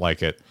that don't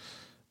like it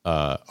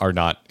are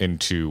not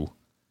into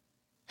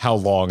how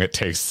long it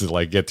takes to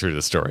like get through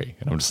the story.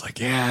 And I'm just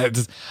like, I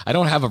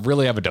don't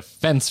really have a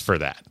defense for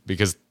that.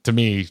 Because to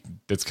me,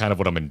 that's kind of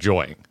what I'm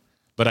enjoying.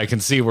 But I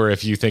can see where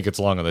if you think it's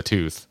long on the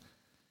tooth,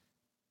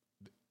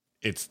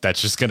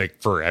 that's just going to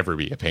forever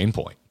be a pain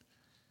point.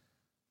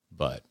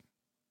 But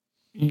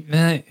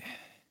that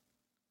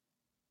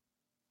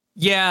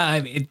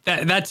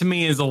to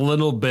me is a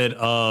little bit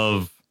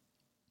of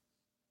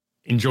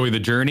enjoy the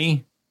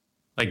journey.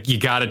 Like, you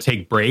got to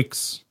take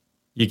breaks.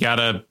 You got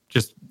to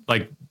just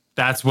like,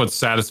 that's what's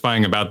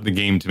satisfying about the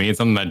game to me. It's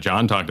something that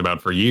John talked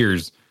about for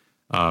years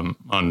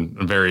on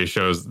various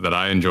shows that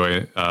I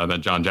enjoy that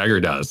John Jagger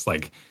does.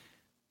 Like,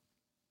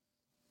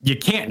 you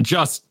can't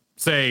just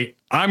say,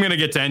 I'm going to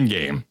get to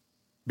endgame,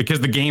 because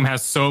the game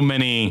has so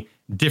many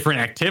different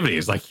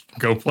activities. Like,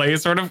 go play a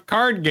sort of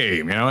card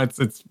game.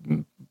 It's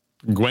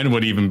Gwen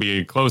would even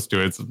be close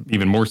to it. It's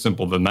even more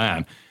simple than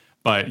that.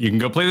 But you can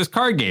go play this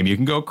card game. You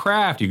can go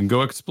craft. You can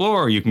go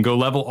explore. You can go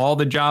level all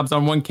the jobs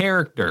on one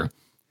character.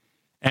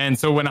 And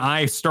so when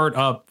I start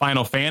up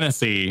Final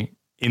Fantasy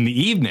in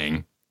the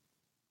evening,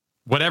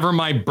 whatever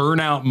my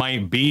burnout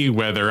might be,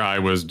 whether I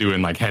was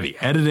doing like heavy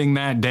editing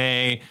that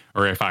day,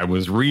 or if I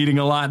was reading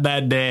a lot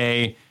that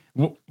day,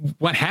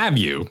 what have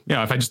you,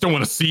 if I just don't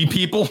want to see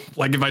people,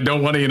 like if I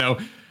don't want to,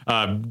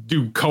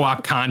 do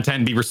co-op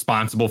content, be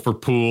responsible for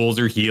pools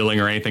or healing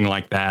or anything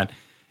like that,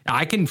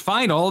 I can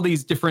find all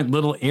these different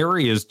little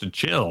areas to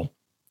chill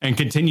and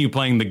continue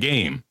playing the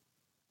game.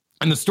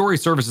 And the story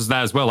services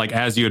that as well. Like,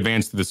 as you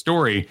advance through the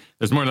story,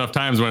 there's more than enough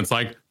times when it's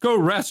like, go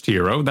rest,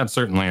 hero. That's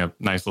certainly a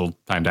nice little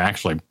time to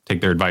actually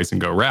take their advice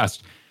and go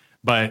rest.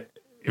 But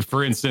if,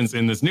 for instance,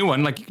 in this new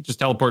one, like, you could just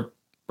teleport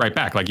right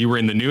back. Like, you were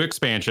in the new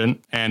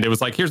expansion and it was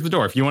like, here's the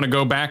door. If you want to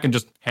go back and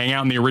just hang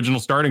out in the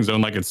original starting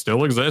zone, like, it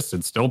still exists.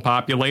 It's still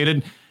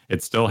populated.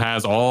 It still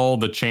has all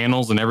the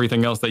channels and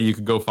everything else that you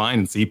could go find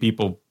and see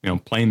people,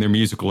 playing their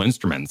musical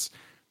instruments.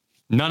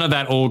 None of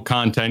that old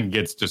content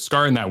gets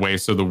discarded in that way.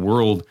 So the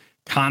world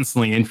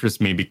constantly interests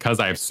me because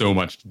I have so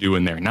much to do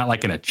in there. Not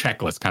like in a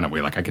checklist kind of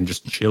way. Like I can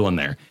just chill in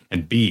there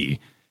and be.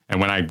 And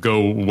when I go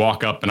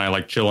walk up and I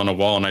like chill on a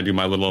wall and I do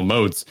my little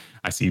emotes,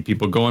 I see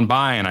people going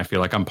by and I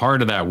feel like I'm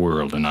part of that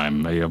world and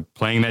I'm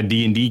playing that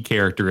D&D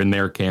character in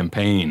their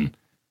campaign.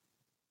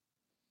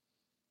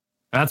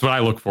 That's what I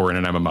look for in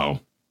an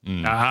MMO.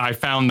 I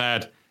found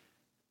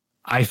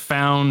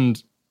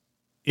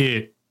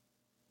it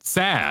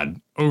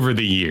sad over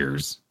the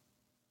years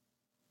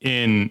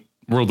in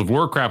World of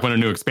Warcraft when a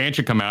new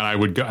expansion come out, I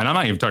would go, and I'm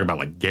not even talking about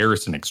like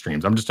Garrison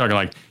extremes. I'm just talking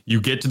like you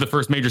get to the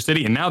first major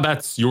city and now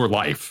that's your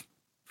life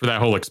for that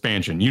whole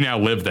expansion. You now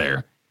live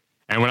there.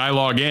 And when I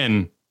log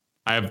in,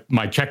 I have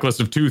my checklist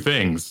of 2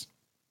 things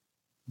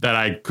that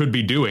I could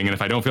be doing. And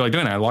if I don't feel like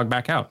doing it, I log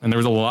back out. And there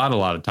was a lot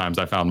of times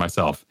I found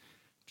myself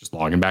just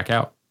logging back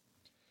out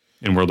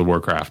in World of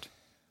Warcraft.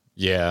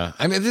 Yeah.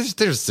 I mean,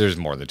 there's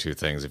more than 2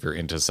 things if you're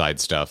into side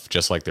stuff,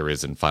 just like there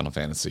is in Final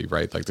Fantasy,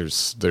 right? Like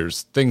there's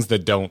things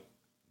that don't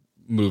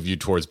move you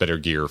towards better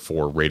gear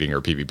for raiding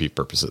or PvP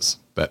purposes.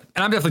 And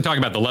I'm definitely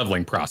talking about the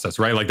leveling process,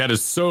 right? Like that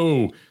is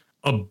so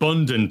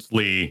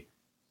abundantly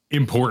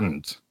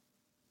important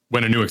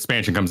when a new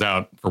expansion comes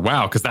out for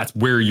WoW, because that's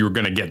where you're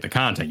going to get the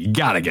content. You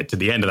got to get to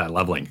the end of that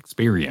leveling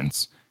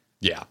experience.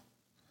 Yeah.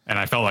 And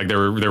I felt like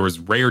there was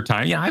rare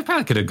time. Yeah, I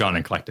probably could have gone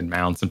and collected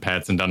mounts and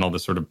pets and done all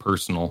this sort of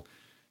personal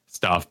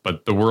stuff,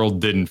 but the world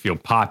didn't feel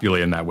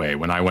populated in that way.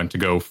 When I went to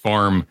go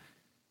farm,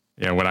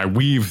 when I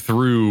weave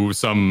through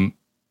some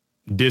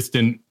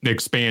distant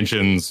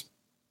expansions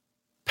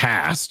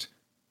past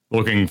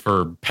looking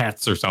for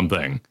pets or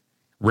something,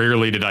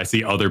 rarely did I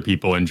see other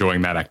people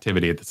enjoying that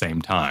activity at the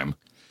same time.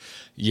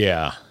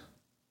 Yeah.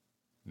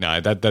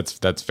 No,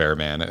 that's fair,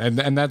 man.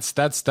 And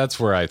that's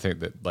where I think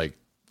that like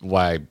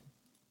why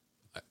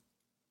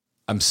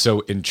I'm so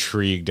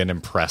intrigued and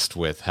impressed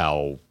with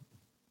how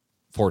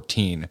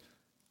 14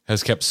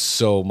 has kept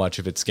so much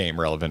of its game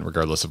relevant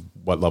regardless of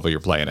what level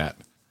you're playing at.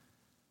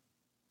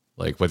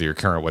 Like whether you're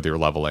current, whether you're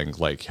leveling,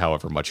 like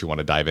however much you want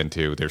to dive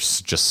into,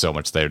 there's just so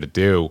much there to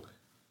do.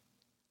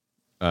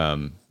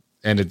 And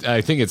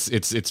I think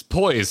it's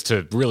poised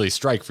to really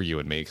strike for you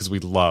and me because we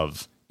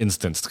love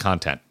instanced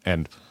content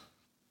and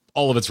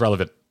all of it's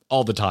relevant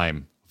all the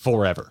time,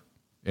 forever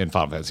in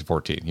Final Fantasy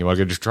 14. You want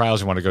to go do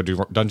trials, you want to go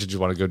do dungeons, you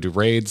want to go do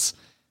raids.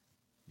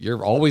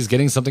 You're always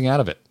getting something out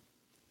of it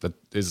that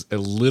is a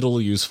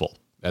little useful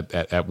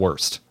at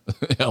worst,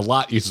 a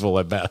lot useful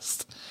at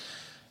best.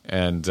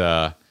 And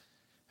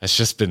it's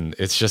just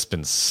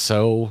been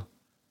so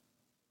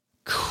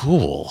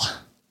cool.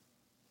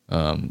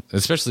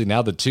 Especially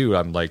now that too,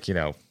 I'm like,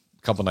 a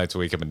couple nights a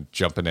week I've been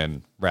jumping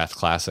in Wrath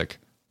Classic.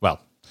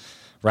 Well,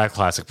 Wrath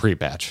Classic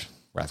pre-patch.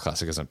 Wrath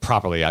Classic isn't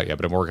properly out yet,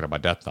 but I'm working on my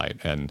Death Knight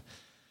and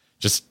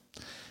just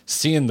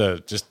seeing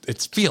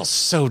it feels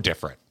so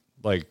different.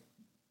 Like,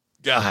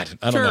 God,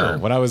 I don't know.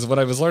 When I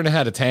was learning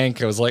how to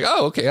tank, I was like,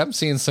 oh, okay, I'm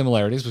seeing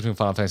similarities between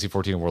Final Fantasy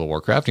 14 and World of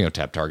Warcraft,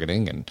 tap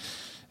targeting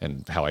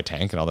and how I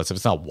tank and all that stuff.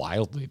 It's not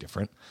wildly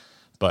different,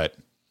 but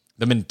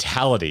the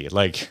mentality,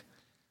 like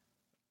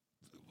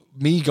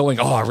me going,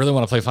 oh, I really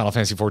want to play Final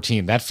Fantasy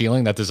 14. That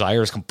feeling, that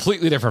desire is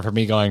completely different from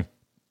me going,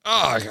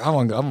 oh,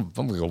 I'm going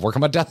to go work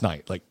on my Death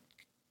Knight. Like,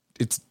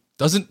 it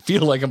doesn't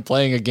feel like I'm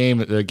playing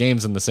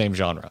games in the same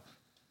genre.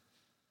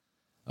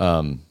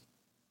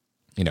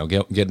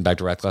 Getting back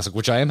to Wrath Classic,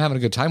 which I am having a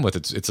good time with.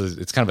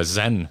 It's kind of a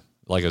zen,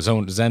 like a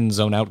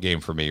zone out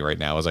game for me right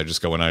now. As I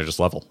just go in, I just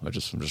level. I'm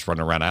just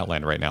running around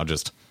Outland right now,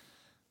 just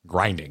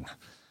grinding,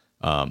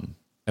 and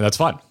that's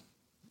fun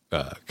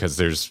because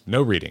there's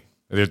no reading.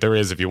 There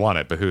is if you want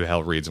it, but who the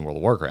hell reads in World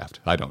of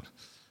Warcraft? I don't.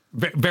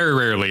 Very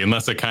rarely,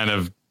 unless it kind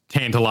of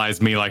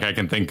tantalized me. Like I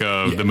can think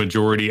of the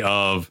majority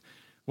of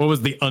what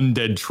was the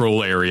undead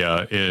troll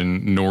area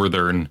in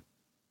Northern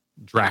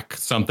Drac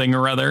something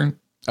or other.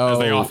 As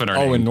they often are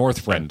named. In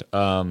Northrend.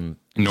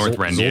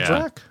 Northrend,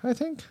 Zul'Drak, I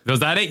think.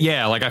 Was that it?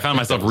 Yeah, like I found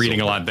myself reading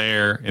a lot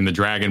there. In the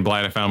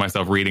Dragonblight, I found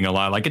myself reading a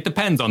lot. Like it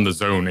depends on the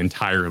zone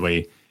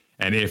entirely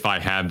and if I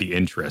have the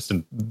interest.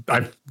 And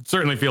I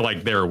certainly feel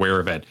like they're aware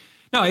of it.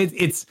 No,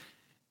 it's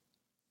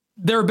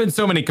there have been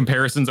so many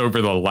comparisons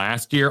over the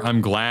last year. I'm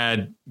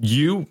glad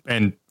you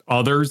and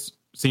others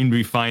seem to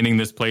be finding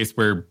this place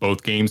where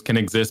both games can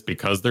exist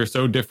because they're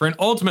so different.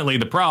 Ultimately,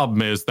 the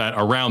problem is that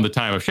around the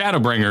time of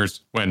Shadowbringers,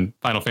 when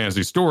Final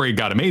Fantasy Story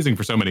got amazing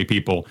for so many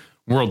people,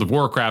 World of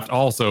Warcraft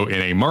also in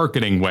a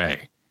marketing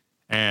way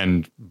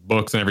and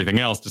books and everything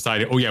else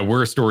decided, oh yeah,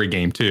 we're a story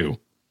game too.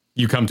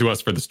 You come to us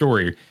for the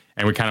story.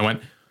 And we kind of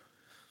went,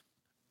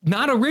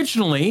 not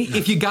originally.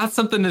 If you got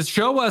something to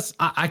show us,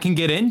 I can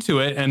get into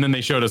it. And then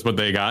they showed us what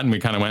they got. And we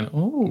kind of went,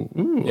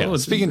 oh.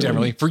 Speaking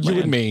generally, for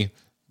you and me,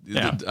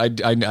 yeah.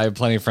 I have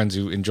plenty of friends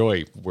who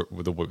enjoy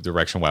the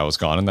direction WoW has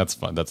gone, and that's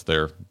fun. That's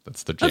their jam.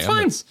 That's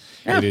fine.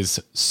 It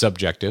is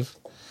subjective,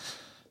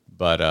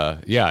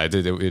 but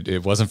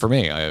it wasn't for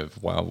me.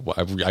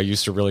 I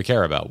used to really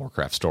care about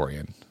Warcraft story,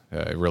 and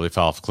it really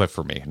fell off a cliff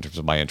for me in terms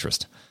of my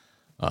interest.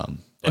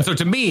 And so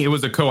to me, it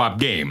was a co-op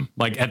game.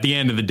 Like at the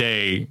end of the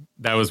day,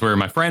 that was where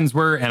my friends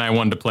were, and I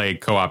wanted to play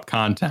co-op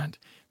content.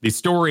 The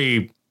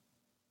story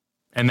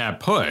and that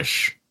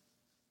push,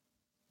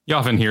 you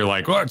often hear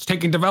like, "Oh, it's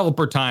taking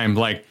developer time."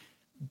 Like,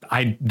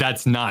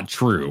 that's not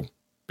true,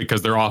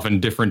 because they're often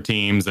different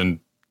teams, and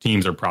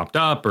teams are propped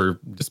up or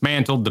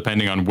dismantled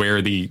depending on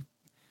where the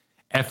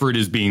effort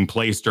is being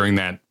placed during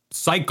that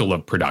cycle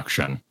of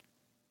production.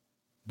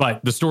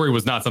 But the story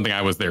was not something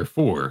I was there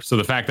for. So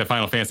the fact that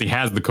Final Fantasy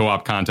has the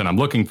co-op content I'm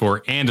looking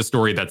for, and a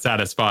story that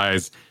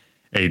satisfies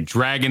a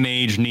Dragon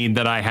Age need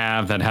that I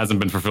have that hasn't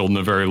been fulfilled in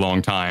a very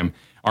long time,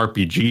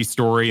 RPG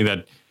story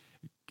that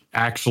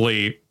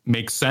actually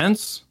makes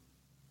sense.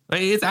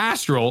 It's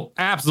Astral,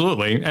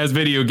 absolutely, as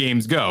video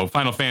games go.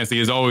 Final Fantasy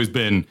has always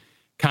been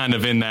kind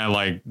of in that,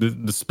 like,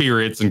 the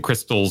spirits and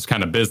crystals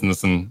kind of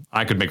business, and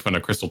I could make fun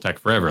of Crystal Tech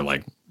forever.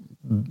 Like,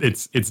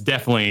 it's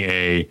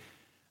definitely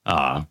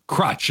a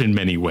crutch in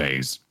many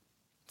ways.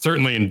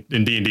 Certainly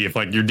in D&D, if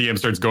like your DM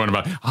starts going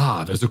about,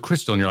 there's a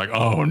crystal, and you're like,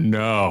 oh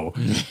no,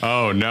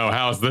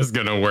 how's this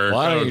gonna work?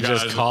 Why don't you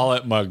just call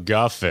it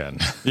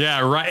MacGuffin? Yeah,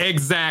 right.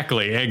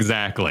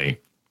 Exactly.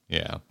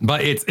 Yeah,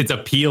 but it's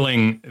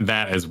appealing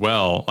that as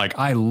well. Like,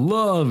 I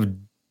love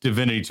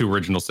Divinity 2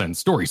 Original Sin.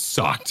 Story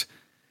sucked.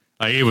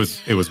 Like, it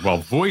was well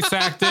voice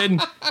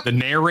acted. The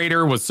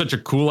narrator was such a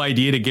cool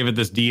idea to give it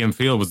this DM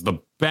feel. It was the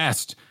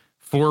best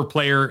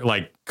 4-player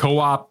like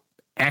co-op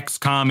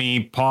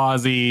XCOM-y,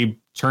 pause-y,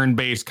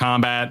 turn-based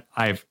combat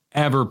I've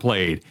ever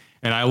played.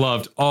 And I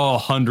loved all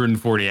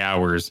 140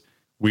 hours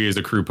we as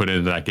a crew put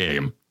into that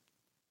game.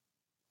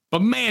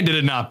 But man, did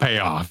it not pay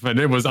off, and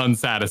it was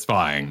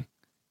unsatisfying.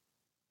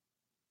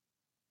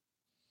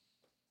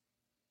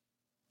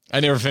 I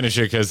never finished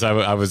it because I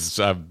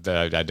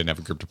didn't have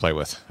a group to play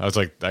with. I was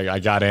like, I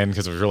got in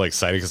because I was really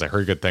excited because I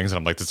heard good things, and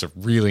I'm like, this is a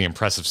really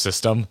impressive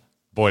system.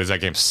 Boy, does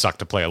that game suck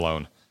to play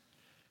alone.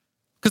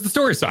 Because the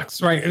story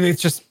sucks, right?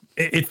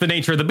 It's the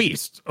nature of the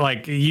beast.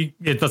 Like,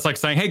 it's like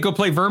saying, hey, go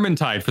play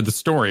Vermintide for the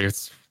story.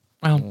 It's,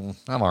 well,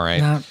 I'm all right.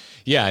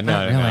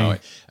 No.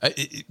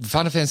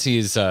 Final Fantasy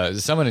is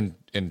someone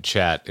in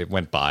chat, it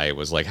went by, it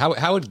was like,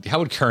 how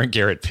would current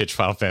Garrett pitch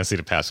Final Fantasy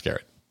to past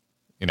Garrett?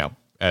 You know,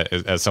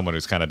 as someone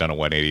who's kind of done a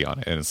 180 on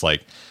it. And it's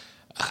like,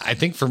 I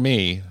think for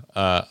me,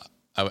 I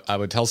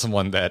would tell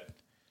someone that,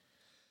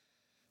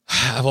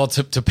 well,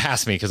 to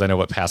pass me, because I know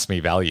what pass me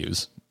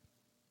values.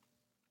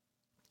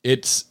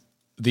 It's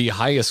the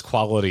highest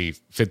quality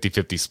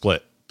 50-50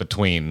 split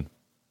between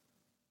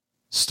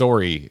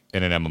story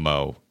in an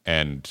MMO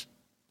and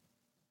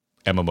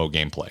MMO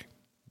gameplay,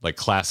 like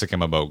classic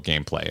MMO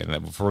gameplay.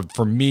 And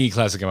for me,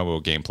 classic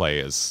MMO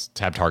gameplay is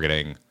tab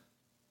targeting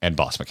and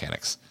boss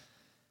mechanics.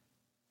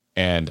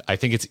 And I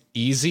think it's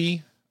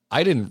easy.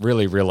 I didn't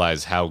really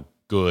realize how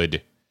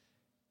good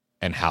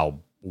and how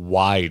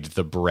wide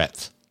the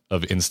breadth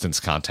of instance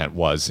content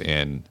was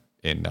in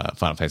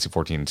Final Fantasy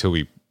 14 until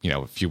we,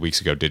 a few weeks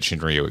ago did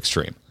Shinryu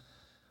Extreme.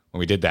 When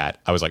we did that,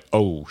 I was like,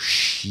 oh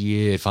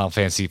shit, Final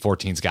Fantasy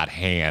 14's got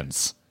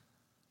hands.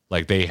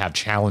 Like, they have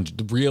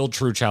real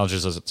true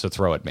challenges to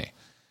throw at me.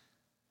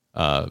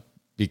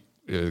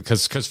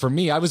 Because for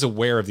me, I was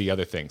aware of the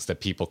other things that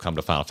people come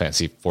to Final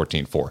Fantasy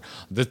 14 for.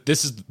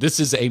 This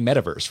is a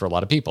metaverse for a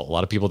lot of people. A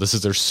lot of people, this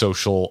is their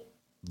social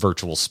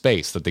virtual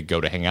space that they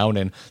go to hang out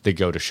in. They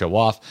go to show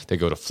off. They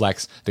go to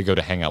flex. They go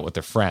to hang out with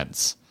their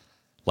friends.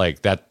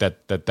 Like that's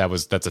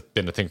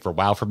been a thing for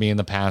WoW for me in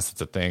the past.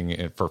 It's a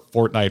thing for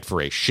Fortnite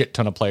for a shit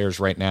ton of players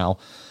right now.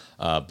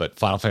 But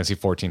Final Fantasy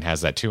 14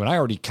 has that too, and I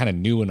already kind of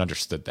knew and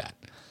understood that.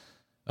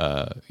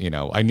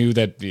 I knew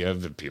that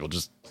people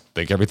just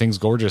think everything's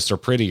gorgeous or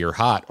pretty or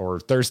hot or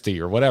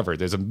thirsty or whatever.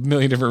 There's a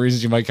million different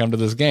reasons you might come to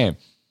this game,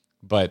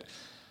 but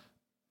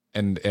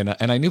and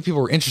I knew people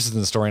were interested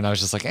in the story, and I was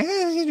just like,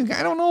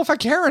 I don't know if I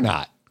care or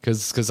not,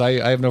 because I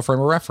have no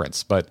frame of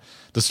reference. But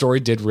the story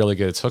did really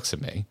get its hooks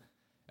in me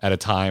at a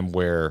time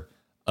where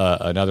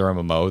another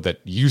MMO that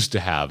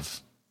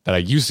I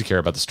used to care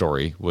about the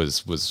story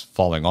was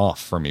falling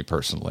off for me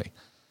personally.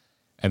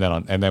 And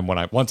then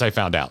once I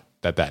found out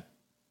that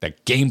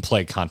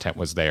gameplay content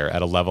was there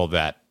at a level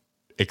that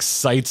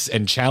excites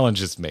and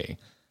challenges me,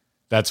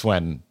 that's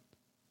when,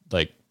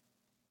 like,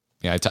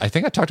 I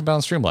think I talked about it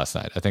on stream last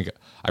night. I think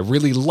I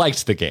really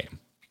liked the game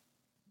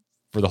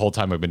for the whole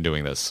time I've been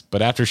doing this.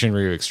 But after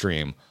Shinryu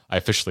Extreme, I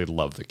officially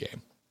love the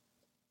game.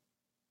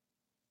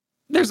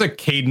 There's a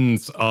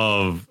cadence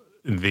of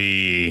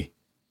the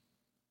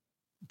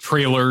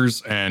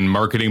trailers and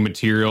marketing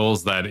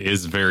materials that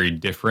is very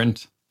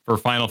different for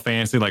Final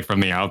Fantasy. Like, from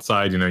the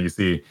outside, you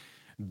see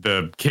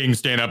the king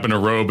stand up in a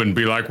robe and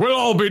be like, we'll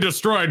all be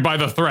destroyed by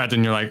the threat.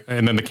 And you're like,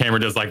 and then the camera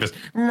does like this,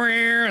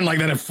 and like,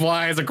 then it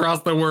flies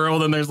across the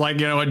world, and there's like,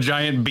 a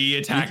giant bee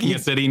attacking a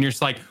city. And you're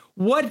just like,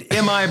 what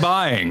am I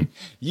buying?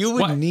 You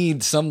would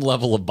need some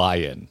level of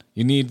buy-in.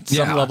 You need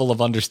some level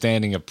of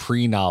understanding of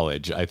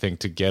pre-knowledge, I think,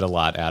 to get a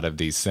lot out of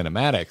these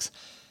cinematics.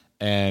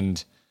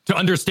 And to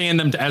understand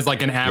them as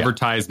like an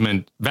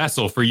advertisement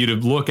vessel for you to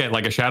look at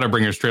like a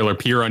Shadowbringers trailer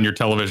appear on your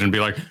television and be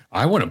like,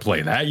 I want to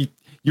play that.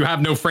 You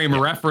have no frame of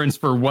reference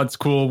for what's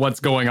cool, what's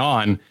going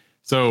on.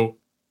 So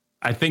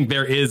I think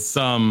there is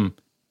some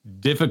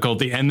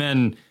difficulty. And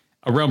then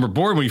A Realm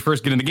Reborn, when you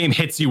first get in the game,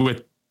 hits you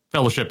with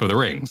Fellowship of the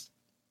Rings.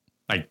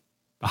 like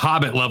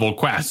Hobbit level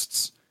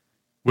quests,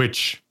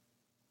 which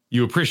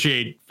you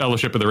appreciate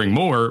Fellowship of the Ring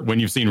more when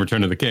you've seen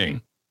Return of the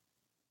King.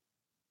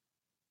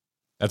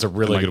 That's a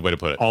really good way to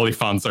put it.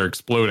 Oliphants are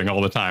exploding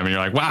all the time, and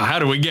you're like, "Wow, how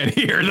do we get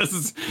here? This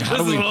is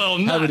a little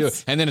nuts." How do we do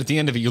it? And then at the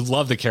end of it, you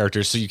love the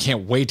characters, so you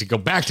can't wait to go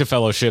back to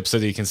Fellowship so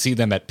that you can see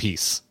them at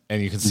peace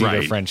and you can see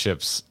their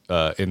friendships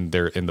in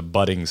the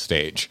budding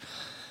stage.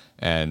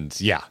 And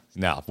yeah,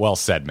 no, well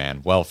said,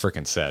 man. Well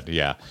freaking said.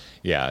 Yeah,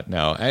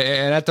 no.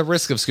 And at the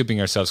risk of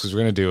skipping ourselves, because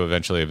we're going to do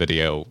eventually a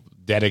video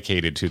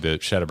dedicated to the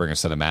Shadowbringer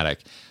cinematic.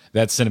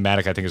 That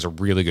cinematic, I think, is a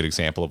really good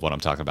example of what I'm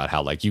talking about.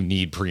 How like you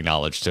need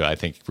pre-knowledge to, I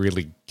think,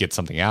 really get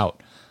something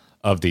out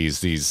of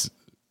these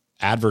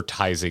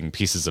advertising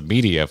pieces of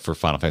media for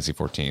Final Fantasy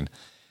 14.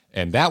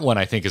 And that one,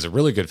 I think, is a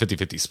really good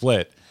 50-50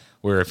 split.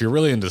 Where if you're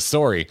really into the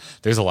story,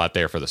 there's a lot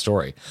there for the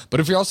story. But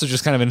if you're also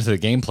just kind of into the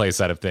gameplay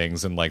side of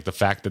things and like the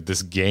fact that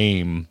this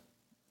game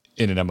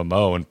in an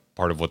MMO, and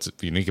part of what's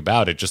unique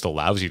about it, just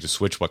allows you to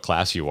switch what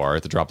class you are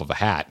at the drop of a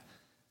hat.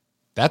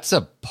 That's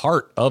a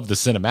part of the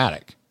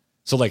cinematic.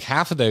 So like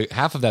half of that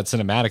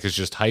cinematic is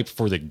just hype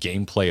for the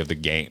gameplay of the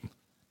game.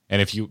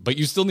 And but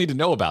you still need to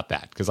know about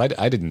that because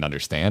I didn't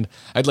understand.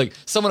 I'd like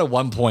someone at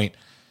one point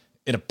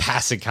in a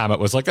passing comment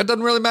was like, "It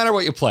doesn't really matter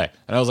what you play,"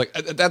 and I was like,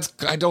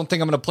 I don't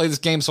think I'm going to play this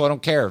game, so I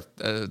don't care.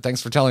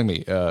 Thanks for telling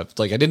me.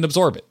 Like I didn't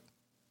absorb it,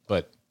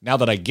 but now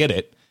that I get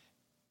it,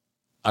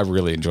 I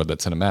really enjoyed that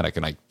cinematic,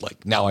 and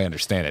now I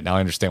understand it. Now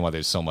I understand why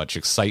there's so much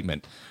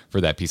excitement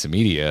for that piece of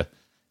media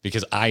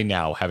because I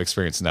now have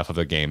experienced enough of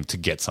the game to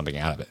get something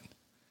out of it.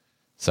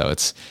 So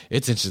it's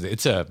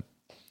interesting.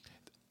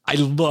 I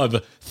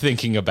love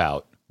thinking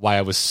about why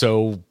I was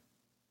so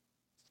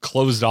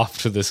closed off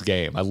to this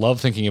game. I love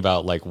thinking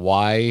about like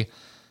why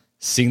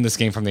seeing this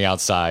game from the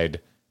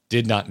outside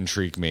did not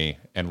intrigue me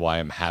and why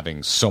I'm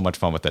having so much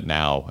fun with it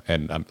now.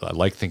 And I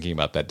like thinking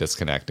about that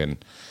disconnect.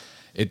 And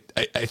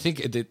I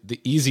think the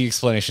easy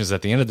explanation is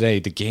at the end of the day,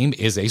 the game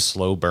is a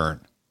slow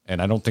burn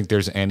and I don't think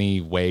there's any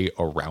way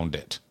around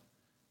it.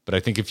 But I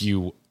think if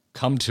you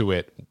come to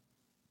it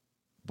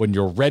when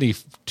you're ready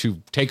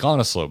to take on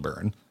a slow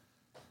burn,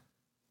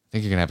 I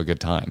think you're going to have a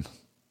good time.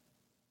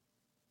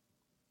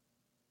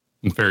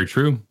 Very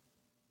true.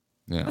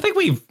 Yeah. I think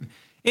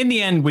in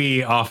the end,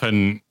 we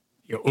often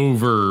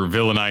over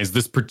villainize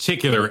this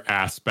particular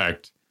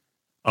aspect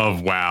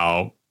of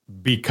WoW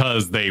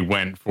because they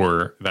went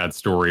for that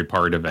story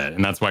part of it.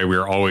 And that's why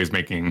we're always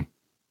making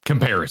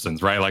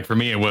comparisons, right? Like for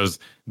me, it was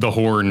the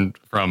horn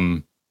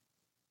from,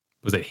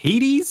 was it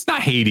Hades?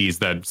 Not Hades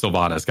that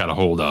Sylvanas got a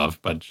hold of,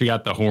 but she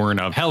got the horn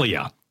of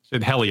Helia. She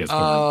had Helia's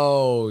horn.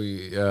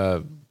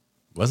 Oh,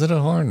 was it a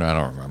horn? I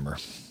don't remember.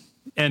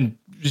 And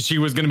she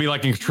was going to be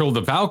like in control of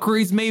the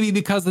Valkyries maybe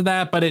because of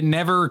that, but it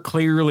never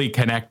clearly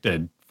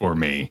connected for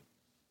me.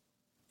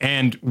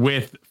 And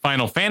with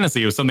Final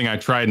Fantasy, it was something I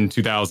tried in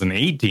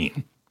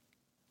 2018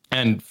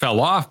 and fell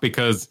off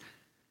because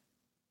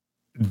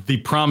the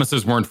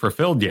promises weren't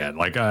fulfilled yet.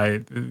 Like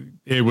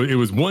it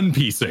was one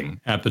piecing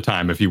at the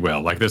time, if you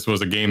will. Like this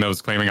was a game that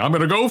was claiming I'm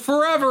going to go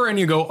forever. And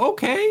you go,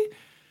 okay,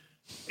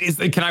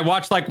 can I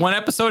watch like one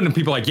episode? And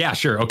people are like, yeah,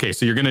 sure. Okay.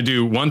 So you're going to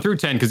do 1 through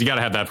 10 because you got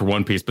to have that for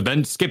One Piece, but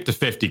then skip to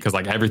 50 because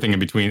like everything in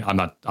between, I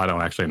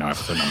don't actually know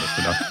episode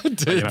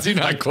numbers. Do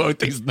not quote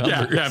these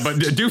numbers. Yeah, but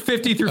do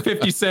 50 through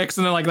 56.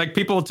 And then like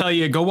people will tell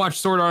you, go watch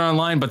Sword Art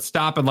Online, but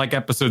stop at like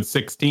episode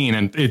 16.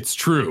 And it's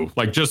true.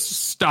 Like just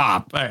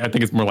stop. I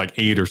think it's more like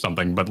 8 or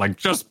something, but like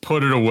just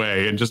put it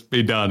away and just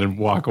be done and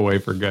walk away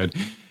for good.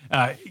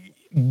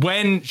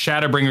 When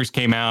Shadowbringers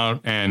came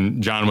out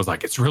and John was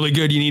like, it's really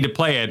good, you need to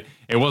play it.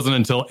 It wasn't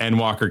until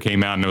Endwalker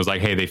came out and it was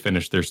like, hey, they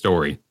finished their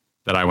story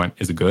that I went,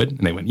 is it good? And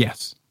they went,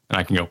 yes. And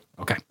I can go,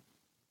 okay,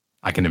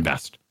 I can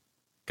invest.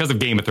 Because of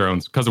Game of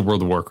Thrones, because of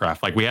World of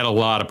Warcraft. Like we had a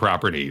lot of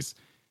properties.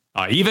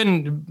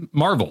 Even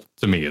Marvel,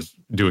 to me, is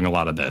doing a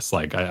lot of this.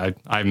 Like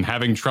I'm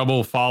having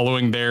trouble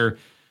following their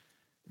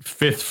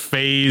 5th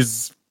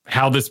phase,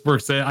 how this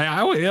works. It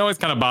always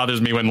kind of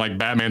bothers me when like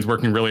Batman's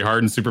working really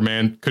hard and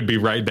Superman could be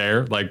right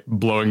there, like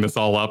blowing this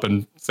all up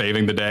and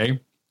saving the day.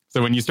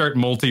 So when you start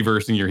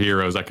multiversing your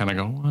heroes, I kind of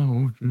go,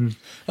 whoa.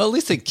 Well, at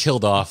least they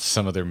killed off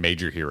some of their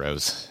major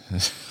heroes.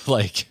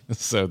 Like a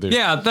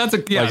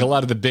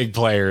lot of the big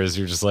players.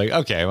 You're just like,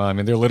 okay, well, I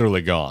mean, they're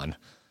literally gone.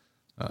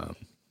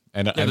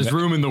 And there's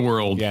room in the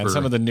world. Yeah, and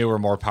some of the newer,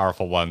 more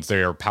powerful ones,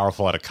 they are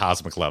powerful at a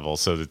cosmic level.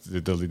 So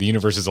the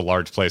universe is a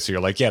large place. So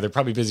you're like, yeah, they're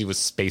probably busy with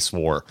space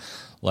war.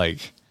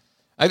 Like,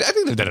 I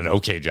think they've done an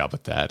okay job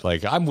with that.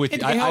 Like, I'm with you.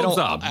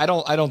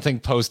 I don't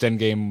think post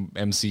Endgame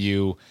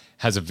MCU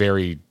has a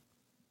very.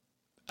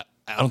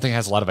 I don't think it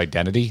has a lot of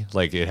identity.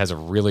 Like, it has a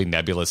really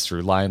nebulous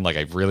through line. Like,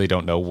 I really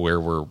don't know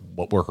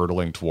what we're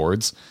hurtling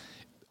towards.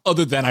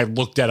 Other than I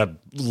looked at a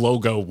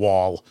logo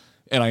wall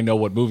and I know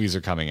what movies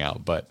are coming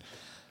out. But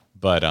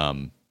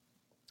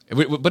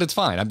it's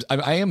fine.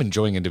 I am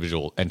enjoying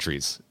individual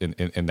entries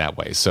in that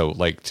way. So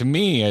like to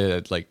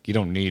me, like I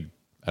don't need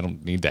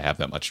to have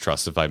that much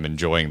trust if I'm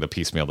enjoying the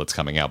piecemeal that's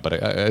coming out.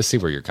 But I see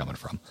where you're coming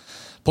from.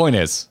 Point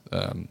is,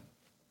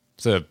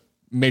 it's a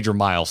major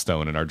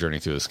milestone in our journey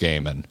through this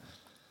game, and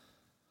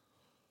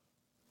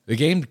the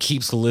game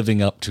keeps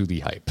living up to the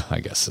hype, I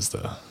guess is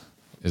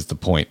the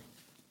point.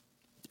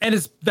 And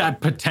it's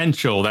that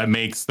potential that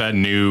makes that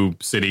new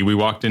city we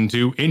walked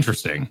into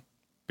interesting.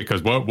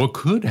 Because what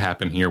could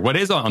happen here? What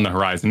is on the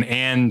horizon?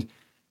 And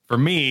for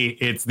me,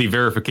 it's the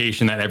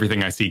verification that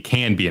everything I see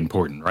can be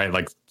important, right?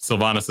 Like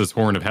Sylvanas'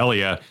 Horn of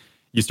Helia,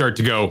 you start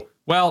to go,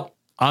 well,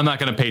 I'm not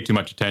going to pay too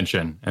much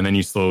attention. And then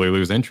you slowly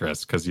lose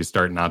interest because you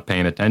start not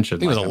paying attention. I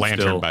think it was a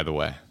lantern, by the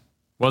way.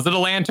 Was it a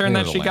lantern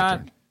that she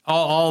got?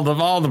 All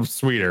the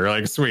sweeter,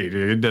 like sweet.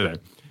 You did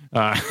it.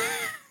 I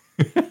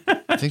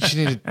think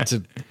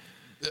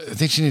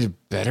she needed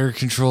better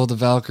control of the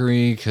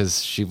Valkyrie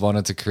because she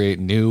wanted to create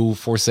new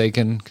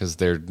Forsaken because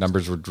their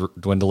numbers were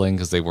dwindling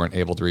because they weren't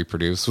able to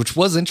reproduce, which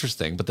was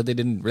interesting, but that they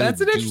didn't really. That's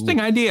an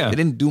interesting idea. They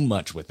didn't do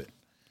much with it.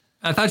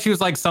 I thought she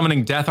was like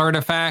summoning death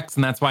artifacts,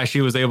 and that's why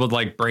she was able to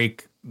like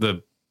break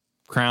the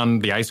crown,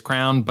 the ice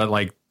crown, but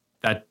like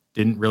that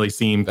didn't really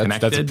seem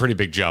connected. That's a pretty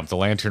big jump. The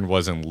lantern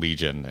was in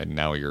Legion, and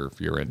now you're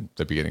in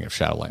the beginning of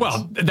Shadowlands.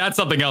 Well, that's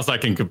something else I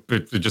can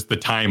just the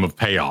time of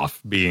payoff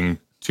being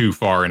too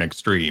far and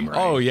extreme, right?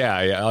 Oh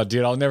yeah.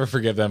 Dude, I'll never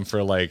forgive them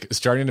for like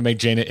starting to make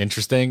Jaina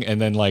interesting, and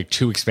then like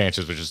 2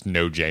 expansions with just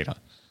no Jaina.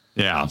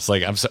 Yeah, it's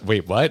like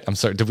wait, what? I'm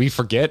sorry. Did we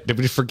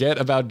forget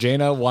about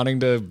Jaina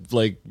wanting to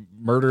like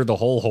murder the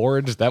whole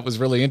horde? That was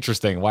really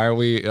interesting. Why are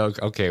we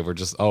okay? We're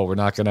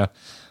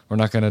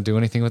not gonna do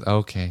anything with.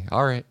 Okay,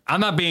 all right. I'm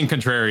not being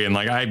contrarian.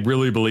 Like I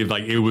really believe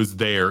like it was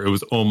there. It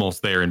was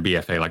almost there in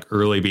BFA. Like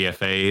early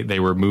BFA, they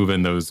were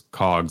moving those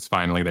cogs.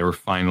 Finally, they were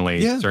starting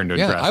to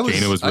address.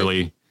 Jaina was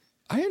really.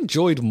 I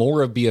enjoyed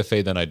more of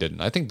BFA than I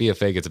didn't. I think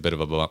BFA gets a bit of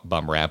a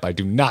bum rap. I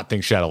do not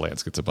think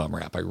Shadowlands gets a bum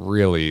rap. I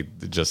really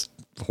just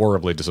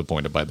horribly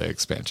disappointed by the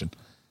expansion.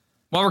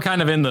 While we're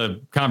kind of in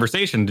the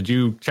conversation, did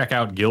you check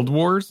out Guild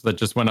Wars that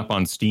just went up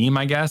on Steam,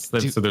 I guess?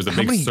 So there's a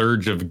big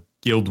surge of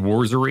Guild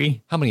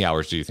Warsery. How many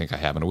hours do you think I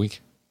have in a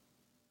week?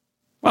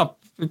 Well,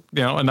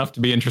 enough to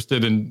be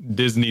interested in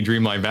Disney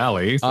Dreamlight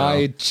Valley. So.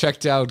 I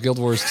checked out Guild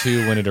Wars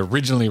 2 when it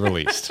originally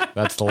released.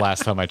 That's the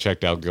last time I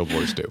checked out Guild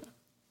Wars 2.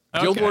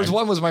 Okay. Guild Wars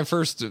 1 was my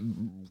first.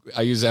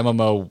 I use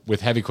MMO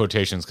with heavy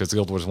quotations because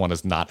Guild Wars 1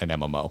 is not an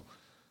MMO.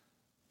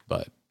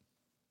 But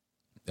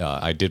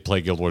I did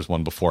play Guild Wars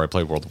 1 before I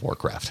played World of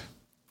Warcraft.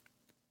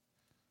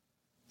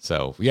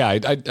 So, yeah,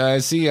 I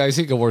see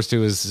Guild Wars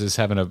 2 is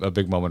having a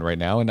big moment right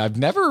now. And I've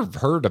never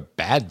heard a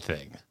bad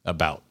thing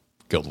about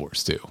Guild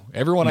Wars 2.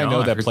 Everyone I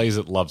know that plays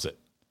it loves it.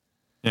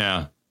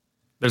 Yeah.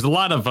 There's a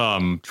lot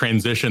of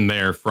transition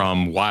there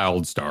from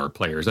WildStar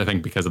players, I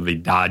think, because of the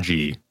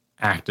dodgy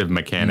active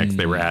mechanics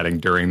they were adding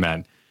during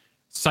that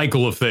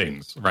cycle of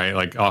things, right?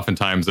 Like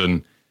oftentimes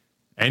in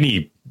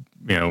any,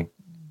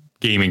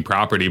 gaming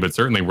property, but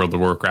certainly World of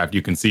Warcraft,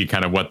 you can see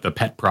kind of what the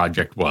pet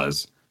project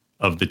was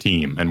of the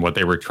team and what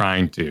they were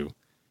trying to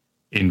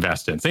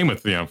invest in. Same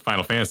with,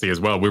 Final Fantasy as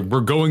well.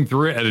 We're going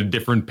through it at a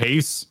different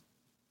pace.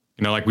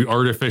 Like we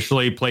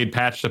artificially played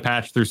patch to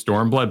patch through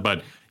Stormblood,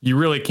 but you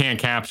really can't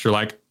capture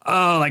like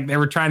they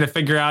were trying to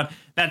figure out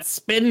that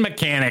spin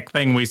mechanic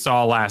thing we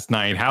saw last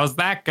night. How's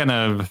that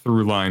gonna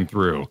through line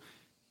through?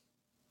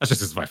 That's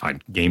just because I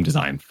find game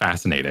design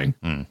fascinating.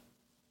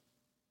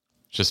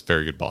 Just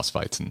very good boss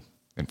fights in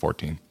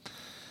 14.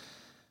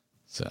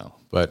 So,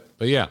 but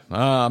yeah,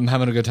 I'm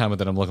having a good time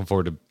with it. I'm looking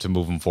forward to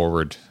moving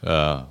forward.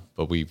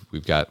 But we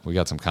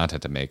got some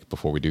content to make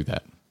before we do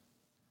that.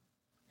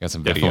 We got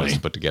some videos to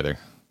put together.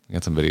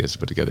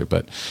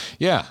 But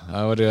yeah,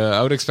 I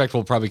would expect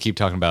we'll probably keep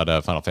talking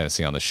about Final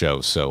Fantasy on the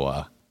show.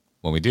 So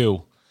when we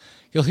do,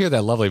 you'll hear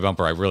that lovely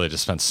bumper I really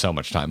just spent so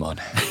much time on.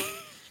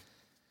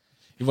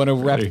 You want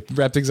to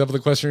wrap things up with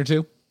a question or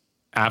two?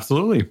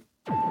 Absolutely.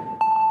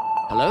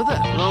 Hello there.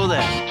 Hello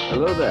there.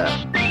 Hello there.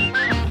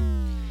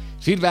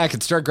 Feedback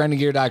at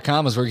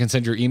startgrindinggear.com is where you can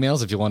send your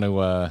emails if you want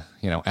to,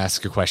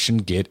 ask a question,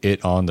 get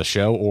it on the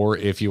show, or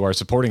if you are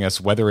supporting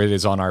us, whether it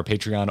is on our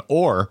Patreon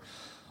or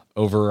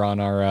over on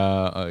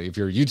our, if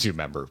you're a YouTube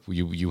member,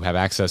 you have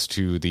access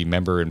to the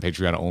member and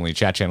Patreon only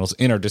chat channels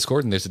in our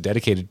Discord, and there's a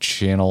dedicated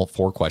channel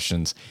for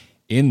questions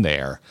in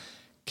there.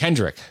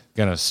 Kendrick,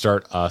 gonna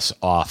start us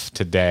off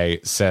today,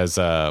 says,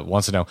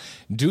 wants to know,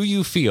 do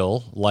you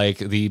feel like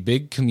the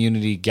big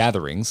community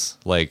gatherings,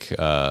 like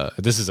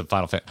this is a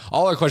Final Fantasy,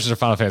 all our questions are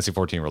Final Fantasy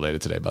 14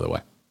 related today, by the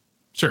way.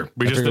 Sure.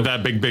 We just did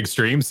that big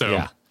stream, so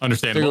yeah.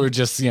 Understandable. We would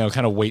just,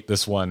 kind of weight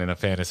this one in a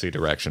fantasy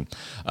direction.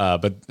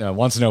 But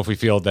wants to know if we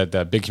feel that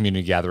the big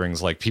community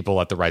gatherings, like people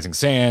at the Rising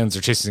Sands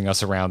or chasing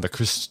us around the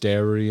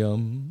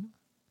Crystarium,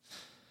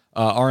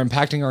 are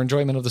impacting our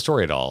enjoyment of the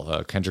story at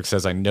all. Kendrick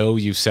says, I know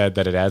you said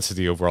that it adds to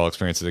the overall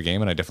experience of the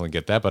game, and I definitely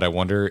get that, but I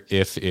wonder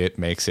if it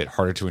makes it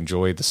harder to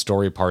enjoy the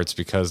story parts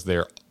because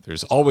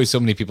there's always so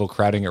many people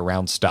crowding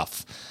around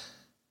stuff.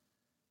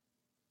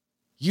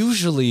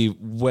 Usually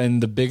when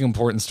the big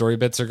important story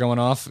bits are going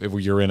off,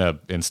 you're in a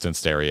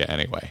instanced area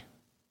anyway.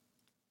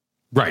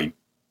 Right.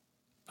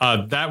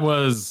 That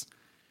was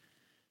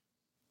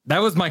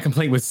my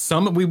complaint with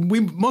some. We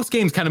most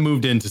games kind of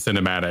moved into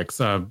cinematics.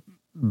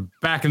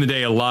 Back in the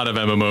day, a lot of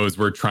MMOs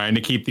were trying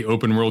to keep the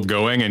open world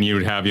going, and you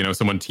would have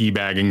someone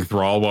teabagging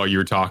Thrall while you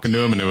were talking to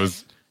him, and it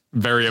was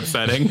very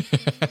upsetting.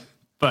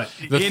 But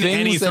The in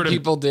any things that sort of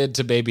people did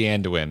to Baby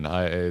Anduin,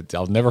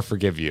 I'll never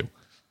forgive you.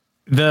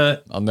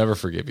 I'll never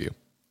forgive you.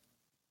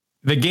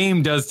 The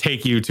game does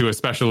take you to a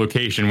special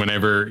location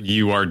whenever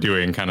you are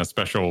doing kind of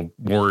special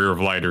Warrior of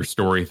Light or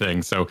story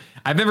thing. So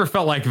I've never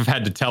felt like I've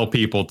had to tell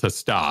people to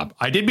stop.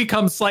 I did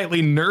become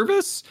slightly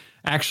nervous,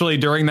 actually,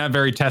 during that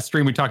very test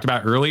stream we talked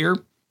about earlier,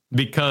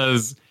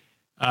 because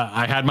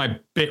I had my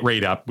bit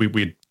rate up.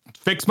 We'd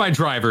fixed my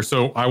driver,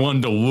 so I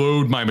wanted to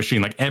load my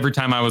machine. Like every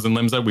time I was in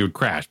Limsa, we would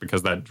crash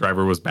because that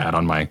driver was bad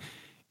on my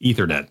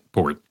Ethernet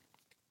port.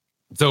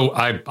 So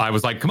I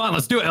was like, come on,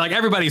 let's do it. Like,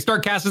 everybody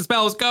start casting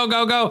spells. Go,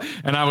 go, go.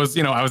 And I was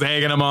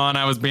egging them on.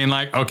 I was being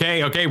like,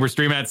 okay, we're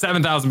streaming at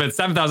 7,000 bits,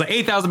 7,000,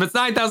 8,000 bits,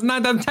 9,000,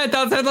 9,000,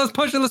 10,000. Let's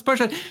push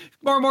it.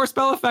 More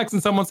spell effects.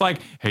 And someone's like,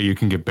 hey, you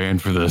can get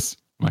banned for this.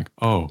 I'm like,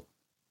 oh,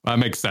 that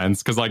makes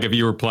sense. Because, like, if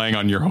you were playing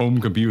on your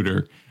home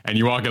computer and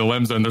you walk in a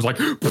Limsa and there's like,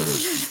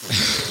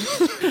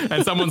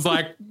 and someone's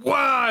like,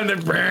 wow, and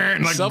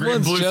then like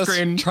Someone's blue just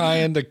screen.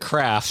 trying to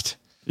craft.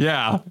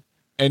 Yeah.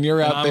 And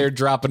you're out there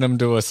dropping them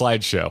to a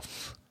slideshow.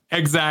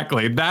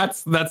 Exactly.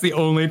 That's the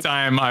only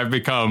time I've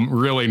become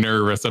really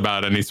nervous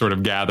about any sort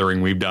of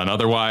gathering we've done.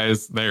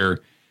 Otherwise, they're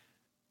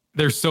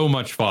so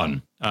much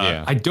fun.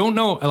 I don't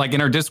know. Like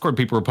in our Discord,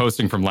 people were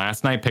posting from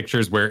last night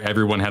pictures where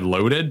everyone had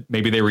loaded.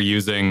 Maybe they were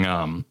using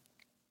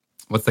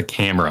what's the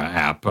camera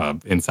app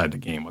inside the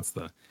game? What's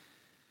the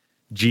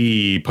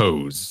G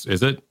Pose?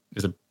 Is it?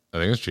 I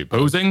think it's G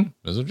Posing.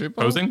 Is it G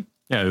Posing?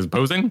 Yeah, it's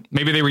posing.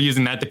 Maybe they were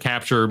using that to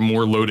capture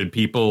more loaded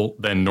people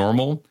than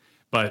normal.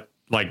 But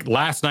like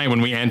last night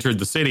when we entered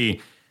the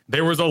city,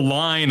 there was a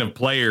line of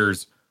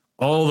players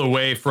all the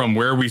way from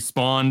where we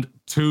spawned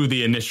to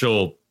the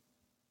initial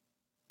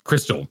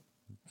crystal.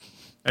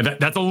 And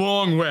that's a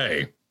long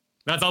way.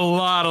 That's a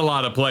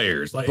lot of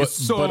players. Like, but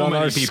on many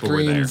our people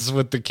were there. screens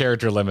with the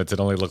character limits, it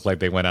only looked like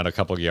they went out a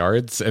couple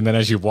yards. And then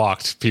as you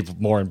walked,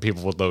 more and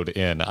people would load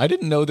in. I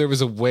didn't know there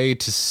was a way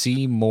to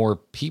see more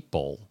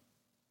people.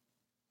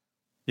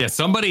 Yeah,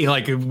 somebody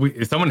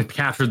someone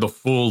captured the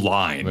full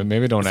line.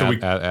 Maybe don't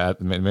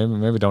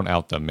maybe don't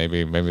out them.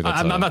 Maybe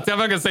that's I'm not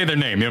gonna say their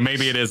name.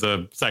 Maybe it is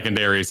a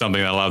secondary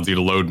something that allows you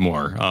to load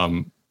more.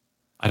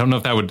 I don't know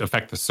if that would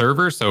affect the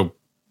server, so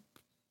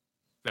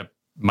that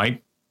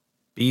might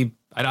be.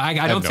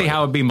 I don't see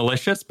how it'd be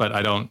malicious, but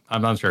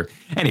I'm not sure.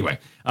 Anyway,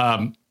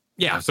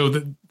 so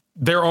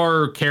there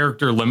are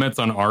character limits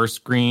on our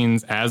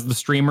screens as the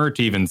streamer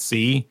to even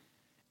see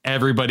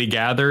everybody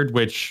gathered,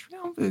 which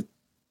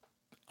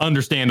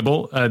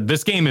understandable.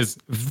 This game is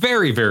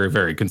very, very,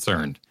 very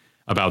concerned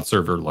about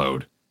server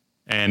load.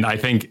 And I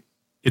think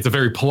it's a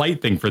very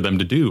polite thing for them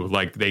to do.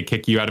 Like, they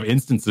kick you out of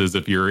instances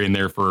if you're in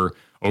there for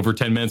over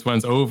 10 minutes when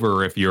it's over,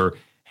 or if you're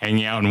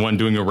hanging out in one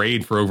doing a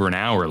raid for over an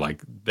hour.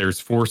 Like, there's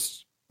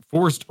forced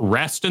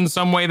rest in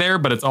some way there,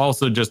 but it's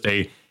also just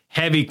a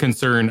heavy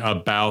concern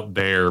about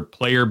their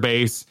player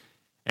base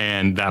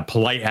and that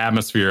polite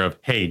atmosphere of,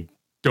 hey,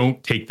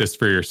 don't take this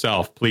for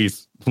yourself.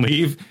 Please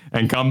leave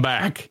and come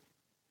back.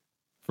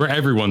 For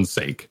everyone's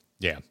sake.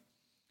 Yeah.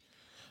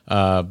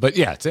 But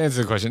yeah, to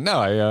answer the question, no,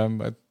 I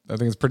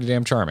think it's pretty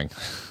damn charming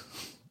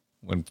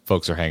when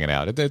folks are hanging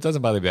out. It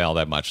doesn't bother me all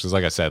that much. Because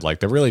like I said, like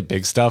the really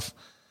big stuff,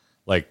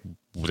 like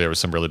there was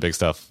some really big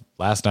stuff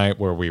last night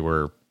where we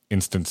were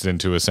instanced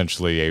into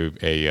essentially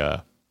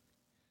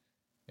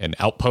an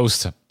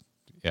outpost.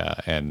 Yeah.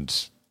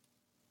 And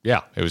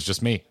yeah, it was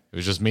just me. It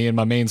was just me and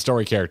my main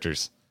story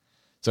characters.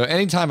 So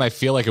anytime I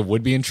feel like it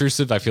would be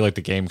intrusive, I feel like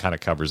the game kind of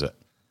covers it.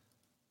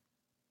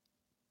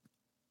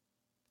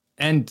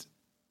 And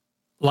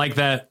like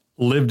that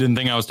lived-in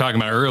thing I was talking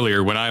about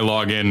earlier, when I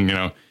log in,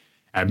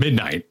 at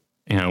midnight,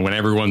 when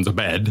everyone's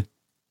abed,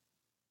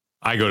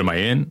 I go to my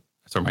inn,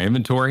 I start my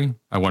inventory,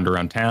 I wander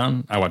around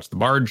town, I watch the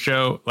Bard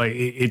show. Like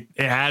it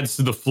adds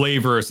to the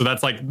flavor. So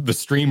that's like the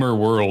streamer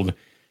world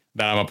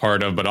that I'm a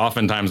part of. But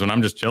oftentimes when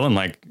I'm just chilling,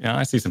 like,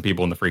 I see some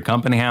people in the free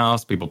company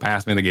house, people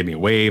pass me, they give me a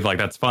wave. Like,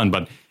 that's fun,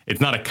 but it's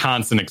not a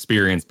constant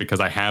experience because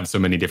I have so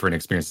many different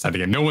experiences at the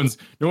game. No one's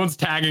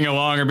tagging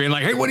along or being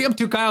like, hey, what are you up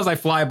to, Kyle? As I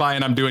fly by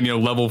and I'm doing,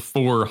 level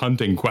 4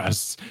 hunting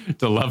quests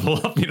to level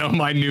up,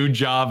 my new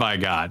job I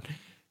got.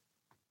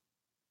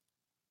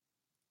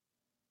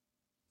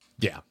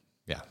 Yeah.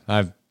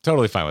 I'm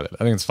totally fine with it.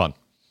 I think it's fun.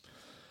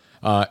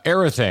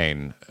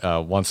 Arathane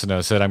wants to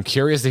know, said, I'm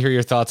curious to hear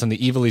your thoughts on the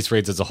Ivalice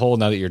raids as a whole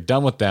now that you're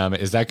done with them.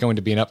 Is that going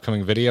to be an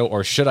upcoming video,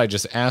 or should I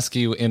just ask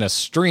you in a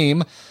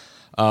stream?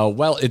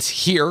 Well, it's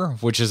here,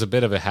 which is a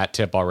bit of a hat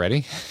tip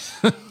already.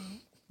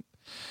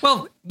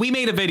 Well, we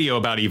made a video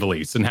about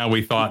Ivalice and how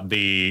we thought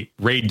the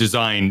raid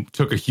design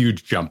took a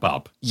huge jump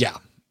up. Yeah.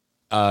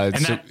 And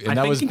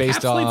that was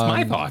based on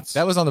my thoughts.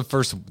 That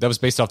was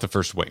based off the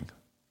first wing.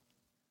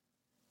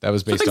 That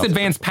was based things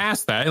advanced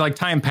past that. Like,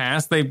 time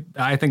passed.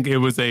 I think it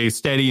was a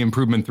steady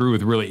improvement through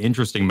with really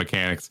interesting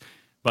mechanics.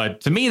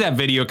 But to me, that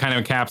video kind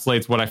of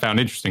encapsulates what I found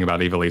interesting about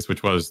Ivalice,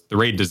 which was the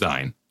raid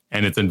design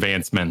and its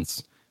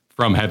advancements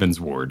from Heaven's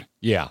Ward.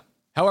 Yeah.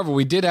 However,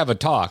 we did have a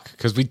talk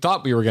because we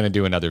thought we were going to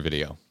do another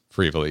video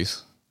for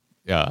Ivalice,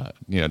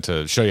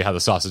 to show you how the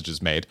sausage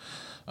is made.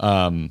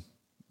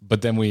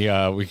 But then we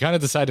kind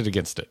of decided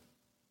against it,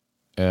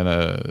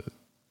 and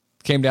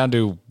came down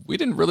to we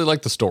didn't really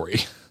like the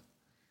story.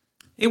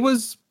 It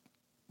was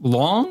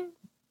long.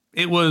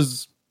 It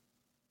was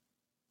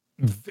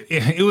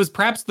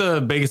perhaps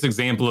the biggest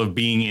example of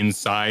being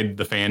inside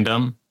the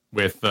fandom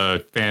with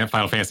the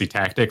Final Fantasy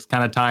Tactics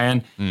kind of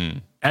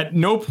tie-in. At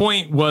no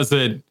point was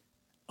it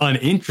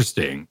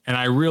uninteresting, and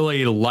I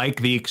really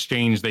like the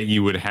exchange that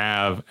you would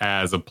have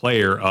as a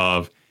player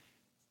of,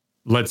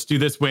 let's do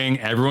this wing,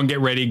 everyone get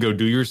ready, go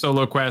do your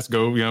solo quest,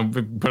 go,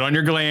 put on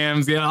your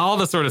glams, all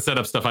the sort of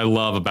setup stuff I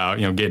love about,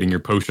 getting your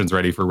potions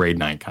ready for raid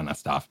night kind of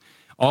stuff.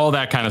 All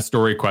that kind of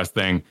story quest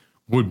thing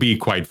would be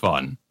quite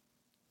fun.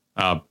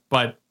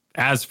 But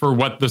as for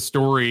what the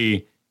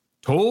story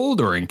told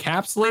or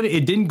encapsulated,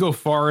 it didn't go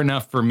far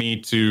enough for me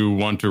to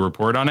want to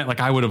report on it. Like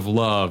I would have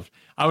loved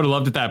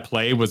if that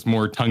play was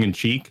more tongue in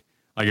cheek.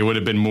 Like it would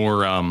have been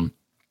more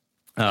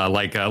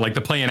like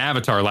the play in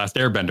Avatar Last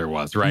Airbender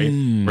was, right?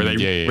 Where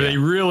they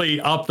really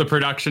up the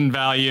production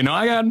value.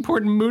 I got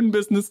important moon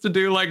business to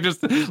do. Like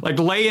just like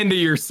lay into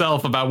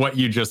yourself about what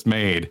you just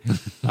made.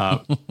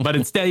 But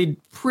it stayed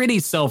pretty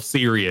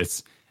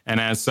self-serious. And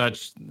as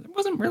such, there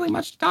wasn't really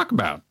much to talk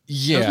about.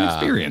 Yeah. It was an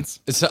experience.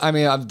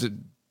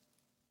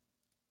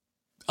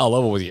 I'll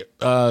level with you.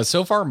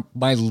 So far,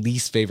 my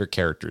least favorite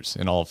characters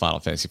in all of Final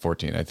Fantasy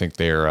XIV. I think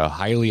they're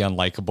highly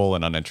unlikable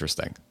and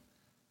uninteresting.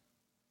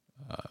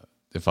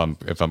 If I'm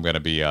going to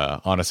be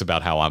honest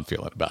about how I'm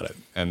feeling about it,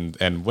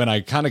 and when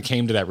I kind of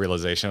came to that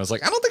realization, I was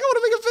like, I don't think I want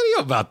to make a video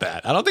about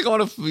that. I don't think I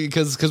want to,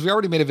 because we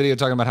already made a video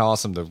talking about how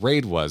awesome the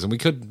raid was, and we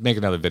could make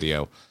another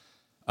video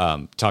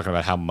talking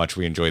about how much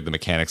we enjoyed the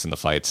mechanics and the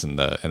fights and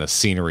the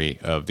scenery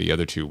of the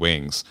other two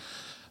wings.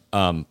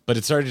 But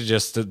it started to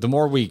just, the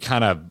more we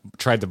kind of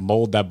tried to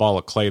mold that ball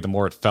of clay, the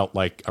more it felt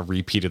like a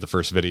repeat of the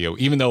first video.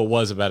 Even though it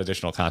was about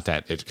additional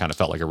content, it kind of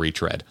felt like a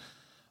retread.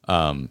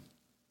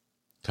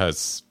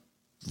 Because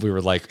we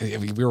were like,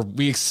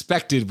 we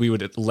expected we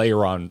would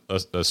layer on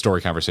a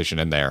story conversation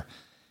in there.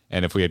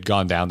 And if we had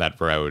gone down that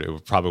road,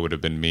 it probably would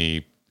have been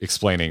me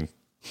explaining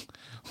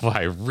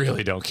why I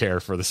really don't care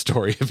for the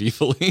story of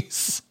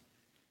Ivalice.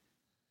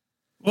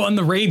 Well, and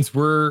the raids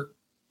were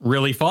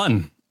really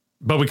fun.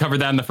 But we covered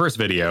that in the first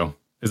video,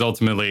 is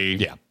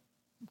ultimately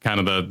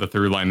kind of the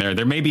through line there.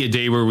 There may be a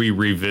day where we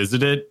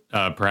revisit it,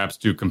 perhaps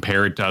to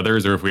compare it to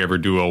others, or if we ever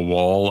do a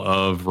wall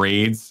of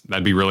raids,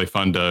 that'd be really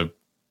fun to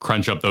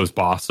crunch up those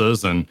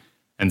bosses and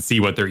see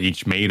what they're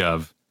each made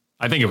of.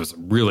 I think it was a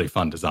really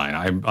fun design.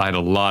 I had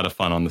a lot of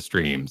fun on the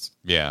streams.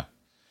 Yeah.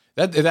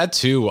 That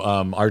too,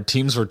 our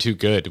teams were too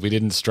good. We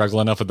didn't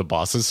struggle enough with the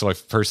bosses, so I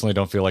personally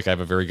don't feel like I have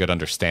a very good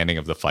understanding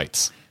of the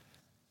fights.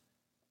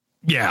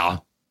 Yeah.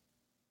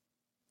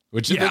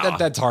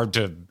 That's hard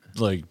to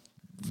like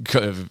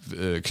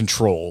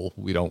control.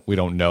 We don't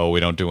know. We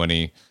don't do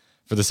any,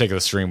 for the sake of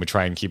the stream. We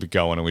try and keep it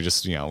going, and we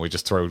just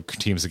throw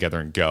teams together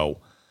and go.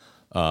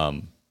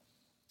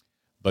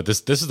 But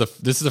this is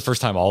the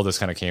first time all this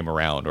kind of came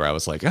around, where I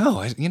was like, I don't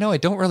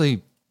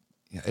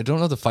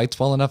know the fights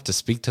well enough to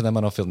speak to them.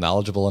 I don't feel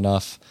knowledgeable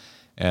enough,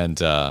 and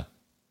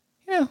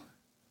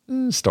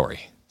story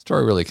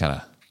really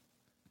kind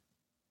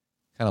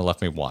of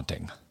left me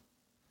wanting.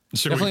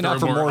 Should Definitely we throw not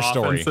for more often,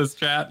 story. says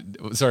chat.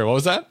 Sorry, what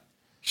was that?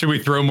 Should we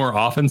throw more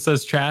often,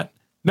 says chat?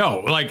 No,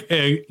 like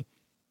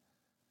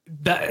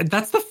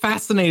that's the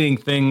fascinating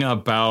thing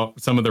about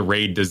some of the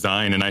raid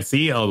design. And I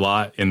see a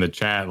lot in the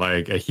chat,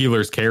 like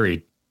healers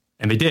carried,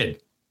 and they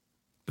did.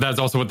 But that's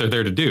also what they're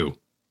there to do.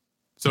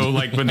 So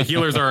like when the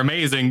healers are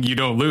amazing, you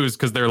don't lose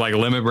because they're like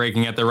limit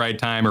breaking at the right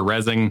time or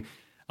rezzing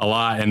a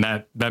lot. And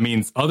that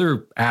means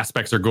other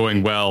aspects are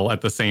going well at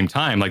the same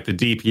time. Like the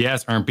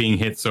DPS aren't being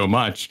hit so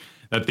much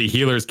that the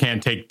healers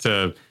can't take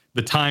the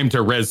time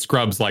to res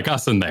scrubs like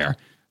us in there.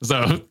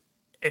 So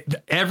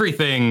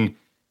everything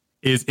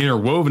is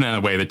interwoven in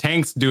a way. The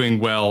tank's doing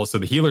well, so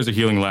the healers are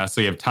healing less,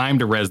 so you have time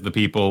to res the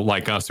people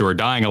like us who are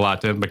dying a lot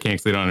to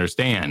mechanics they don't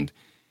understand.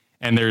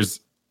 And there's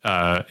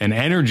an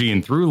energy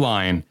and through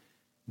line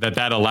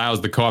that allows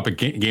the co-op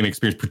game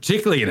experience,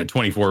 particularly in a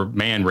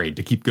 24-man raid,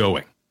 to keep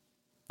going.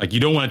 Like, you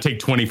don't want to take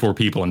 24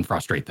 people and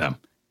frustrate them.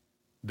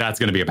 That's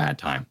going to be a bad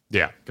time.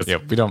 Yeah.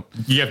 We don't.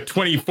 You have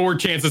 24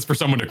 chances for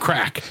someone to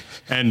crack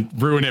and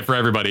ruin it for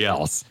everybody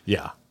else.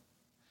 Yeah.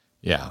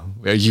 Yeah.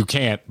 You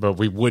can't, but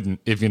we wouldn't,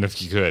 even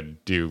if you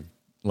could, do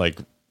like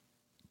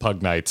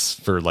pug nights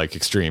for like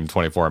extreme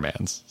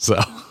 24-mans.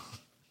 So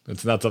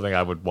it's not something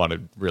I would want to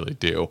really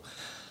do.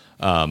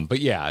 But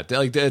yeah,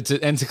 like,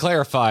 to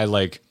clarify,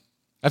 like,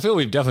 I feel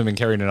we've definitely been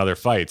carrying in other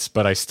fights,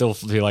 but I still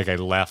feel like I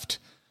left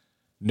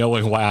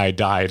knowing why I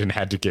died and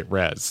had to get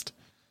rezzed.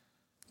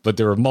 But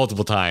there were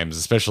multiple times,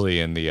 especially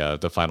in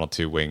the final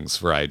two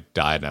wings, where I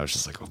died, and I was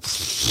just like,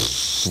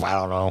 I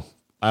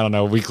don't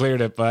know. We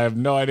cleared it, but I have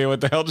no idea what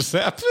the hell just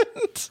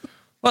happened.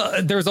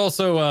 Well, there's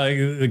also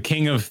the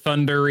King of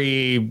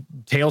Thundery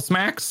Tail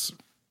Smacks,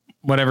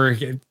 whatever.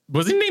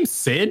 Was he named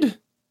Sid?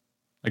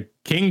 Like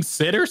King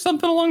Sid or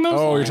something along those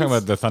lines? Oh, you're talking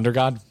about the Thunder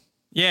God?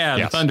 Yeah,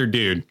 yes. The Thunder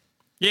Dude.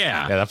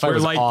 Yeah. Yeah, that fight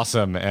was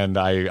awesome, and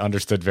I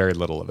understood very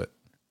little of it.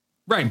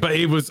 Right, but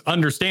it was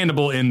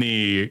understandable in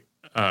the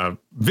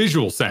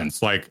visual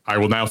sense. Like, I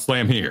will now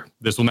slam here.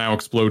 This will now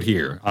explode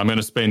here. I'm going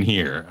to spin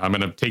here. I'm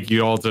going to take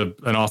you all to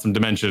an awesome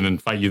dimension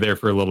and fight you there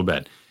for a little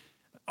bit.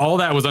 All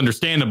that was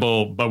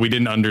understandable, but we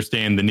didn't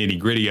understand the nitty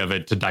gritty of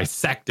it to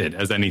dissect it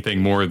as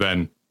anything more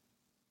than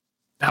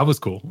that was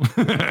cool.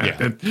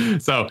 Yeah.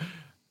 So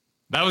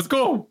that was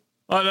cool.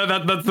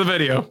 That's the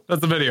video.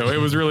 That's the video. It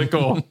was really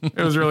cool.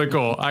 It was really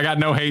cool. I got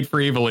no hate for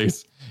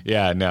Ivalice.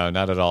 Yeah, no,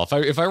 not at all.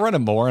 If I run it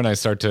more and I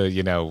start to,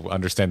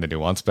 understand the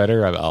nuance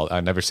better,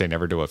 I'll never say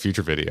never do a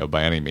future video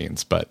by any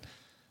means. But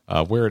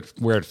where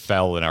it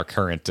fell in our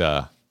current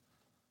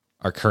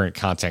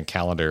content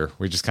calendar,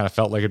 we just kind of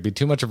felt like it'd be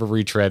too much of a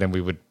retread, and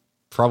we would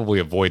probably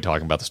avoid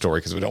talking about the story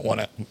because we don't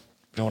want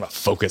to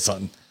focus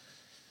on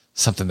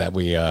something that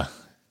we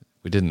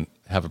didn't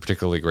have a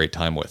particularly great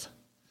time with.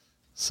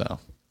 So,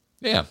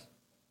 yeah,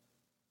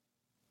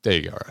 there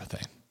you go, Arthur.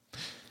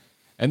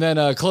 And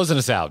then closing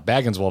us out,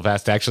 Baggins Wolf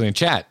asked actually in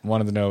chat,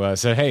 wanted to know,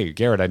 said, hey,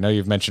 Garrett, I know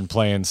you've mentioned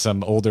playing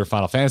some older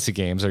Final Fantasy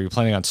games. Are you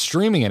planning on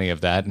streaming any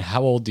of that? And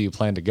how old do you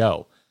plan to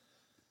go?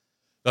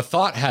 The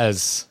thought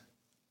has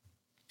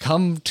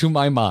come to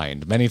my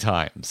mind many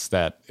times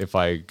that if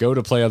I go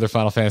to play other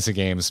Final Fantasy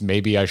games,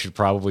 maybe I should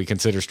probably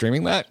consider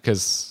streaming that,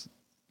 because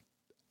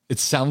it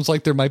sounds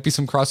like there might be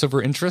some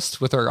crossover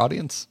interest with our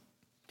audience.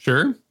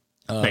 Sure.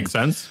 Makes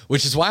sense.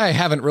 Which is why I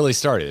haven't really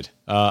started.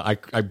 I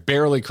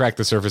barely cracked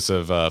the surface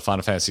of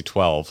Final Fantasy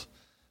 12.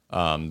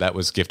 That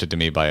was gifted to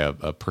me by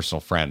a personal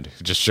friend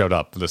who just showed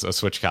up. A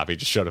Switch copy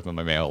just showed up in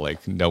my mail,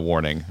 like, no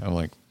warning. I'm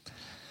like,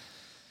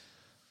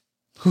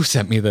 who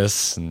sent me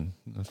this? And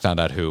I found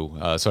out who.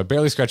 So I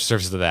barely scratched the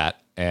surface of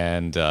that.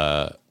 And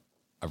I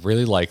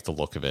really like the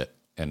look of it.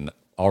 And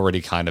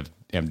already kind of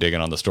am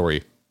digging on the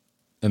story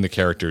and the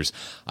characters.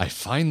 I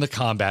find the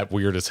combat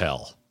weird as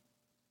hell.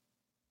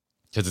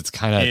 Because it's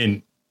kind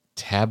of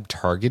tab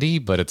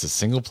targety, but it's a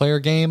single player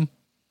game.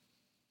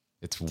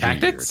 It's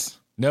Tactics? Weird.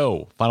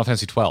 No, Final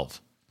Fantasy 12.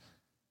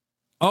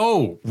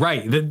 Oh,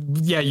 right.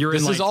 You're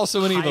this in, is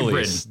also an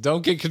Ivalice.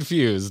 Don't get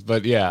confused,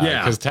 but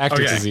because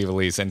Tactics is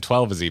Ivalice and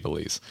 12 is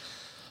Ivalice.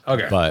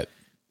 Okay. But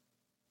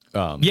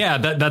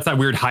that's that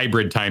weird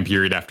hybrid time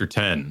period after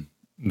 10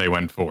 they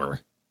went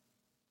for,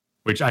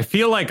 which I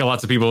feel like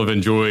lots of people have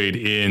enjoyed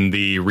in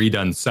the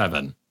redone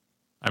 7.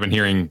 I've been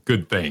hearing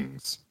good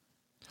things.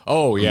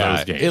 Oh,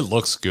 yeah, it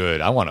looks good.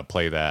 I want to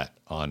play that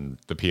on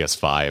the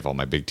PS5 on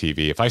my big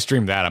TV. If I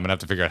stream that, I'm going to have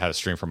to figure out how to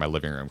stream from my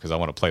living room because I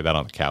want to play that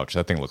on the couch.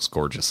 That thing looks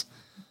gorgeous.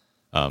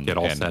 Get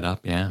all set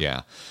up, yeah.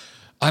 Yeah.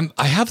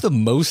 I have the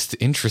most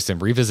interest in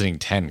revisiting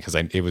 10 because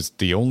it was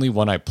the only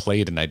one I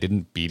played and I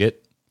didn't beat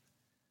it.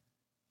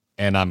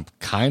 And I'm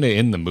kind of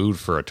in the mood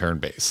for a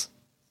turn-based.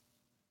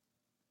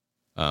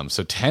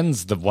 So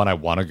 10's the one I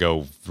want to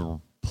go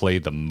play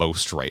the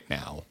most right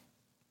now.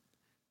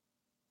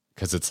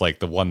 Because it's like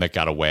the one that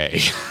got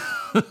away.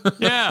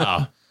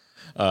 Yeah.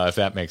 If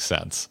that makes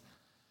sense.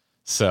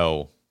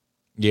 So,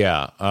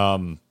 yeah.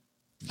 I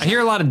hear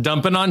a lot of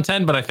dumping on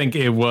 10, but I think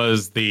it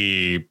was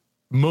the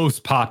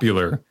most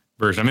popular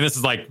version. I mean, this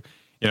is like,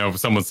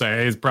 someone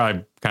say it's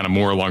probably kind of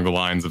more along the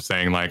lines of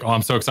saying like, oh,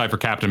 I'm so excited for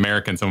Captain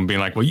America. And someone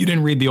being like, well, you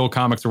didn't read the old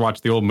comics or watch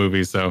the old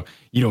movies, so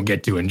you don't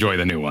get to enjoy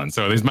the new one.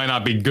 So these might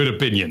not be good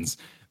opinions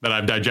that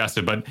I've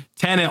digested, but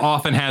 10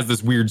 often has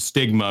this weird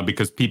stigma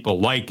because people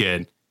like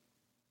it.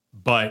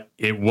 But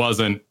it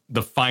wasn't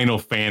the Final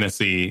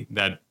Fantasy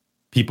that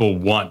people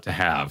want to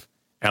have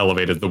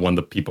elevated, the one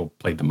that people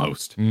played the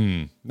most.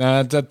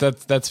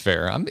 That's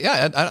fair.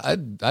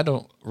 I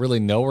don't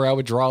really know where I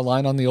would draw a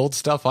line on the old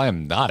stuff. I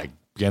am not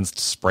against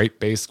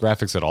sprite-based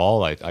graphics at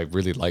all. I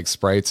really like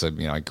sprites.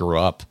 I grew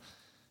up.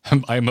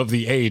 I'm of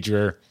the age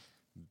where,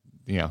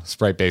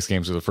 sprite-based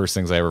games were the first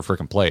things I ever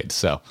freaking played.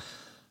 So,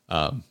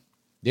 I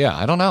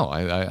don't know.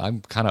 I'm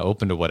kind of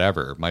open to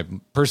whatever. My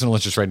personal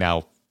interest right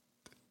now,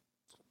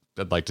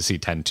 I'd like to see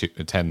 10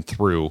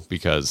 through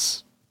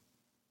because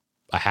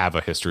I have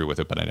a history with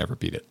it, but I never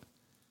beat it.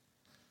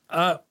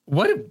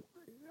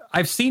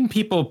 I've seen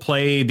people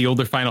play the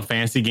older Final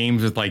Fantasy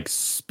games with like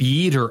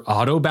speed or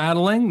auto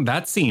battling.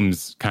 That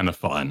seems kind of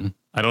fun.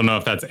 I don't know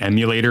if that's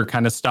emulator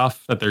kind of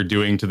stuff that they're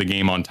doing to the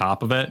game on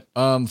top of it.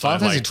 Final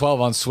Fantasy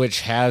 12 on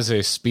Switch has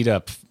a speed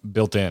up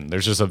built in.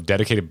 There's just a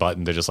dedicated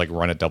button to just like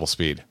run at double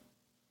speed.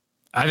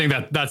 I think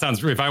that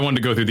sounds, if I wanted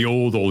to go through the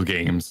old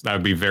games, that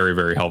would be very,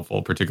 very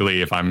helpful,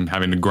 particularly if I'm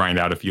having to grind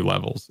out a few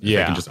levels. If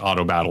they can just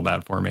auto battle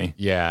that for me.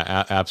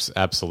 Yeah,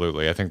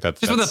 absolutely. I think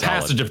that's just with the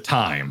passage of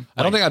time.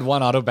 I don't think I'd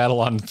want auto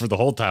battle on for the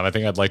whole time. I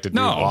think I'd like to do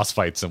boss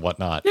fights and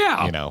whatnot.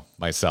 Yeah,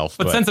 myself.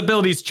 But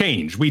sensibilities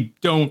change.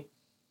 And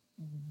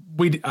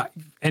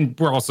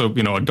we're also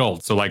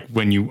adults. So like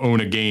when you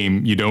own a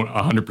game, you don't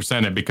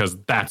 100% it because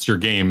that's your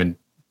game and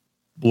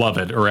love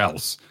it or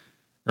else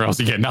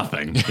you get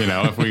nothing.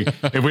 If we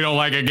don't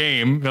like a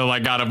game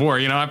like God of War,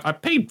 I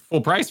paid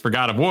full price for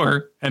God of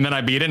War and then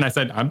I beat it and I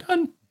said I'm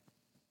done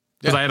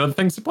because I had other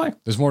things to play.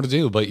 There's more to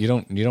do, but you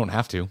don't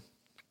have to.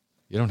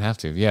 You don't have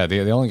to. Yeah,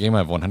 the only game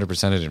I've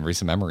 100%ed in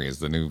recent memory is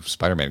the new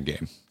Spider-Man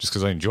game, just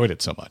because I enjoyed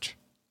it so much.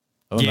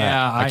 Other than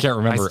that, I can't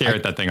remember. I stare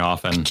at that thing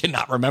often.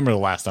 Cannot remember the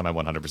last time I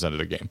 100%ed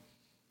a game.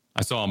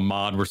 I saw a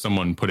mod where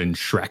someone put in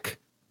Shrek,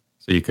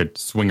 so you could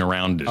swing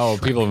around.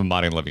 Shrek. People have been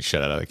modding the living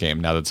shit out of the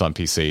game now that it's on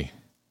PC.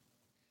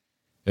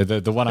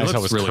 The one I saw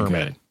was really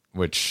Kermit,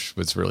 which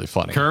was really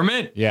funny.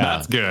 Kermit? Yeah.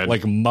 That's good.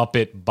 Like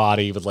Muppet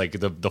body with like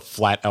the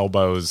flat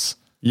elbows.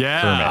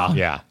 Yeah. Kermit.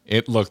 Yeah.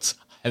 It looked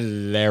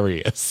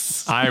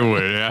hilarious. I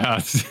would, yeah.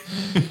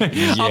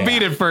 I'll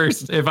beat it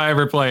first if I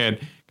ever play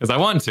it, because I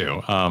want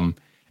to.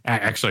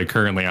 Actually,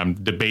 currently, I'm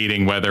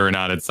debating whether or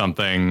not it's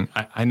something.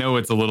 I know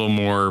it's a little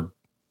more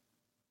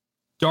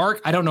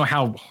dark. I don't know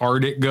how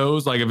hard it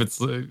goes. Like if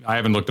it's, I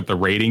haven't looked at the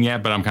rating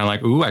yet, but I'm kind of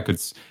like, ooh, I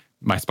could.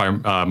 My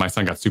son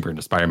got super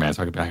into Spider-Man,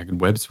 so I could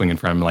web swing in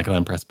front of him, like, and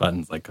then press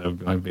buttons. Like that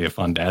would be a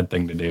fun dad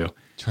thing to do.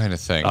 Trying to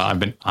think. I've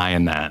been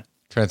eyeing that.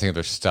 Trying to think if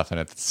there's stuff in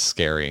it that's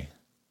scary.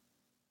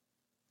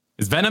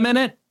 Is Venom in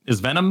it? Is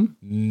Venom?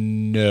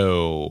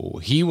 No,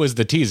 he was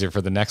the teaser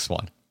for the next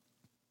one.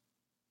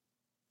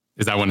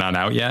 Is that one not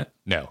out yet?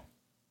 No.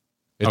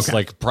 It's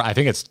like, I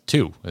think it's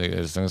 2.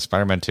 Is it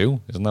Spider-Man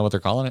 2? Isn't that what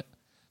they're calling it?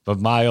 But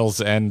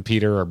Miles and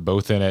Peter are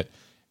both in it.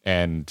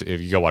 And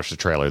if you go watch the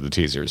trailer, the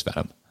teaser is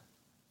Venom.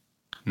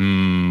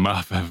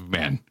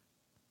 Man.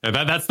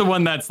 That's the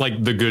one that's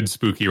like the good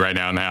spooky right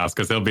now in the house,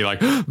 because he'll be like,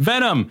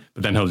 Venom!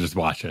 But then he'll just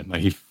watch it.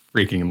 Like, he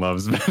freaking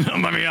loves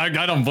Venom. I mean,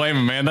 I don't blame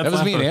him, man. That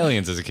was me in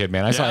Aliens as a kid,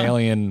 man. I saw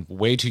Alien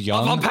way too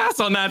young. I'll pass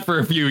on that for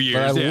a few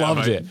years. But I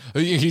loved it.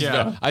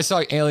 I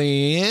saw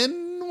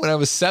Alien when I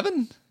was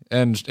 7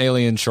 and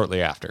Alien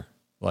shortly after.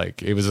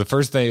 Like, it was the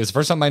first thing. It was the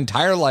first time in my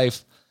entire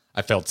life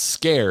I felt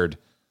scared,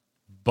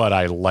 but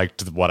I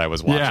liked what I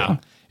was watching. Yeah.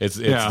 It's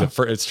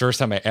the first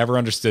time I ever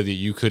understood that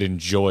you could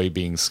enjoy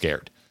being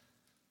scared.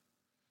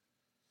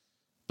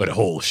 But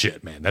holy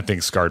shit, man, that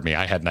thing scarred me.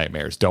 I had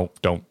nightmares. Don't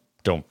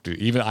do.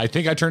 Even I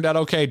think I turned out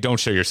okay. Don't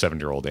show your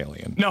 7-year-old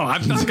Alien. No,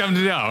 I'm not going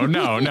to.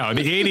 No.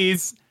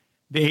 The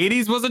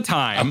 80s was a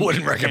time. I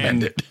wouldn't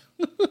recommend it.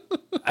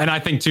 And I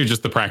think too,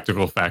 just the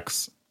practical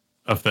effects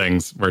of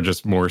things were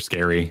just more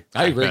scary.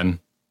 I agree. Then.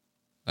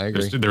 I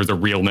agree. There was a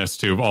realness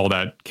to all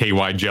that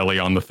KY jelly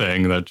on the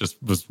thing that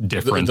just was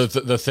different.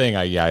 The thing,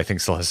 I think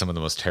still has some of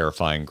the most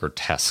terrifying,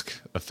 grotesque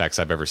effects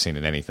I've ever seen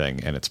in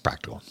anything, and it's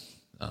practical.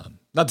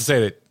 Not to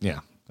say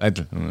that,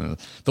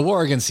 the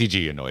war against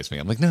CG annoys me.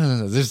 I'm like,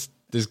 no. There's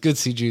good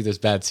CG, there's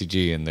bad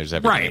CG, and there's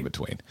everything in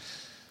between.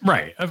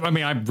 Right. I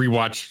mean, I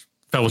rewatched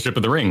Fellowship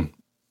of the Ring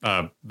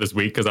this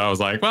week because I was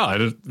like, well, I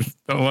just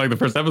don't like the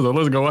first episode.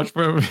 Let's go watch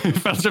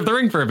Fellowship of the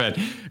Ring for a bit.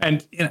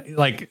 And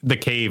like the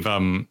cave,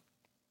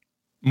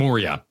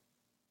 Moria,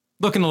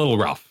 looking a little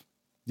rough.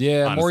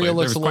 Yeah, honestly. Moria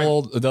looks a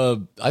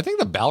little. I think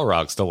the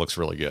Balrog still looks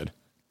really good.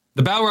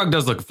 The Balrog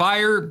does look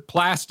fire,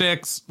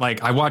 plastics.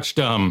 Like, I watched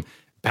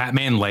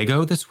Batman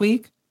Lego this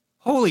week.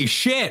 Holy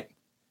shit,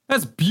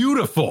 that's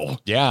beautiful.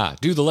 Yeah,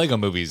 dude, the Lego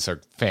movies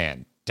are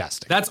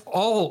fantastic. That's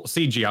all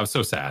CG. I was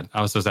so sad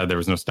there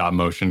was no stop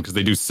motion, because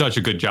they do such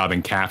a good job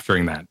in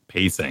capturing that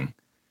pacing.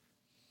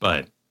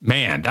 But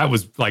man, that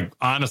was like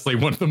honestly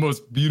one of the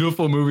most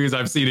beautiful movies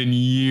I've seen in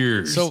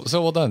years. So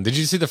well done. Did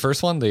you see the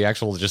first one, the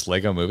actual just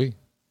Lego movie?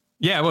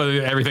 Yeah, well,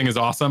 everything is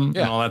awesome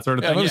and all that sort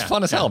of thing. It was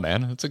fun as hell,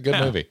 man. It's a good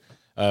movie.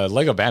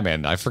 Lego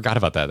Batman, I forgot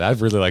about that. I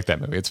really like that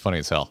movie. It's funny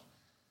as hell.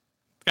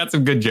 Got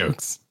some good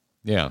jokes.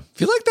 Yeah. If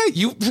you like that,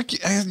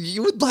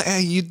 you would like.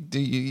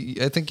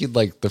 I think you'd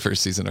like the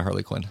first season of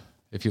Harley Quinn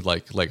if you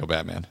like Lego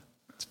Batman.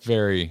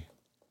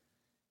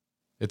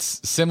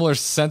 It's similar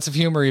sense of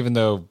humor, even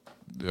though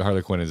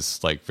Harley Quinn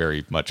is like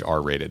very much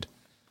R-rated.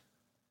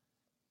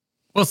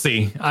 We'll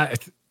see.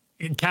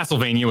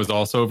 Castlevania was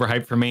also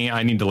overhyped for me.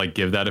 I need to like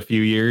give that a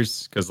few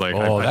years, because like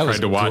I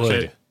tried to watch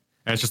it.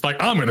 And it's just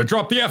like, I'm going to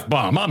drop the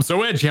F-bomb. I'm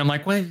so edgy. I'm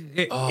like, wait,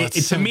 it's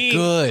to so me,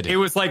 good. It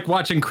was like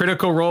watching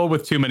Critical Role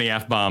with too many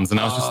F-bombs. And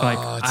I was just like,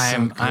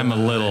 I'm a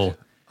little.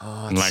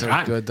 It's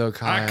like, so good though,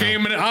 Kyle.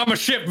 I'm a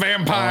ship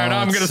vampire, and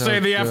I'm going to say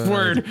the F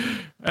word.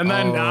 And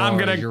then I'm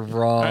going to. You're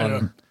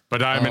wrong.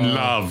 But I'm in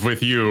love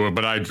with you,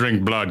 but I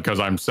drink blood because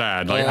I'm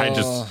sad. Like,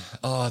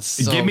 it's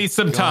so give me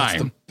some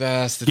time.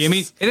 It's the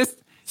best.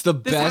 It's the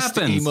best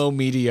emo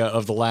media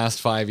of the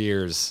last 5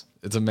 years.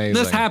 It's amazing.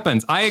 This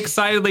happens. I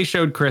excitedly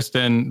showed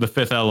Kristen The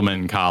Fifth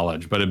Element in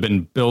college, but it had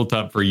been built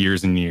up for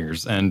years and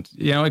years, and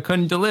it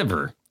couldn't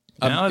deliver.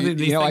 I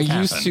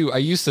used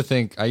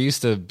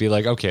to be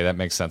like, okay, that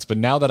makes sense. But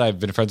now that I've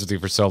been friends with you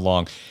for so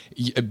long,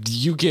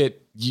 you get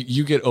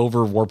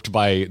overwarped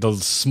by the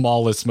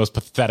smallest, most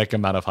pathetic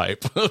amount of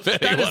hype.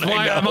 That is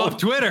why I'm off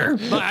Twitter.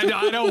 I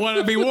don't want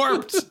to be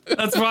warped.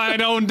 That's why I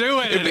don't do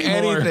it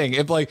anymore. Anything.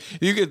 If like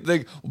you could,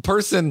 the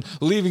person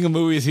leaving a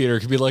movie theater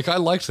could be like, I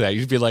liked that.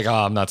 You'd be like, oh,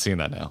 I'm not seeing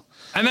that now.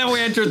 And then we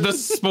entered the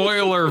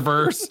spoiler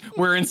verse,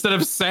 where instead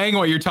of saying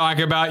what you're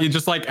talking about, you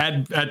just like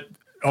at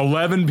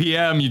 11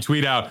 p.m. you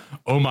tweet out,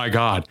 oh my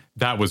God,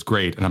 that was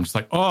great. And I'm just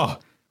like, oh,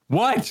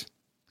 what?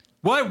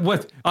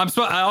 What? I'm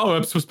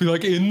supposed to be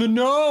like in the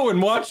know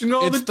and watching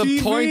all It's the the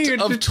TV.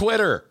 point of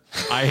Twitter.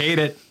 I hate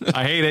it.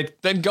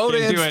 Then go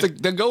to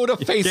then go to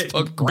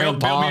Facebook,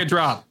 Grandpa.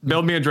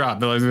 Build me a drop.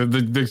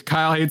 The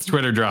Kyle hates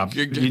Twitter drop.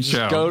 Each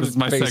show. Go to This is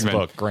my Facebook,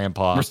 segment.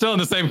 Grandpa. We're still in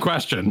the same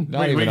question.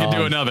 We can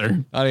do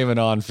another. Not even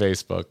on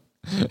Facebook.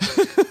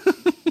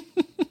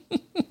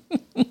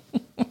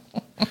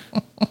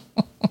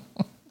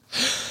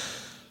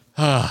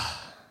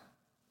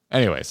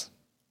 Anyways.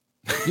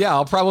 Yeah,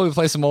 I'll probably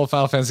play some old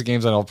Final Fantasy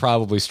games and I'll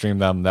probably stream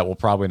them. That will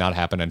probably not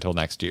happen until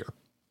next year.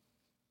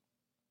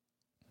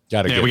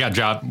 We got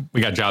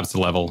jobs to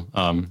level.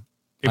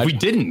 If we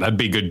didn't, that'd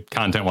be good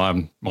content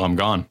while I'm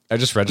gone. I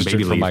just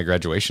registered for my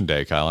graduation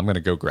day, Kyle. I'm going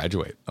to go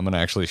graduate. I'm going to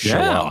actually show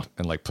up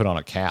and like put on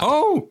a cap.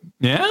 Oh,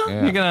 yeah?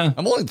 You're gonna.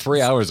 I'm only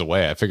 3 hours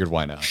away. I figured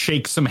why not?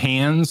 Shake some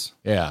hands.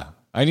 Yeah.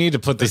 I need to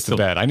put this to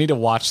bed. I need to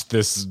watch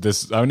this.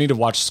 I need to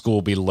watch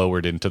school be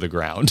lowered into the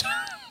ground.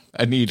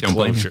 I need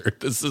closure.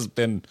 This has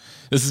been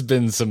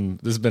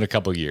a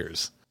couple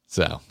years.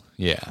 So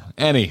yeah.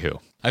 Anywho,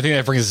 I think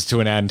that brings us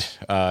to an end.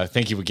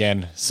 Thank you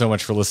again so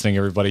much for listening,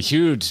 everybody.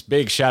 Huge,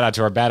 big shout out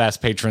to our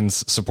badass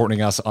patrons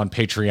supporting us on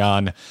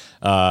Patreon.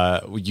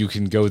 You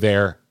can go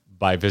there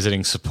by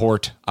visiting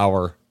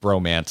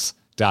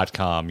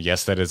supportourbromance.com.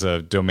 Yes, that is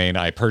a domain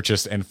I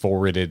purchased and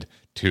forwarded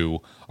to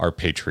our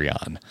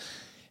Patreon.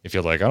 If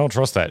you're like, I don't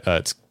trust that,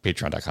 it's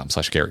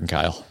patreon.com/Garrett and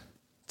Kyle.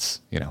 It's,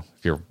 if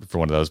you're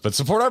one of those, but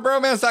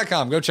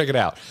supportourbromance.com. Go check it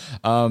out.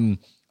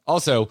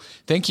 Also,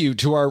 thank you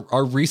to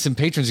our recent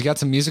patrons. You got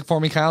some music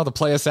for me, Kyle, to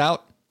play us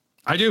out?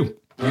 I do.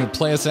 You're going to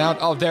play us out?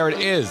 Oh, there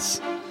it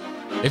is.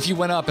 If you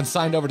went up and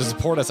signed over to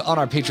support us on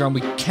our Patreon,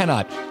 we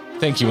cannot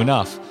thank you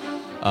enough.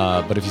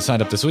 But if you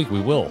signed up this week, we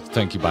will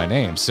thank you by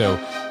name. So,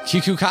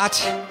 QQ Cot,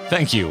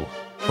 thank you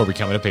for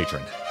becoming a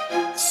patron.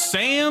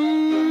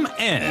 Sam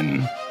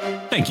N,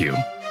 thank you.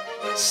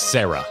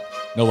 Sarah,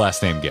 no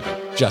last name given,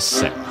 just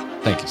Sarah.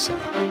 Thank you, Sarah.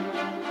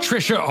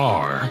 Trisha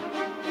R.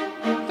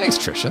 Thanks,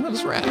 Trisha. That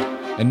was rad.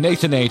 And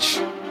Nathan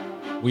H.,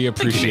 we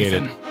appreciate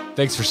it.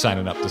 Thanks for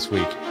signing up this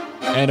week.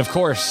 And of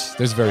course,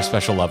 there's a very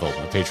special level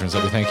of patrons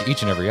that we thank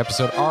each and every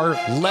episode. Our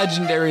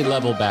legendary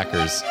level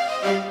backers.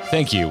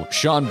 Thank you,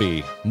 Sean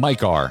B.,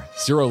 Mike R.,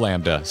 Zero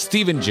Lambda,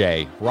 Stephen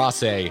J.,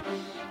 Ross A.,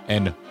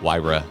 and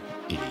Wyra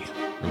E.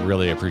 We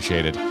really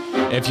appreciate it.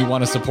 If you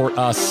want to support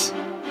us,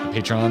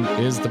 Patreon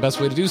is the best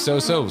way to do so.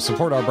 So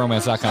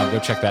supportourbromance.com. Go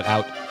check that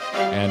out.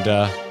 And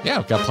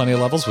we've got plenty of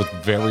levels with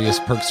various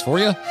perks for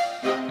you.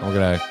 And we're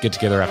going to get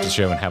together after the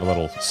show and have a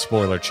little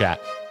spoiler chat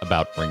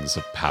about Rings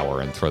of Power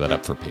and throw that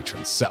up for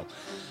patrons. So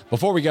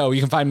before we go,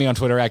 you can find me on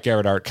Twitter at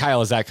GarrettArt.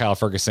 Kyle is at Kyle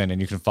Ferguson.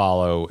 And you can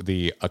follow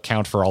the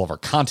account for all of our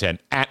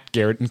content at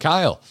Garrett and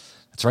Kyle.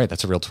 That's right.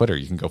 That's a real Twitter.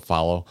 You can go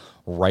follow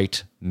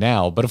right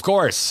now. But of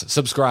course,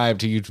 subscribe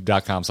to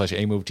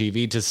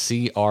youtube.com/AMoveTV to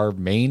see our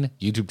main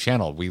YouTube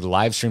channel. We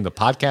live stream the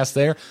podcast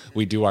there.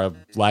 We do our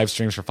live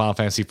streams for Final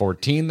Fantasy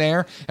XIV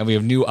there. And we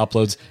have new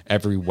uploads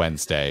every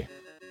Wednesday.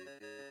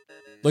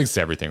 Links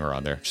to everything are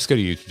on there. Just go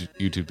to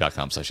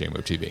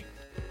youtube.com/AMoveTV.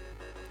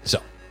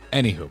 So,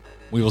 anywho,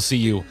 we will see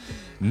you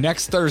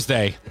next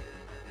Thursday.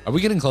 Are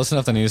we getting close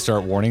enough that I need to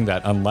start warning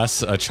that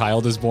unless a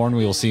child is born,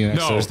 we will see you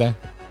next Thursday?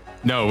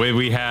 No,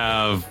 we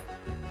have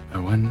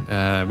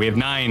we have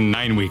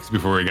nine weeks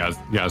before we got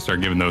to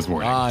start giving those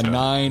warnings.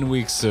 9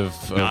 weeks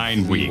of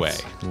leeway.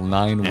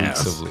 9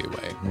 weeks of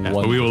leeway. Yeah,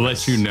 but we will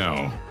let you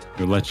know.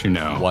 We'll let you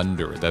know.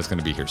 Wonder. That's going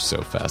to be here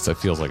so fast. That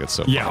feels like it's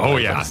so yeah. far away, Oh,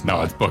 yeah.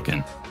 No, it's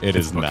booking. It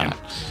is booking. Not.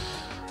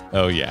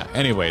 Oh, yeah.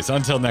 Anyways,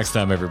 until next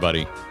time,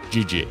 everybody.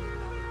 GG.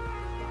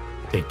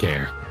 Take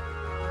care.